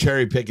over. You're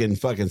cherry picking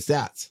fucking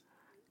stats.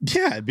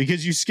 Yeah,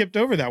 because you skipped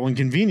over that one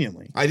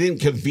conveniently. I didn't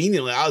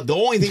conveniently. The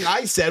only thing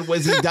I said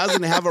was he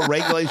doesn't have a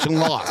regulation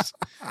loss.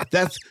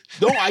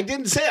 I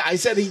didn't say it. I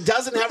said he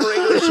doesn't have a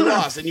regulation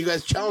loss, and you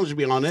guys challenged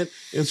me on it,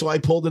 and so I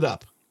pulled it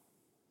up.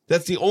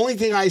 That's the only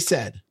thing I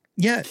said.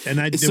 Yeah, and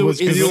it So was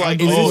is because it of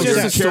like- I'm is going this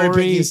with just that. a cherry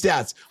picking story?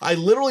 stats. I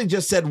literally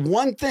just said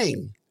one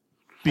thing.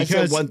 I said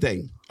Because one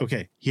thing.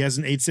 okay, he has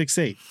an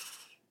 868.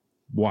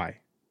 Why?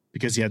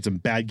 Because he had some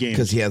bad games.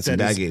 Because he had some that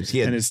bad his- games. He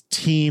had- and his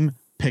team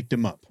picked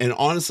him up. And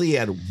honestly, he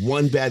had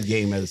one bad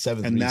game at a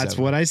 7-3-7. And that's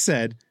what I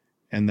said.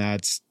 And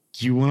that's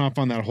you went off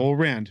on that whole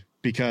rant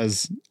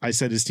because I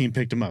said his team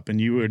picked him up,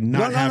 and you were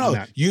not having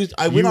that.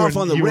 I went You off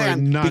were- on the you were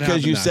rant not because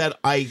having you that. said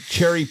I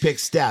cherry pick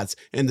stats,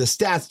 and the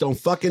stats don't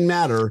fucking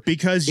matter.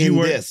 Because in you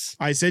were. this.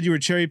 I said you were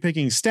cherry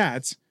picking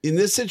stats. In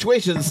this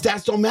situation, the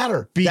stats don't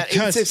matter. That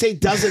Because- 868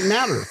 doesn't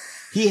matter.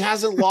 He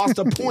hasn't lost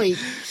a point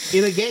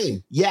in a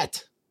game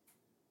yet.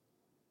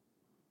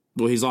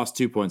 Well, he's lost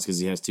 2 points because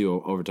he has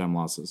 2 overtime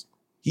losses.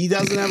 He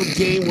doesn't have a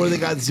game where they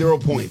got 0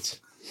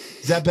 points.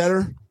 Is that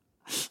better?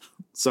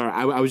 Sorry,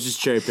 I was just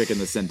cherry picking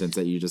the sentence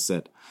that you just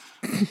said.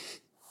 I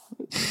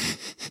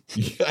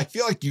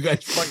feel like you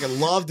guys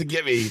fucking love to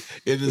get me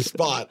in this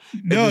spot.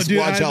 No, just dude,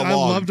 watch how I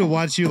long. love to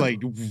watch you like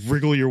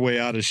wriggle your way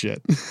out of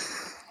shit.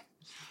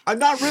 I'm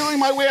not wriggling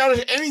my way out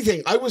of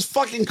anything. I was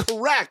fucking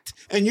correct.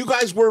 And you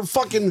guys were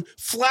fucking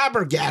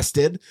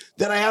flabbergasted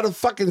that I had a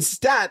fucking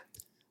stat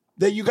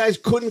that you guys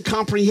couldn't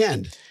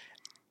comprehend.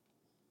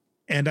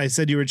 And I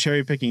said you were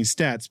cherry picking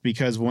stats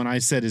because when I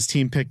said his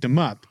team picked him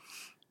up,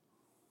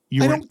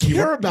 you I weren't- don't you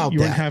care weren't- about you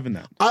that. weren't having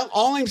that.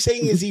 All I'm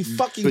saying is he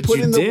fucking But put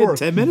you in the did work.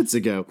 10 minutes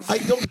ago. I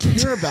don't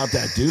care about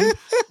that, dude.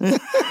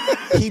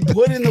 He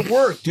put in the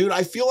work, dude.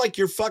 I feel like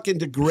you're fucking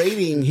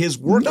degrading his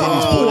work.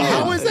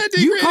 how is that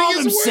You degrading called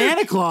him his work?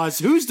 Santa Claus.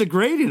 Who's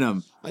degrading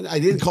him? I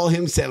didn't call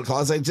him Santa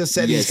Claus. I just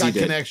said Yes, he's got you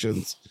did.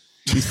 connections.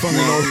 He's from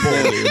the North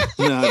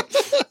Pole,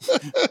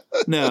 dude.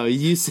 No,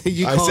 you said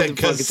you I called said him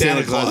fucking because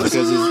Santa Claus.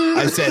 because he's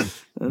I said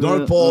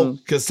North Pole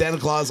because Santa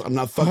Claus. I'm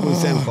not fucking with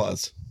Santa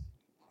Claus.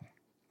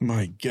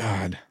 My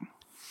God.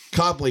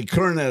 Copley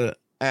current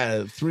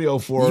at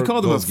 304. you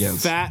called him a goals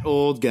against. fat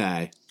old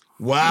guy.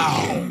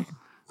 Wow.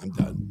 I'm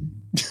done.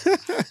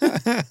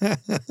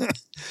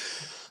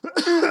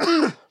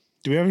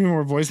 Do we have any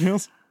more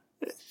voicemails?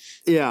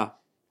 Yeah,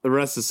 the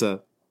rest is I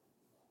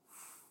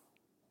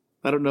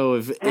don't know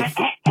if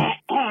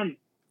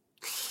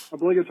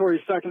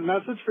Obligatory second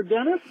message for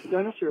Dennis.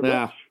 Dennis, you're a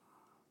yeah.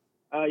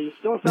 bitch. You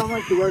still sound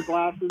like you wear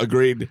glasses.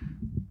 Agreed.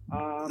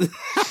 And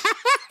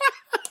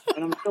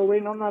I'm still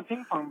waiting on that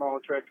ping pong ball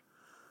trick.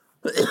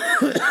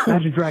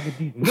 Imagine dragging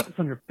these nuts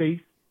on your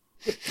face.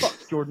 Get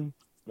fucked, Jordan.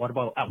 Water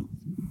bottle out.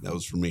 That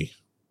was for me.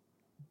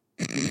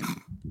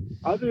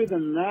 Other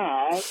than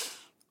that,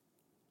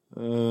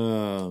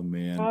 Oh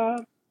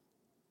man.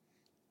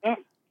 yeah.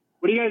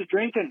 What are you guys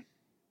drinking?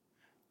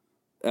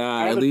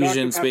 have a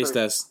Elysian Dr. Space Pepper.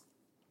 Test.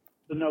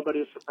 So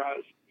nobody's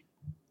surprised.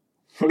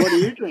 So what are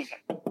you drinking?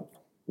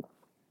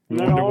 And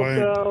then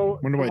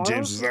Wonder why tomorrow's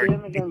James is there.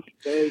 game against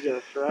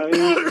Vegas,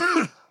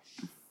 right?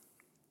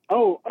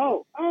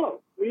 Oh!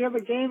 We have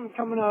a game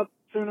coming up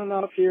soon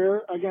enough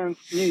here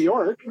against New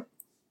York.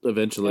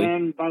 Eventually.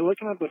 And by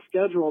looking at the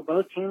schedule,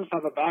 both teams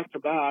have a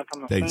back-to-back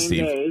on the Thanks, same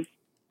Steve. days.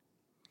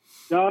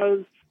 Does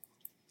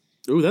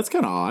Ooh, that's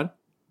kind of odd.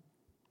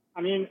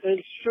 I mean,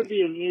 it should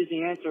be an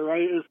easy answer,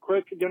 right? Is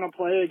Quick going to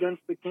play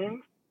against the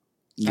Kings?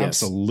 Yes.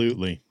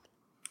 Absolutely.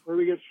 Where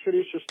we get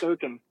Shitty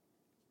Shesterkin?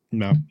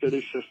 No.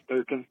 Shitty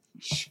Shesterkin.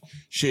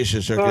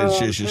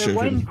 Shish. And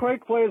when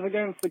Quick plays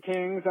against the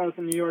Kings as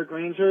the New York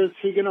Rangers,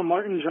 he going to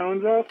Martin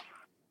Jones us?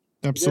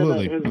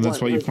 Absolutely. Yeah, And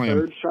that's why you his play him.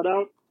 third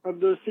shutout of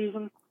the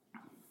season.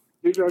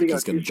 He's already got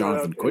He's gonna two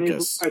Jonathan shutouts. And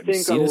he's, Quickest. I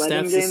think Seen his 11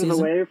 stats this games season?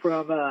 away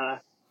from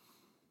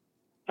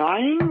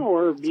tying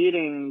or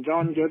beating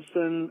Ryan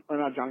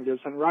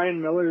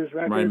Miller's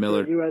record Ryan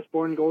Miller. for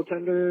U.S.-born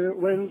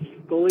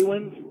goalie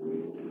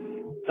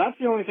wins. That's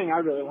the only thing I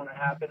really want to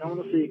happen. I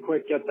want to see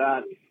Quick get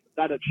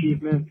that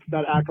achievement,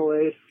 that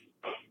accolade.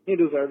 He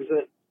deserves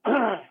it.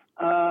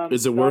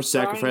 Is it worth Brian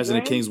sacrificing a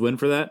James, Kings win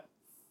for that?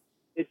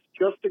 It's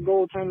just a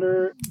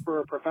goaltender for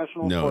a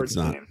professional No, sports it's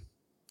not. team.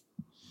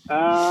 You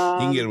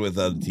can get it with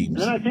other teams. And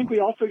then I think we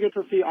also get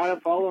to see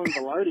Iafallo and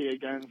Velarde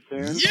again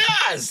soon.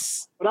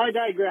 Yes! But I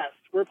digress.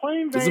 We're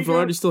playing Vegas, Isn't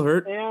Velarde still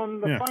hurt?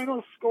 and the Yeah.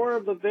 final score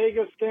of the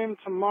Vegas game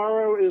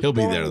tomorrow is He'll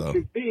be going there, though.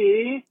 to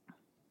be...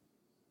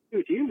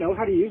 Dude, do you know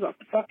how to use a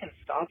fucking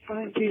stop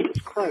sign? Jesus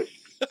Christ.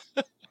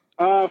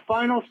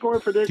 Final score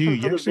prediction Do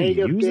you for the actually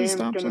Vegas use a game is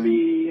stop going to sign?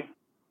 be...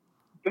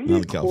 Going to Not be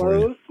in a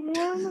California. close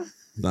one.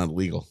 Not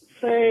illegal.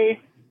 Say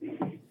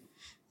 5-3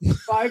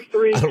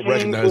 I don't Kings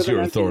recognize with your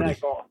an empty authority.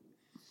 net goal.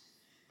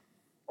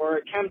 Or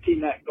a Kempty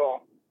net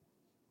goal.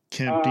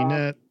 Kempty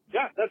net.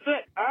 Yeah, that's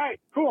it. All right,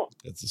 cool.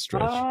 That's a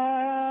stretch.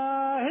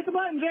 Hit the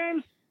button,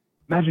 James.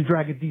 Imagine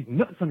dragging these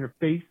nuts on your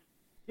face.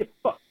 Get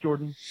fucked,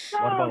 Jordan.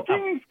 Water Go, bottle out.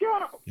 Kings,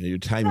 go. Yeah, your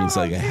timing's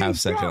like a half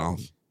second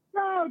off.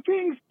 Go,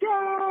 Kings, go.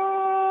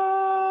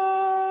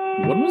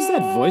 When was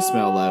that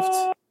voicemail left?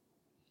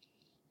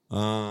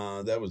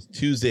 That was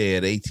Tuesday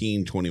at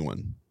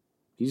 18:21.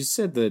 You just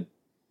said that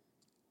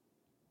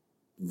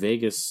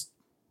Vegas.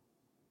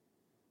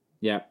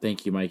 Yeah,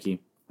 thank you, Mikey.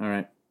 All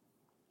right.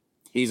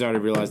 He's already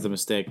realized the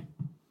mistake.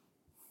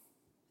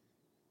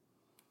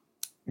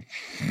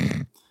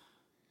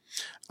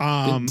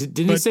 Didn't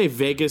he but- say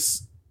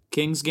Vegas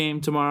Kings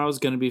game tomorrow is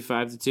going to be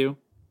 5-2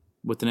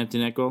 with an empty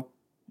net goal?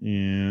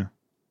 Yeah.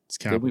 It's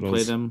Did we Capitals.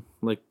 play them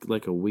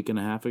like a week and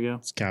a half ago?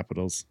 It's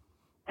Capitals.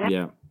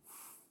 Yeah.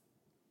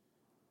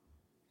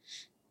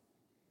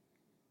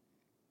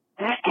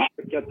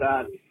 Get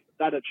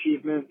that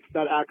achievement,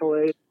 that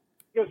accolade.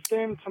 This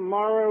game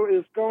tomorrow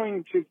is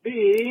going to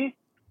be...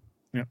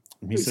 Yep.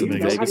 He Dude, said do you know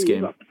Vegas. how to Vegas use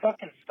game. a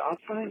fucking stop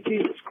sign?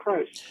 Jesus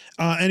Christ.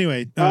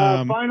 Anyway,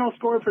 Final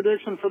score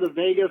prediction for the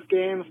Vegas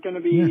game is going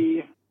to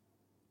be...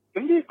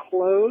 Going to be a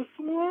close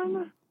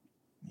one.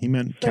 he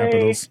meant say-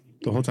 Capitals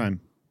the whole time.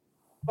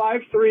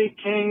 5-3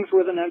 Kings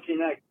with an empty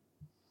net.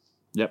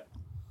 Yep.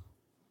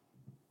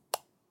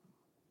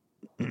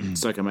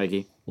 Suck it,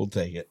 Mikey. We'll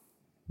take it.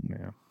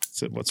 Yeah.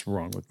 So what's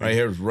wrong with me? Right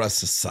here's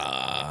Russ. It's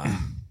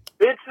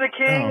the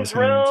King's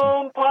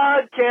Realm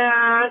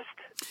podcast.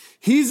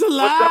 He's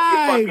alive. What's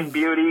up, you fucking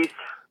beauties?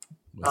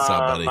 What's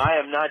up, buddy? I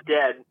am not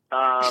dead.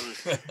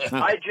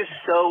 I just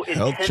so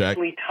Health check.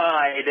 intensely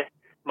tied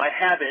my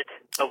habit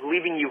of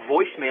leaving you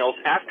voicemails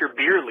after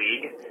Beer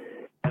League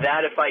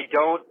that if I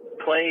don't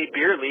play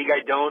Beer League,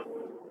 I don't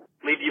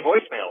leave you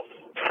voicemails.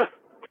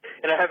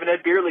 And I haven't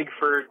had Beer League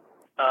for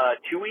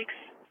 2 weeks.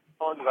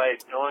 How long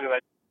have I?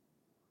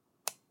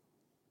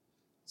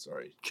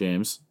 Sorry,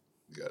 James.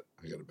 I got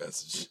a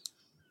message.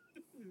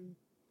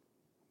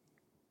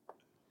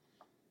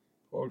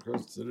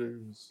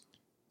 Podcasters.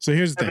 So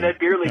here's the I thing. haven't had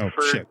Beer League Oh,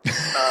 for shit.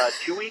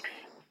 2 weeks.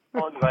 How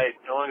long have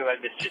I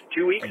missed? Just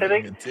 2 weeks, I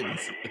think.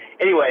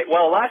 Anyway,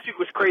 well, last week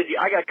was crazy.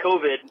 I got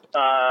COVID,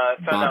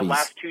 found out Bobby's.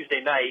 last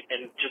Tuesday night,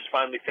 and just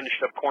finally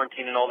finished up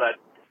quarantine and all that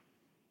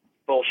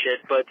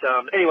bullshit. But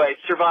anyway,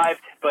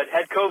 survived, but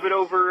had COVID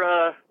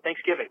over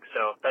Thanksgiving,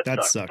 so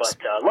that sucks.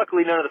 But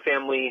luckily, none of the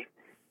family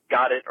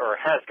got it or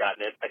has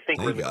gotten it. I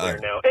think we're in the Thank clear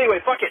God. now. Anyway,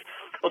 fuck it.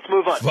 Let's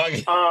move on. Fuck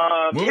it.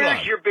 Move Here's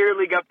on. your Beer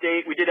League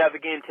update. We did have a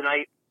game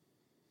tonight.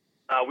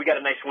 We got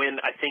a nice win.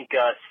 I think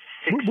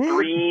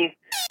 6-3,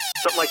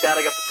 something like that.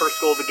 I got the first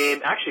goal of the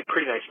game. Actually,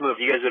 pretty nice move.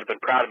 You guys would have been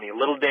proud of me.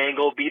 Little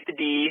Dangle beat the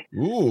D.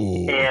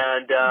 Ooh.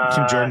 And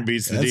Kim Jordan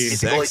beats the that's D. beat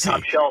the goalie sexy.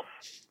 top shelf.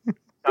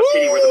 Top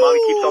kitty, where the mommy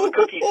keeps all the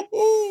cookies.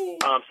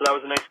 So that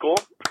was a nice goal.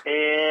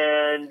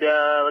 And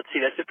let's see,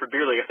 that's it for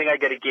Beer League. I think I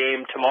get a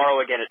game tomorrow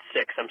again at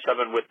 6. I'm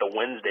subbing with the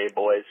Wednesday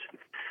boys.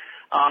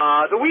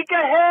 The week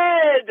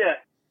ahead,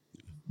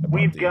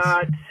 we've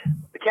got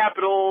the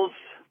Capitals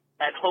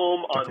at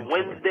home on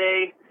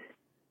Wednesday.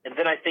 And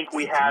then I think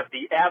we have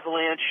the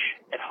Avalanche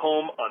at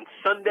home on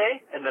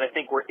Sunday. And then I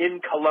think we're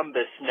in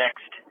Columbus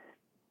next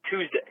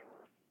Tuesday.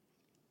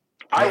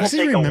 I will does he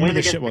take a remember win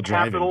this against shit while the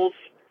driving? Capitals.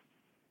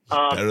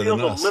 Better than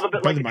Feels us. a little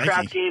bit Better like a than trap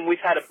Mikey. game. We've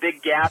had a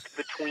big gap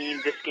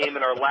between this game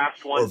and our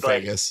last one, Or but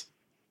Vegas.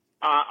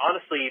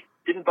 honestly,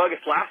 didn't bug us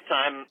last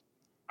time.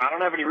 I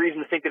don't have any reason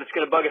to think that it's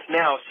going to bug us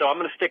now, so I'm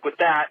going to stick with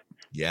that.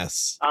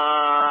 Yes.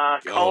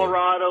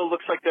 Colorado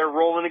looks like they're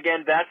rolling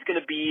again. That's going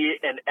to be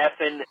an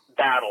effing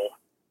battle.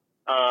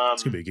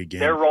 It's gonna be a good game.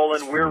 They're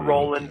rolling. We're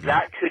rolling.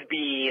 That could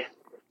be,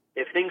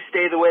 if things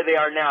stay the way they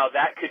are now,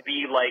 that could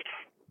be like,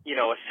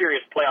 a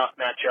serious playoff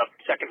matchup,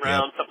 second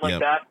round, something like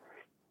that.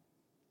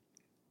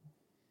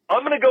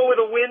 I'm going to go with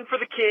a win for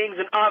the Kings,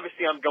 and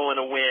obviously I'm going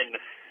to win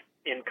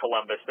in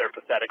Columbus. They're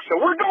pathetic. So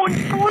we're going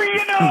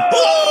 3-0!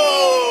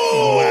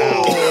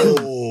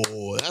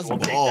 Oh, that's We'll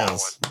take that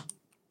balls. one.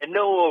 And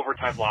no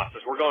overtime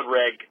losses. We're going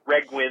Reg.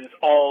 Reg wins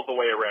all the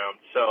way around.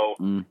 So,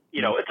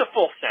 it's a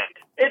full send.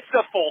 It's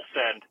a full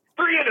send.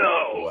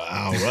 3-0!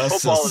 Wow, Russ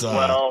Football is, as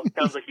well.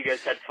 Sounds like you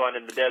guys had fun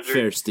in the desert.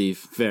 Fair, Steve.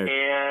 Fair.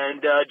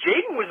 And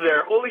Jaden was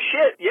there. Holy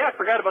shit. Yeah, I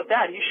forgot about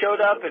that. He showed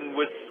up and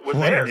was What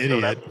there. an So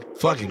idiot.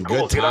 that's fucking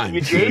cool. good Good on time.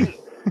 you, Jaden.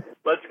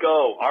 Let's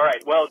go. All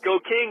right. Well, go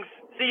Kings.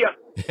 See ya.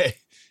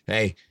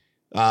 Hey,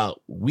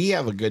 we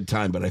have a good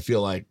time, but I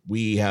feel like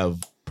we have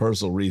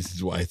personal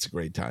reasons why it's a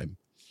great time.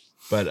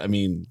 But I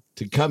mean,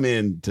 to come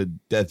in to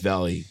Death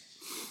Valley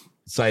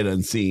sight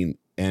unseen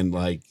and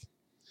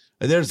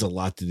there's a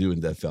lot to do in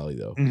Death Valley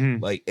though.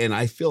 Mhm. And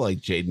I feel like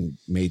Jaden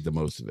made the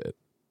most of it.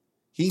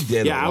 He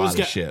did a lot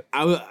of shit.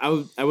 I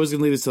was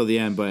gonna leave this till the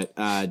end, but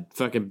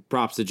fucking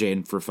props to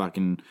Jaden for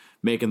fucking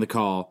making the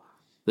call,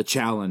 the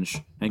challenge,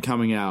 and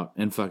coming out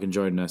and fucking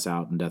joining us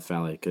out in Death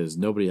Valley because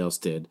nobody else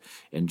did,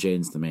 and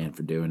Jaden's the man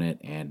for doing it.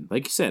 And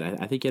like you said,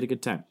 I think he had a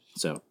good time.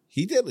 So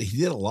He did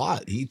a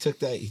lot. He took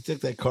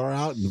that car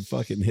out and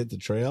fucking hit the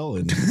trail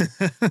and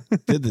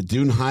did the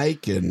dune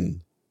hike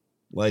and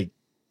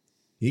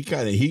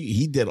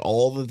he did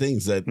all the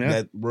things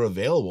that were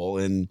available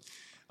and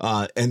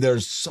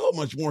there's so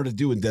much more to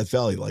do in Death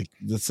Valley. Like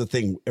that's the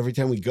thing. Every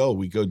time we go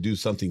do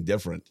something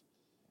different.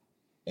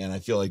 And I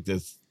feel like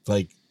this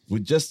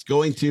with just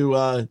going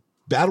to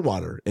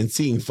Badwater and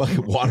seeing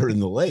fucking water in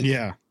the lake.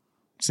 Yeah.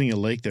 Seeing a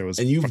lake there was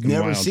And you've fucking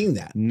never wild. seen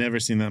that. Never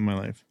seen that in my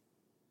life.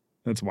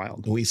 That's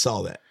wild. We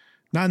saw that.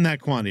 Not in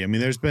that quantity. I mean,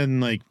 there's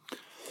been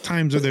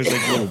times where there's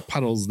little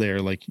puddles there,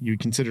 you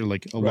consider a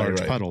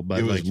large puddle, but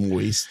it was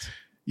moist.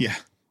 yeah.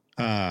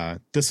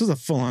 This was a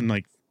full on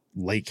lake.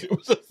 It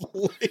was a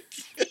lake.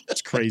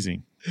 It's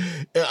crazy.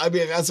 I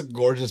mean, I got some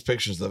gorgeous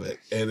pictures of it,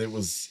 and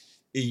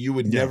you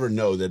would never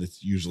know that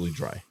it's usually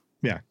dry.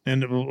 Yeah.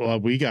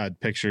 And we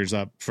got pictures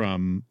up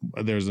from,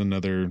 there's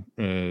another,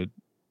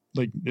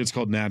 it's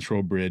called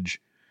Natural Bridge.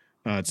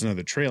 It's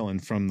another trail.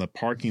 And from the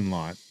parking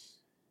lot,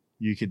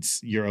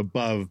 you're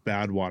above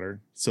Badwater.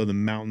 So the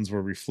mountains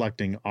were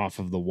reflecting off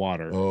of the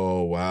water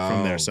Oh, wow.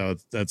 from there. So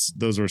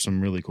those were some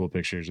really cool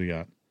pictures we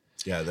got.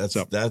 Yeah,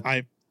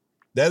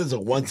 that is a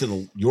once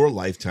in your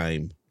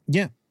lifetime.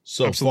 Yeah.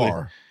 So Absolutely.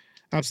 far.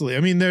 Absolutely. I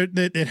mean,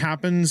 it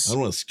happens. I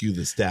don't want to skew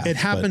the stats. It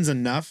happens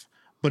enough,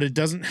 but it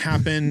doesn't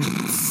happen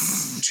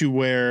to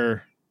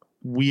where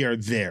we are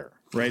there,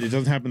 right? It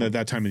doesn't happen at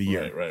that time of the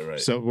year. Right.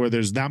 So where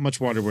there's that much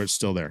water where it's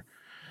still there.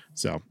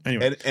 So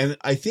anyway. And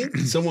I think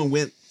someone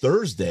went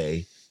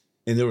Thursday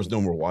and there was no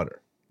more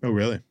water. Oh,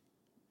 really?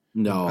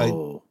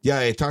 no.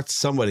 I talked to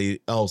somebody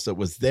else that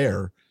was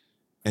there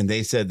and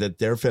they said that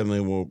their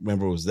family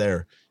member was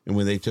there, and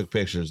when they took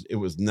pictures, it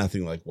was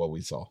nothing like what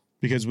we saw.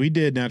 Because we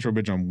did Natural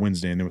Bridge on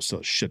Wednesday, and there was still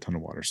a shit ton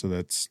of water. So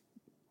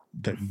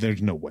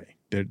there's no way.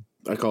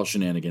 I call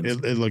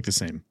shenanigans. It looked the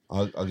same.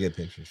 I'll get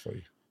pictures for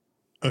you.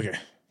 Okay,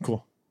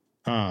 cool.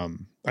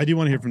 I do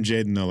want to hear from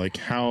Jaden though, like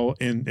how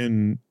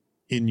in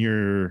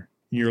your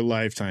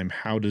lifetime,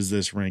 how does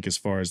this rank as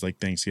far as like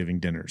Thanksgiving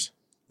dinners?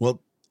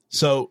 Well,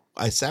 so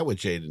I sat with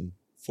Jaden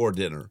for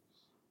dinner,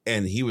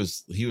 and he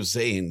was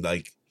saying,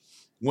 like,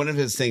 one of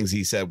his things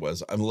he said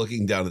was, I'm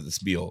looking down at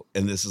this meal,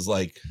 and this is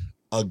like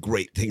a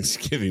great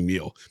Thanksgiving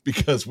meal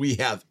because we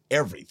have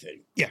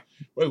everything. Yeah.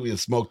 Right. We have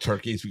smoked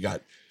turkeys. We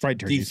got Fried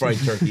turkeys. deep fried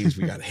turkeys.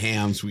 We got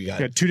hams. We got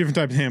 2 different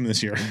types of ham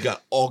this year. we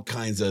got all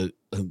kinds of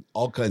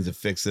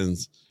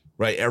fixins.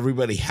 Right.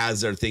 Everybody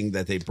has their thing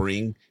that they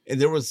bring. And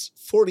there was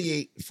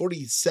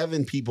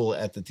 47 people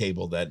at the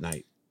table that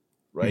night.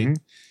 Right.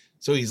 Mm-hmm.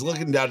 So he's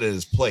looking down at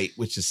his plate,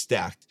 which is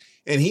stacked,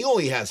 and he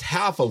only has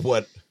half of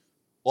what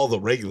all the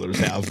regulars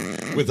have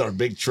with our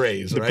big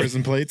trays, The right?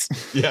 prison plates.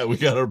 Yeah, we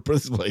got our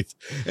prison plates,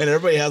 and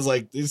everybody has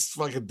like these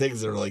fucking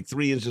things that are like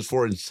 3 inches,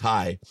 4 inches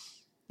high,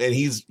 and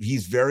he's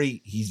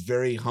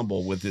very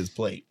humble with his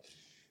plate,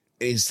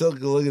 and he's still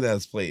looking at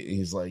his plate, and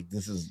he's like,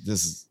 "This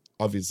is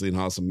obviously an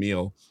awesome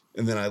meal."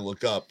 And then I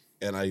look up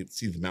and I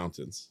see the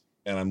mountains,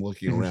 and I'm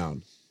looking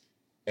around,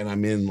 and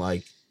I'm in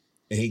like,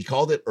 and he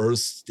called it Earth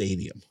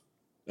Stadium,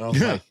 and I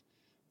was like,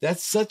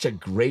 that's such a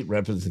great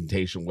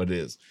representation of what it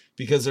is,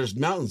 because there's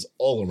mountains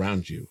all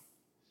around you.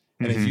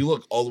 And if you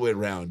look all the way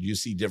around, you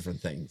see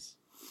different things.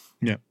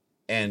 Yeah.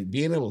 And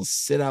being able to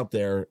sit out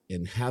there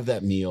and have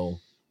that meal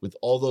with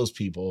all those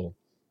people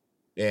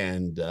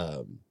and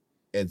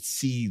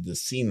see the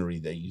scenery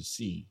that you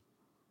see,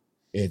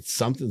 it's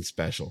something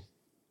special.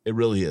 It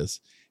really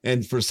is.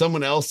 And for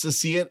someone else to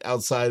see it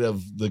outside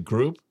of the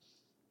group,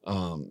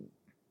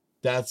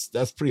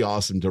 that's pretty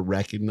awesome to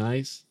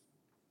recognize.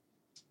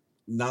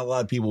 Not a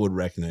lot of people would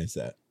recognize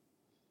that.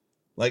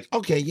 Like,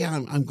 okay, yeah,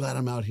 I'm glad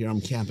I'm out here. I'm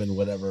camping,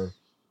 whatever.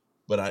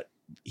 But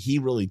he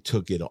really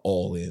took it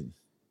all in.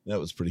 That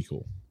was pretty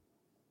cool.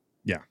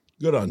 Yeah.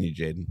 Good on you,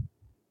 Jaden.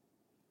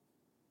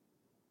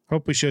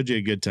 Hope we showed you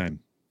a good time.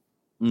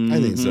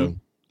 I think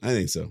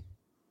so.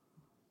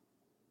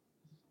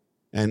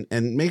 And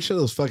make sure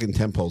those fucking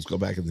tent poles go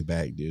back in the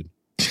bag, dude.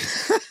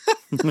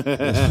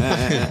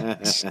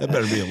 That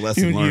better be a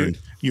lesson learned.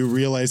 You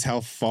realize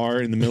how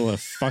far in the middle of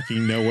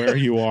fucking nowhere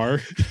you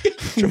are.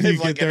 Drive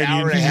like an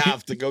hour and a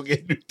half to go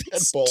get new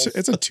tent poles.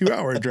 It's a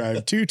 2-hour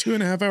drive,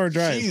 2.5 hour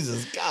drive.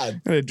 Jesus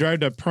God. I had to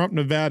drive to Prompt,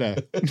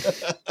 Nevada.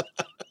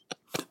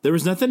 There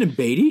was nothing in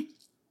Beatty?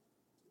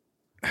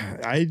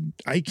 I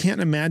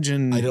can't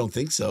imagine. I don't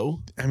think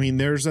so. I mean,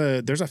 there's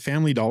a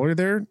Family Dollar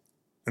there,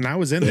 and I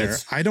was in there.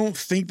 I don't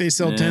think they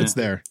sell tents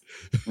there.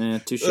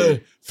 Touche.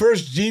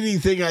 First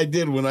GD thing I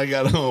did when I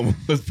got home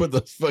was put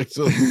those fucking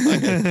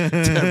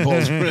tent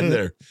poles in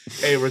there.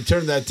 Hey,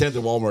 return that tent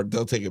to Walmart.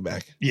 They'll take it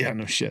back. Yeah,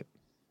 no shit.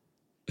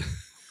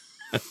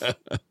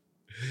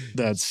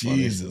 That's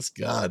Jesus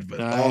funny. God, but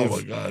oh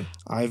my God.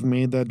 I've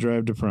made that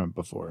drive to Prompt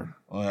before.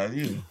 Oh, have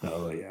you?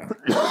 Oh, yeah.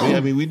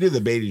 I mean, we did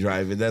the Beatty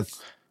drive, and that's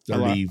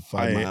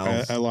 35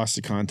 miles. I lost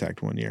a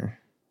contact one year.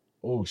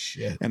 Oh,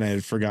 shit. And I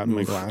had forgotten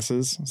my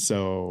glasses.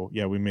 So,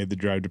 yeah, we made the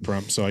drive to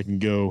Prompt so I can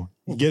go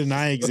get an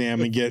eye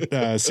exam and get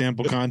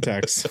sample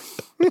contacts.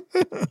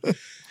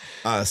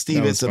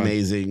 Steve, it's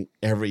amazing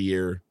every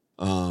year.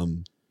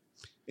 And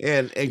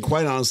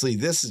quite honestly,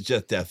 this is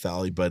just Death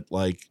Valley, but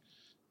like,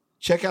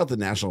 check out the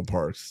national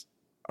parks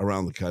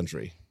around the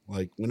country.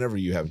 Like, whenever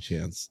you have a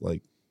chance,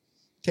 like,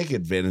 take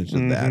advantage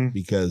of that,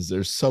 because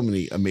there's so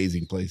many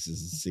amazing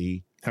places to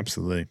see.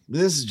 Absolutely.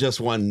 This is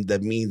just one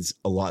that means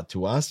a lot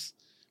to us,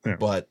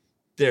 but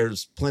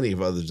there's plenty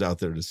of others out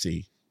there to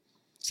see.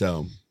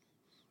 So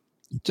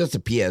just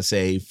a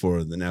PSA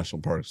for the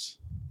national parks.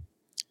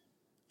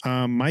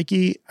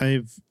 Mikey,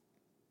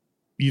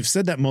 you've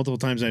said that multiple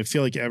times, and I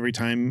feel like every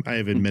time I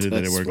have admitted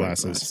that I wear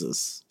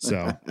glasses.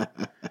 So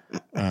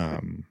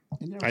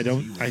I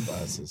don't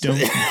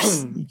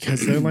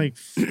because they're like,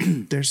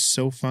 they're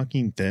so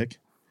fucking thick.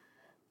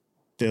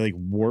 They like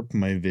warp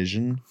my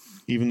vision,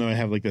 even though I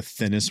have like the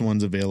thinnest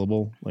ones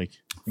available. Like,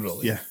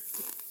 really? Yeah.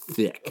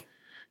 Thick.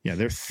 Yeah,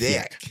 they're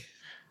thick.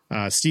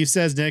 Steve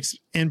says next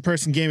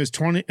in-person game is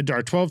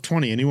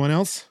 12/20. Anyone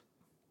else?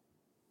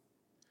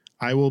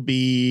 I will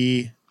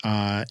be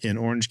in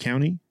Orange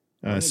County.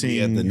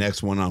 Seeing the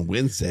next one on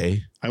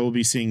Wednesday. I will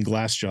be seeing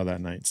Glassjaw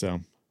that night. So,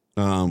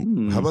 how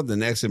about the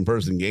next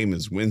in-person game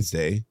is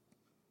Wednesday?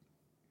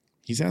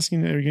 He's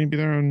asking that we're going to be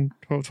there on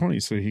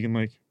 12/20, so he can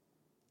like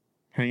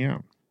hang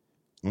out.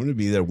 I'm going to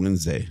be there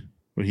Wednesday,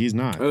 but he's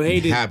not. Oh,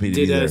 hey, happy to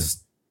be there.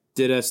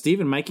 Did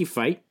Steve and Mikey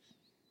fight?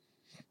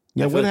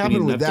 Yeah, what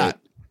happened with that?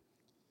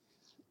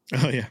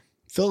 Oh yeah,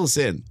 fill us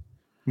in.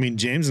 I mean,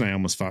 James and I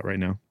almost fought right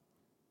now.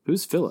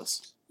 Who's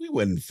Phyllis? We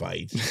wouldn't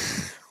fight.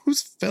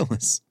 Who's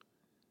Phyllis?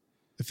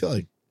 I feel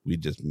like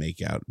we'd just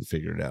make out and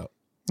figure it out.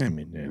 I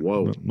mean, yeah,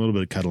 whoa, a little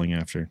bit of cuddling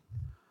after.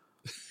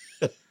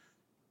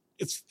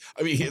 It's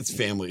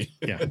family.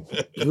 Yeah.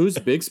 Who's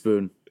Big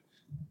Spoon?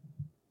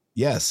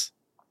 Yes.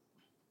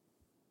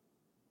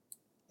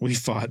 We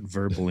fought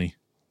verbally.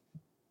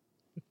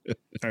 All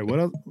right, what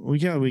else? We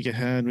got a week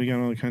ahead. We got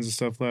all kinds of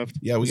stuff left.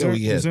 Yeah, we Is got a there-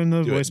 week ahead. Is there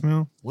no Do it.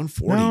 voicemail?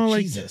 140. No,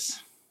 like-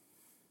 Jesus.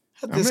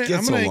 How'd I'm this gonna, get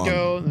I'm so gonna long?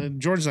 go.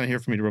 George's not here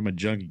for me to rub my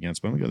junk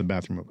against, but I'm gonna go to the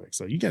bathroom real quick.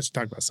 So you guys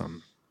talk about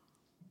something.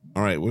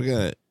 All right, we're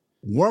gonna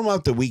warm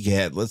up the week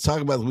ahead. Let's talk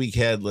about the week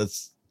ahead.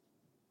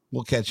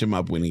 We'll catch him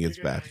up when he gets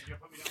back.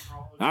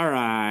 All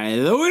right,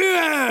 the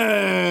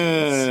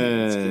Let's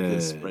get winner.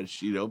 this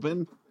spreadsheet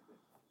open.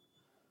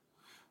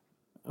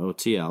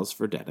 OTLs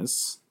for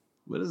Dennis.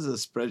 What does a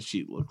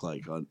spreadsheet look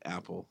like on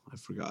Apple? I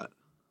forgot.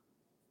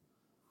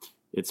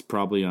 It's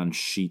probably on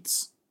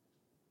Sheets.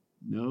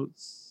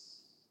 Notes.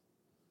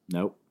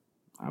 Nope.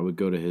 I would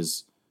go to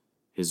his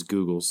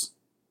Googles.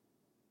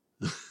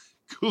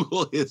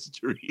 Google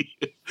history.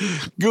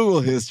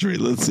 Google history.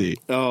 Let's see.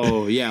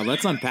 Oh yeah,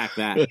 let's unpack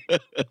that.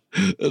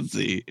 Let's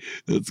see.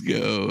 Let's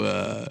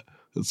go.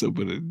 Let's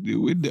open a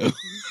new window.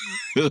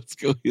 Let's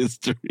go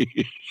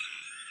history.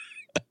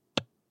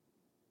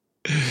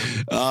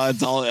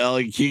 It's all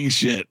Ellen King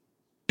shit.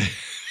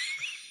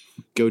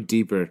 Go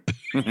deeper.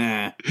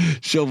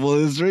 Shuffle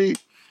history.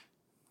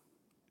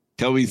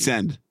 Tell me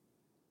send.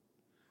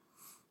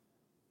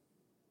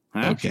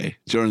 Huh? Okay.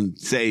 Jordan,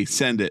 say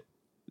send it.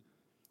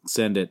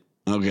 Send it.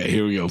 Okay,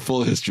 here we go.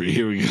 Full history.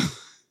 Here we go.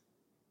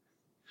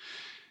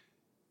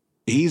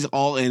 He's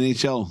all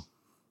NHL.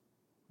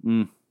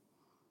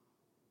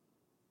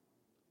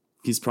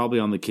 He's probably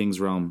on the King's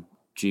Realm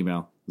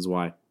Gmail. Is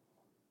why.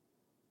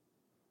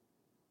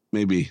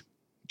 Maybe.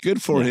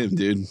 Good for him,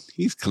 dude.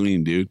 He's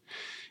clean, dude.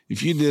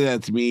 If you did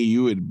that to me,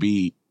 you would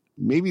be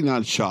maybe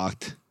not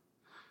shocked,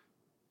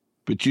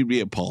 but you'd be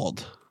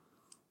appalled.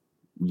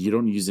 You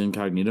don't use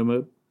incognito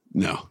mode?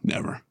 No,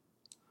 never.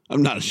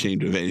 I'm not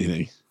ashamed of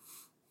anything.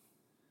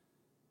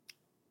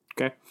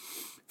 Okay.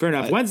 Fair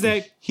enough.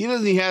 Wednesday. He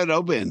doesn't even have it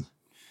open.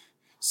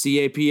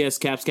 CAPS,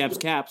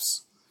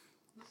 caps.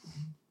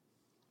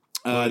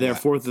 They're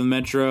fourth in the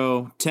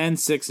Metro,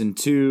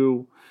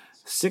 10-6-2,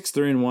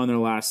 6-3-1 their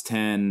last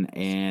 10,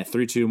 and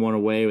 3-2-1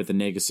 away with a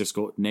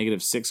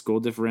negative six goal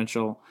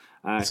differential.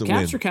 It's a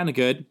Caps win. are kind of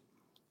good.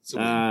 It's a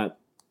win.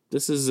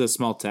 This is a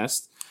small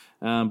test,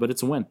 but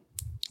it's a win.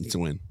 It's a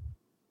win.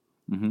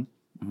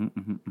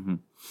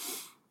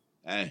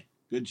 Hey,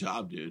 good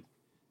job, dude.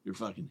 Your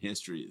fucking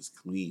history is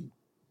clean.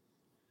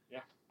 Yeah.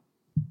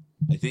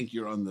 I think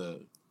you're on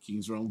the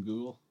King's Realm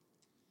Google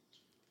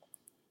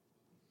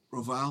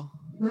profile.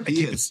 I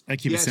keep it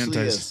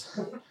sanitized. Is.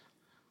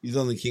 He's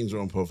on the King's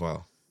Realm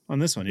profile. On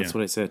this one, yeah. That's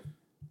what I said.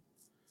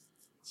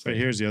 Right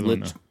here's the other one.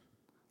 Though.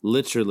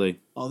 Literally.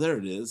 Oh, there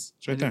it is.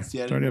 It's right there. See,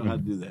 I It's didn't already know how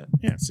to open. do that.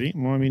 Yeah. See,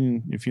 well, I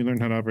mean, if you learn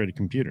how to operate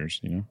computers,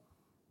 you know,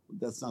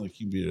 That's not a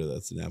computer.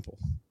 That's an Apple.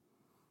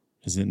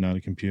 is it not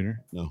a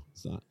computer? No,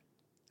 it's not.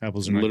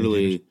 Apples are not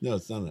Literally, computers. No,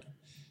 it's not.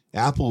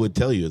 Apple would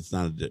tell you it's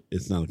not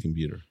a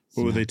computer. It's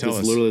What would they tell it's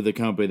us? literally the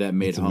company that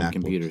made It's a home MacBook.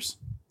 computers.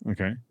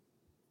 Okay.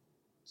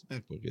 It's a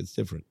MacBook. It's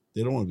different.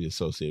 They don't want to be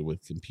associated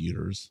with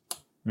computers.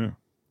 Yeah.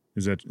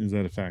 Is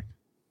that a fact?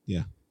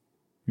 Yeah.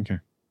 Okay.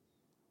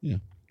 Yeah.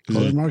 Is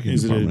Call it, the marketing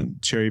is it a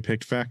department. cherry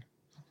picked fact?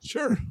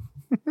 Sure.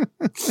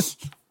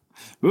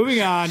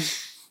 Moving on.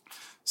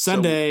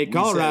 Sunday, So we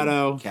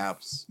Colorado. said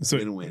Caps.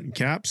 So Win.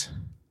 Caps.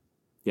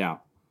 Yeah.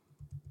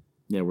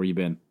 Yeah, where you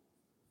been?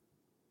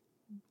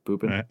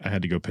 Pooping? I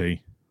had to go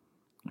pee.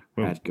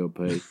 Whoa. Had to go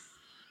pay.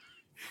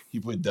 He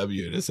put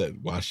W and it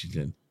said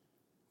Washington.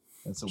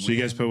 That's a So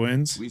you guys put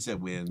wins? We said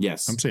win.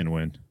 Yes. I'm saying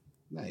win.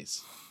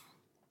 Nice.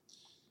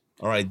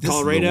 All right. This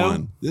Colorado. is the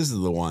one. This is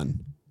the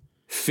one.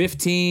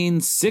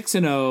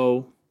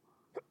 15-6-0,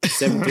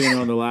 7-3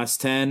 on the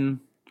last 10.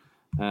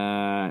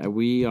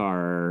 We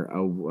are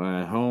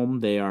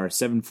home. They are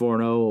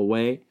 7-4-0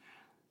 away,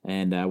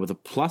 and with a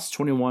plus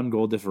 21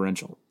 goal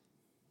differential.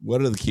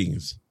 What are the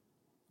Kings?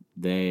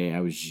 I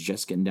was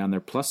just getting down there,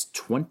 plus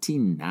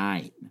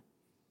 29.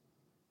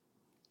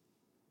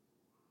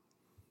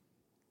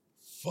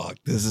 Fuck.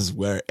 This is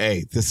where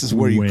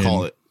you Win.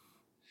 call it.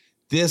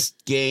 This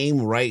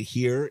game right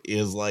here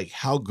is like,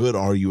 how good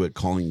are you at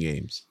calling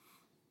games?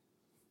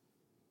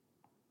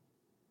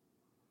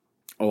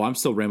 Oh, I'm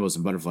still rainbows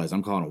and butterflies.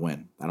 I'm calling a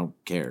win. I don't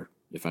care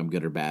if I'm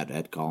good or bad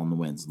at calling the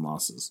wins and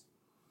losses.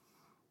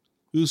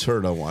 Who's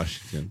hurt on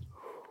Washington?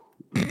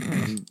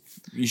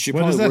 You should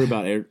What probably is that?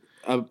 worry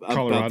about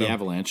Colorado. the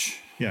Avalanche.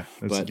 Yeah,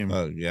 that's the But- game.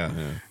 Oh, yeah.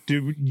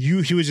 Dude,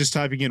 he was just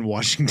typing in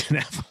Washington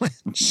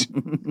Avalanche.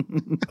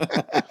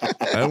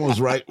 I almost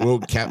wrote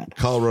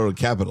Colorado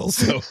Capitals.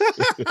 So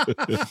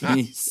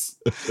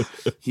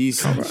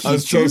He's I'm so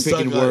cherry stuck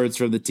picking on- words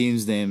from the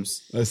team's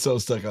names. I'm so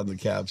stuck on the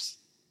Caps.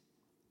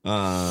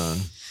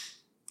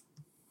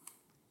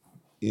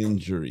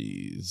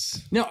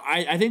 Injuries. No,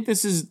 I think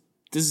this is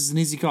an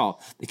easy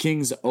call. The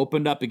Kings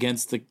opened up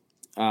against the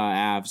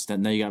Avs.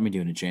 Now you got me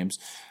doing it, James.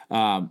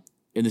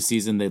 In the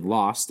season, they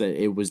lost.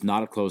 It was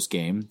not a close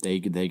game. They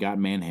got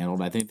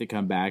manhandled. I think they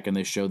come back and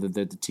they show that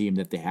they're the team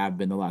that they have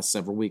been the last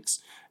several weeks,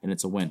 and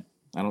it's a win.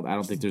 I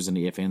don't think there's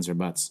any ifs, ands, or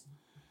buts.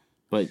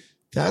 But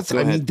That's Go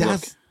I mean ahead,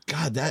 that's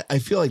God, that I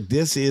feel like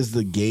this is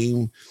the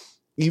game,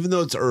 even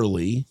though it's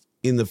early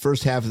in the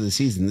first half of the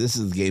season, this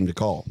is the game to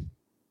call.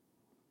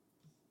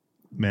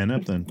 Man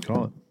up then.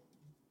 Call it.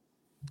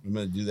 I'm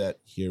going to do that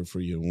here for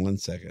you in 1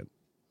 second.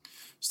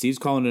 Steve's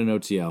calling it an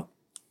OTL.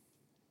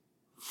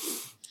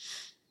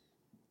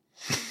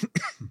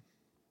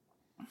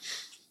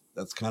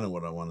 That's kind of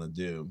what I want to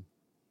do.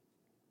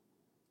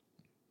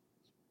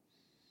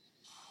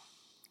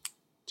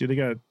 Dude, they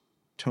got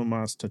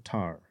Tomas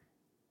Tatar.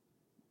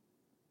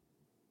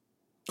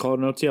 Call it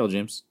an OTL,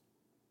 James.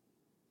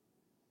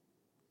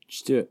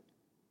 Just do it.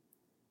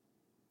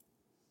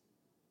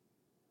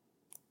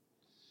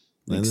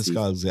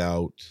 Landeskog's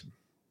out.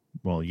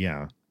 Well,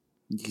 yeah.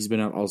 He's been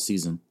out all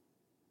season.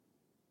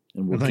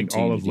 And I will think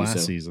continue all to of do last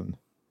so. season.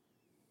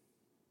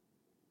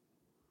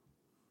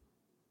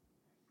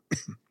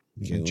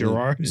 Okay,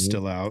 Gerard is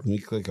still out Let me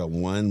click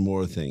on one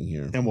more thing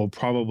here. and will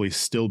probably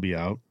still be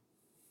out,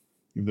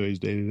 even though he's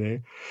day to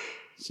day.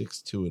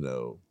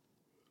 6-2-0.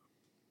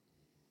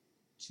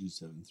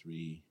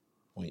 273.9.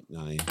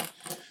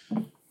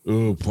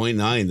 Ooh,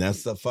 0.9.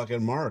 That's the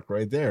fucking mark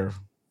right there.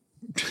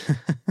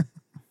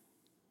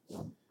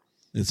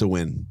 It's a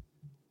win.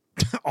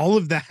 All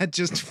of that,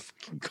 just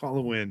fucking call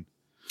a win.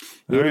 It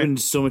would have All right. been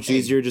so much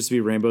easier just to be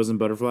rainbows and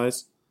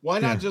butterflies. Why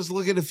not Yeah. just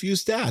look at a few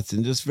stats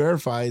and just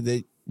verify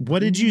that What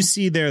did you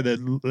see there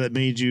that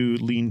made you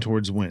lean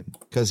towards win?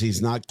 because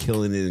he's not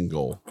killing it in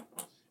goal.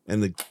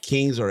 And the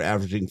Kings are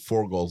averaging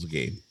 4 goals a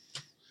game.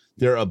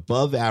 They're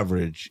above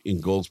average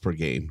in goals per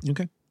game.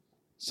 Okay.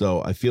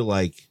 So I feel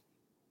like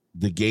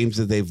the games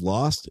that they've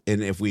lost,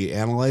 and if we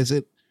analyze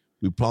it,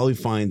 we probably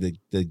find that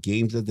the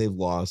games that they've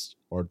lost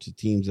are to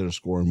teams that are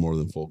scoring more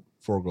than 4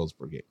 goals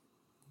per game.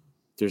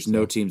 There's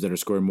no teams that are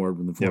scoring more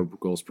than 4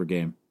 goals per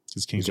game.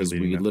 Because Kings are Because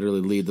leading we that.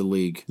 literally lead the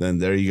league. Then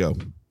there you go.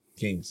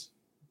 Kings.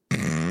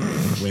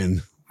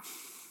 Win.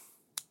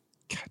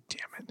 God damn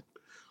it.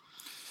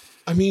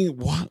 I mean,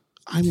 what?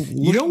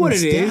 You know what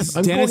it is,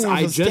 Dennis?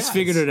 I just stats.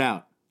 figured it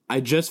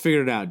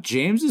out.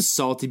 James is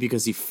salty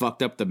because he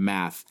fucked up the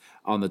math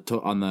on the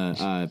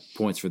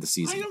points for the I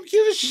season. don't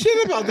give a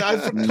shit about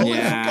that. I totally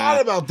Yeah.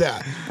 forgot about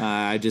that.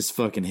 I just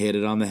fucking hit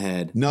it on the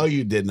head. No,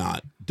 you did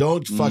not.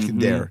 Don't fucking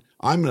dare.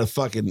 I'm going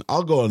to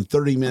I'll go on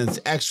 30 minutes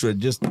extra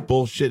just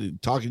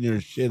bullshit, talking your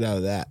shit out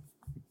of that.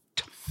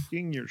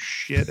 Getting your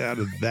shit out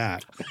of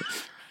that.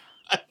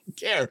 I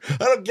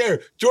don't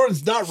care.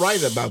 Jordan's not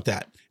right about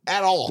that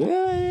at all. So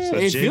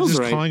It James feels is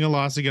right. calling a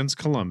loss against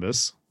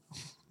Columbus.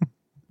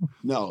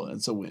 No,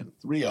 it's a win.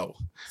 3-0.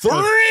 3-0!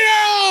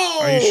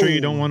 Are you sure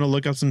you don't want to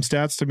look up some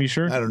stats to be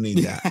sure? I don't need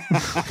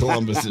that.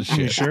 Columbus is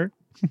You shit. sure?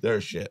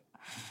 They're shit.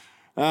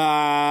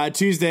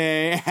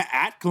 Tuesday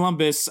at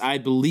Columbus, I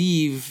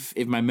believe,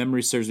 if my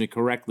memory serves me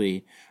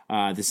correctly,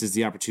 this is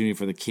the opportunity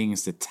for the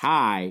Kings to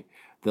tie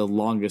the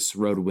longest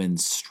road win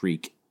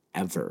streak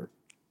ever.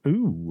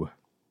 Ooh.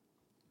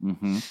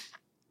 And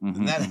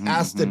that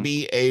has to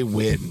be a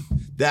win.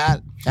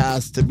 That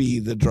has to be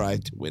the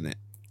drive to win it.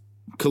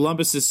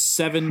 Columbus is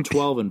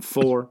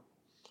 7-12-4,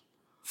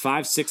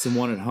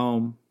 5-6-1 at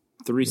home,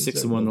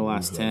 3-6-1 in the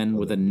last 10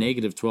 with a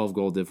negative 12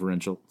 goal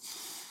differential.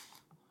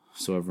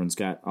 So everyone's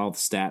got all the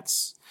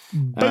stats.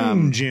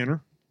 Boom,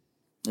 Janner.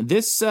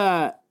 This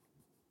time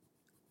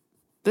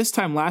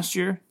last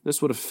year,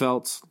 this would have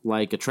felt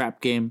like a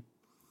trap game.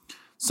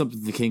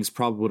 Something the Kings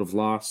probably would have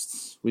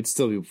lost. We'd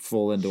still be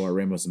full into our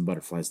rainbows and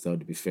butterflies, though,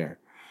 to be fair.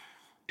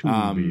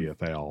 To be a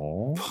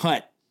fail.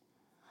 But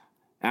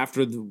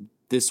after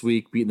this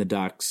week beating the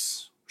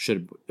Ducks,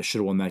 should have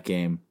won that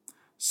game.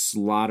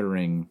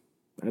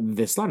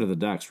 They slaughtered the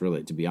Ducks,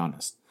 really, to be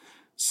honest.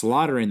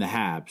 Slaughtering the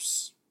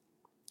Habs.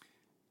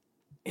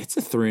 It's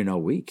a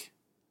 3-0 week.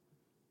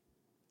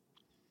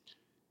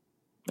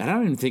 I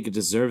don't even think it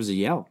deserves a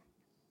yell.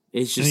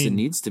 It's just it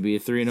needs to be a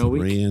 3-0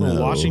 week. 3-0.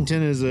 Well,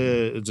 Washington is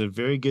a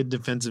very good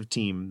defensive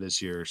team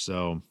this year,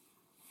 so.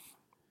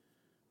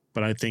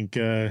 But I think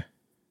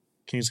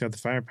Kings got the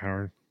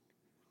firepower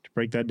to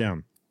break that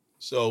down.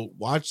 So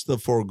watch the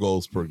 4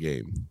 goals per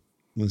game.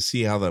 Let's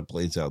see how that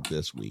plays out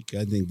this week.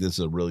 I think this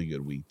is a really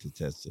good week to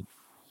test it.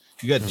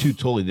 You got 2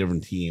 totally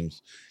different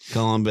teams.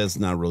 Columbus,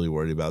 not really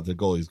worried about. The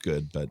goalie's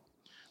good, but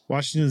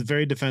Washington is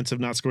very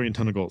defensive, not scoring a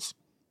ton of goals.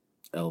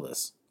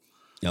 Elvis.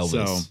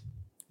 Elvis,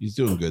 he's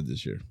doing good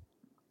this year.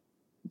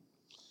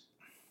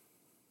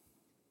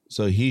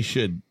 So he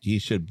should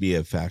be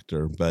a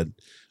factor, but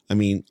I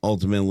mean,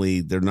 ultimately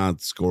they're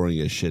not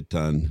scoring a shit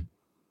ton.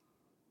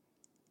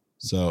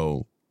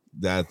 So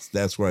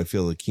that's where I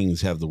feel the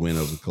Kings have the win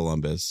over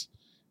Columbus,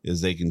 is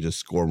they can just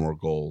score more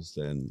goals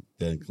than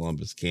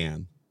Columbus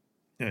can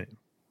Yeah.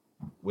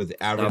 with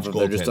average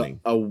They're just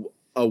goaltending.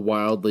 a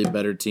wildly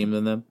better team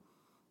than them.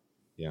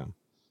 Yeah,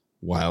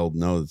 Wild.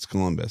 No, it's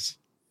Columbus.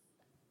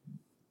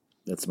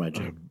 That's my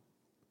joke.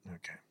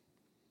 Okay.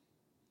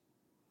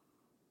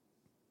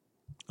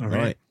 All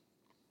right.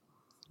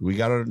 We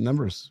got our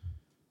numbers.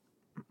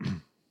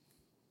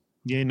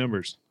 Yay,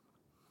 numbers.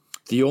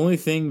 The only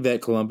thing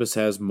that Columbus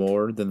has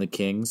more than the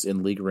Kings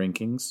in league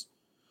rankings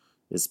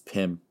is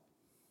PIM.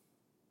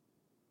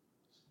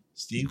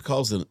 Steve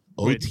calls an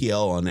Wait,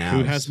 OTL on Avs.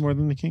 Who has more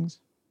than the Kings?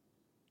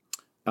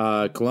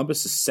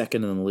 Columbus is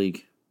second in the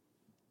league.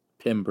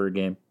 PIM per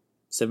game,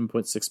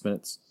 7.6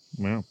 minutes.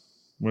 Wow.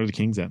 Where are the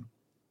Kings at?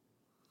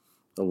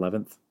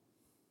 11th.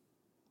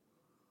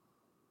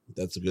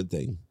 That's a good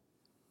thing.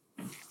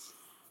 I'd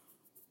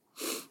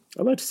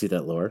like to see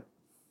that lower,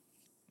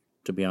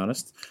 to be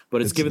honest.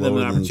 But it's It's given them an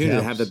lower than the opportunity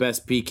to Caps. have the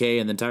best PK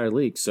in the entire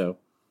league. So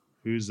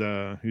Who's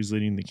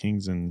leading the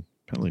Kings in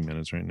penalty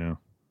minutes right now?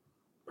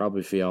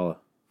 probably Fiala.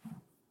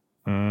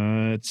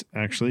 It's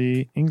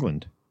actually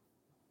England.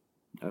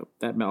 Oh,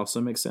 that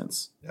also makes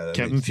sense. Yeah, that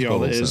Kevin makes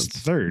Fiala total is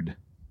sense. third.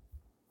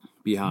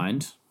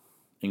 Behind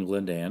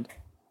England and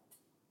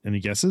Any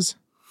guesses?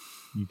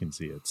 You can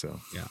see it, so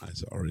Yeah, I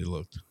already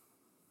looked.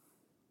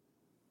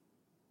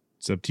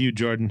 it's up to you,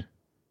 Jordan.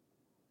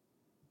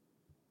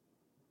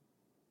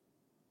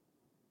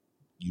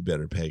 You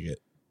better peg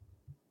it.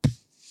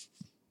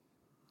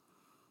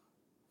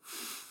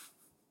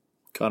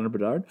 Connor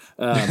Bedard.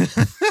 Oh,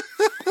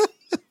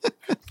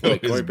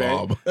 Wait, his Corey Perry?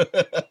 Bob.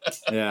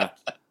 Yeah.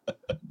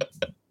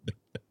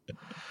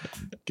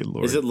 Good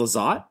lord. Is it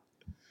Lazat?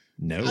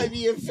 No. I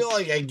mean, I feel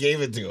like I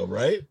gave it to him,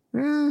 right?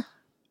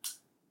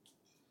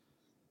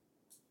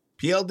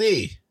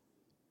 PLD.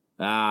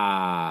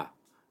 Ah.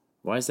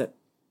 Why is that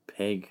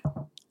peg?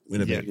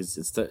 Winnipeg. Because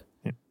it's the.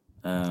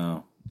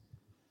 Oh.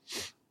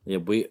 Yeah,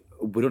 we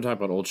don't talk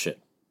about old shit.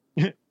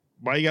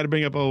 Why you got to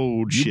bring up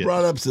old You shit?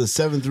 brought up the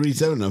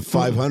 737 of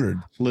 500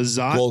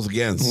 Lazat. goals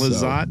against. so-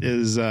 Lazat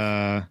is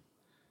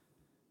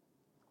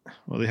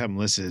well, they have him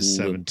listed as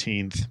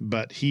 17th,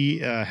 but he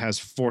has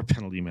 4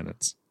 penalty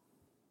minutes.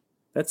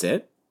 That's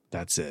it?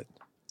 That's it.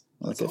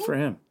 Well, good for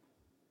him.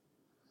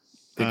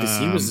 Because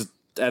he was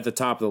at the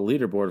top of the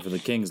leaderboard for the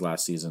Kings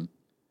last season.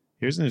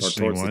 Here's an Or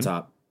interesting towards one. the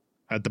top.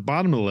 At the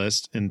bottom of the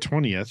list in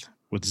 20th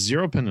with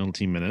 0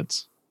 penalty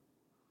minutes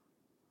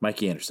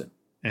Mikey Anderson.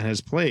 and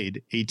has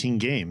played 18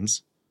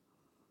 games.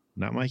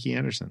 Not Mikey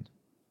Anderson.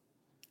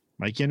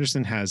 Mikey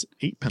Anderson has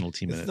 8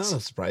 penalty It's minutes. not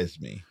a surprise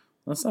to me.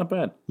 That's not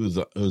bad. Who's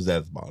at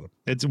the bottom?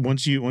 It's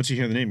once you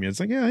hear the name,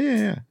 it's like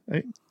yeah.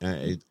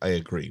 I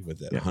agree with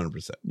that Yeah.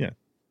 100%. Yeah.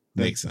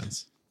 Makes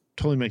sense.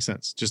 Totally makes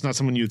sense. Just not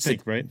someone you'd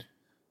think, right?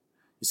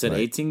 You said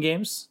Right. 18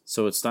 games,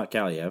 so it's not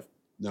Kaliev.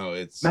 No,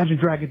 it's Imagine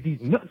dragging these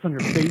nuts on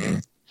your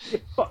face.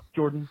 Get fucked,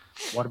 Jordan.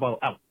 Water bottle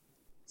out.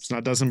 It's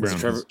not Dustin Brown.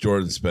 Trevor-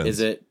 Jordan Spence.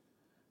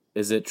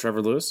 Is it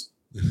Trevor Lewis?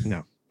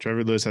 No.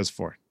 Trevor Lewis has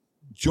 4.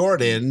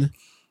 Jordan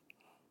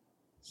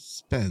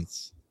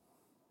Spence.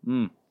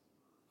 Hmm.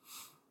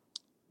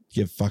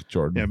 Yeah, fuck Yeah.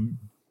 Jordan.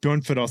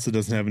 Bjorn Foot also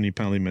doesn't have any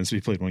penalty minutes.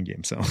 We played 1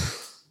 game, so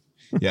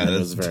Yeah, That that's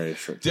was very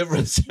short.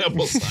 different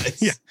sample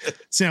size. Yeah.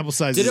 sample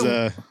size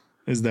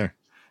is there.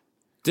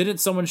 Didn't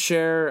someone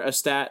share a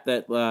stat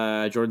that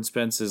Jordan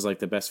Spence is like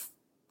the best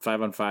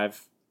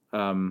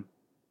 5-on-5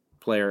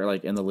 player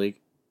like in the league?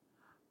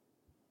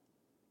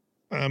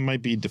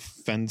 Might be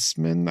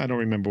defenseman. I don't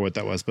remember what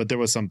that was, but there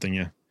was something.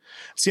 Yeah.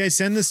 See, I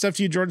send this stuff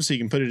to you, Jordan, so you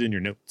can put it in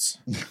your notes.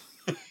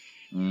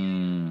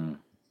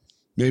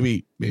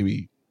 Maybe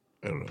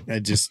I don't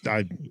know.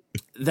 I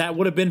That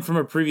would have been from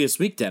a previous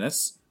week,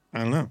 Dennis.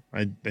 don't know.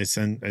 I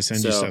send you So-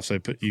 stuff, so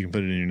you can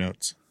put it in your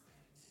notes.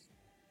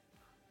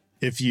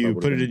 If you What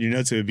would put it it in your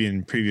notes, it would be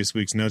in previous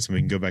week's notes, and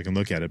we can go back and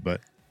look at it.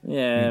 But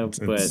Yeah, it's,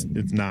 but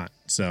it's not.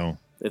 So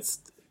it's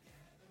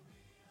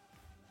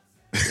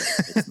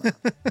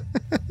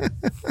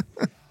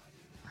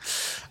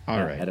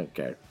all right, I don't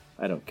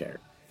care.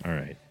 all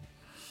right.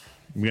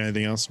 We got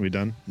anything else? We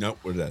done? Nope,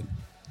 we're done.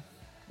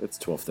 It's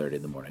 12:30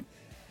 in the morning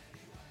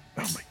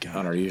Oh my god!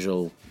 on our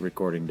usual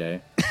recording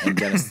day, and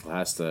Dennis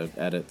has to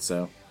edit.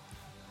 So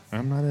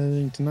I'm not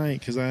editing tonight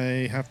because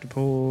I have to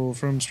pull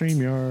from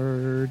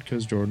StreamYard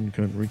because Jordan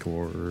couldn't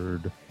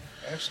record.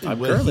 Actually, I'm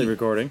currently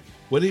recording.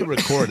 what he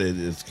recorded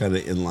is kind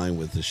of in line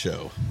with the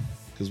show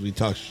because we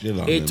talked shit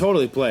on him It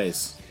totally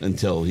plays.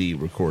 until he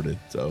recorded.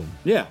 So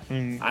Yeah,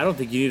 I don't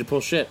think you need to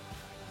pull shit.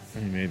 I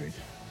mean, maybe.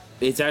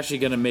 It's actually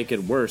going to make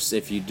it worse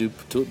if you do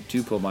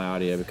pull my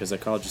audio because I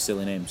called you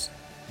silly names.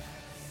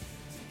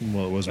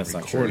 Well, it wasn't That's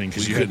not true. recording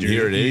because We you had couldn't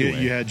hear it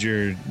anyway. you had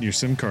your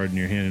SIM card in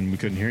your hand and we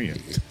couldn't hear you.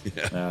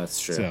 That's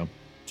true. So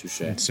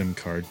Touche. SIM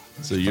card.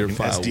 so your Fucking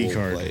file SD will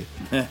card.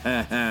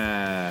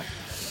 play.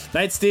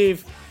 Night,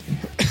 Steve.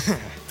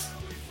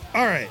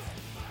 All right.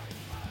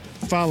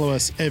 Follow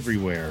us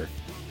everywhere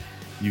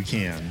you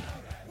can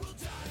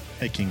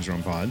at Kings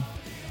Run Pod.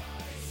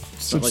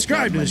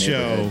 Subscribe to the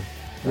show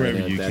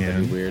wherever you That'd be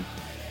can. weird.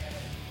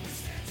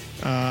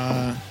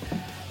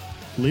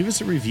 Leave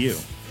us a review.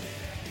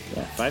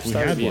 Yeah, We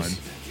 5-star had reviews.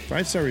 one.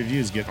 5-star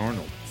reviews get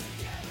Arnold.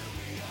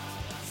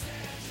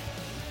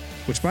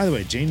 Which, by the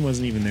way, Jane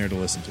wasn't even there to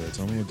listen to it,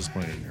 so I'm a little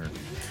disappointed in her.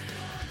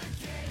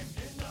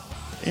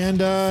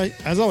 And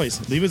as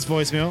always, leave us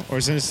voicemail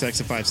or send us a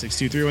text at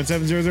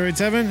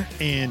 562-317-0087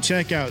 and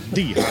check out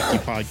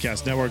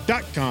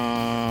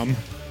thehockeypodcastnetwork.com.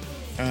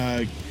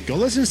 Go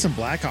listen to some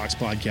Blackhawks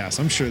podcasts.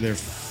 I'm sure they're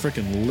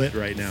freaking lit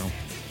right now.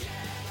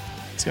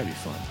 It's got to be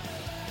fun.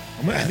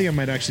 I think I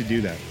might actually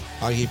do that.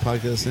 Hockey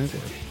Podcast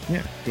Network.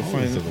 Yeah, go Always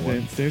find the other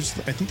one. There's,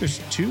 I think there's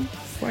 2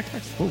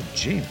 Blackhawks. Oh,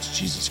 James,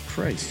 Jesus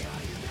Christ!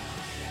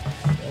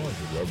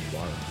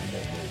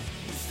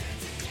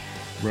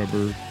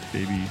 Rubber,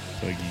 baby,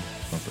 buggy,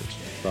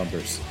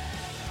 bumpers.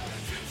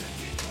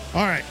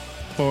 All right.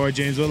 For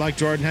James Whitlock,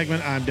 Jordan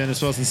Heckman, I'm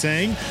Dennis Wilson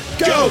saying,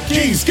 Go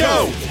Kings,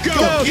 go!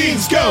 Go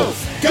Kings, go!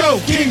 Go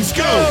Kings,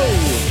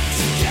 go!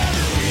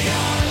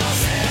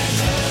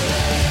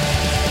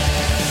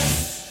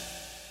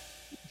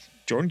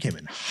 Jordan came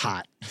in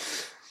hot. I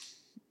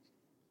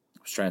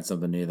was trying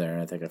something new there,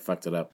 and I think I fucked it up.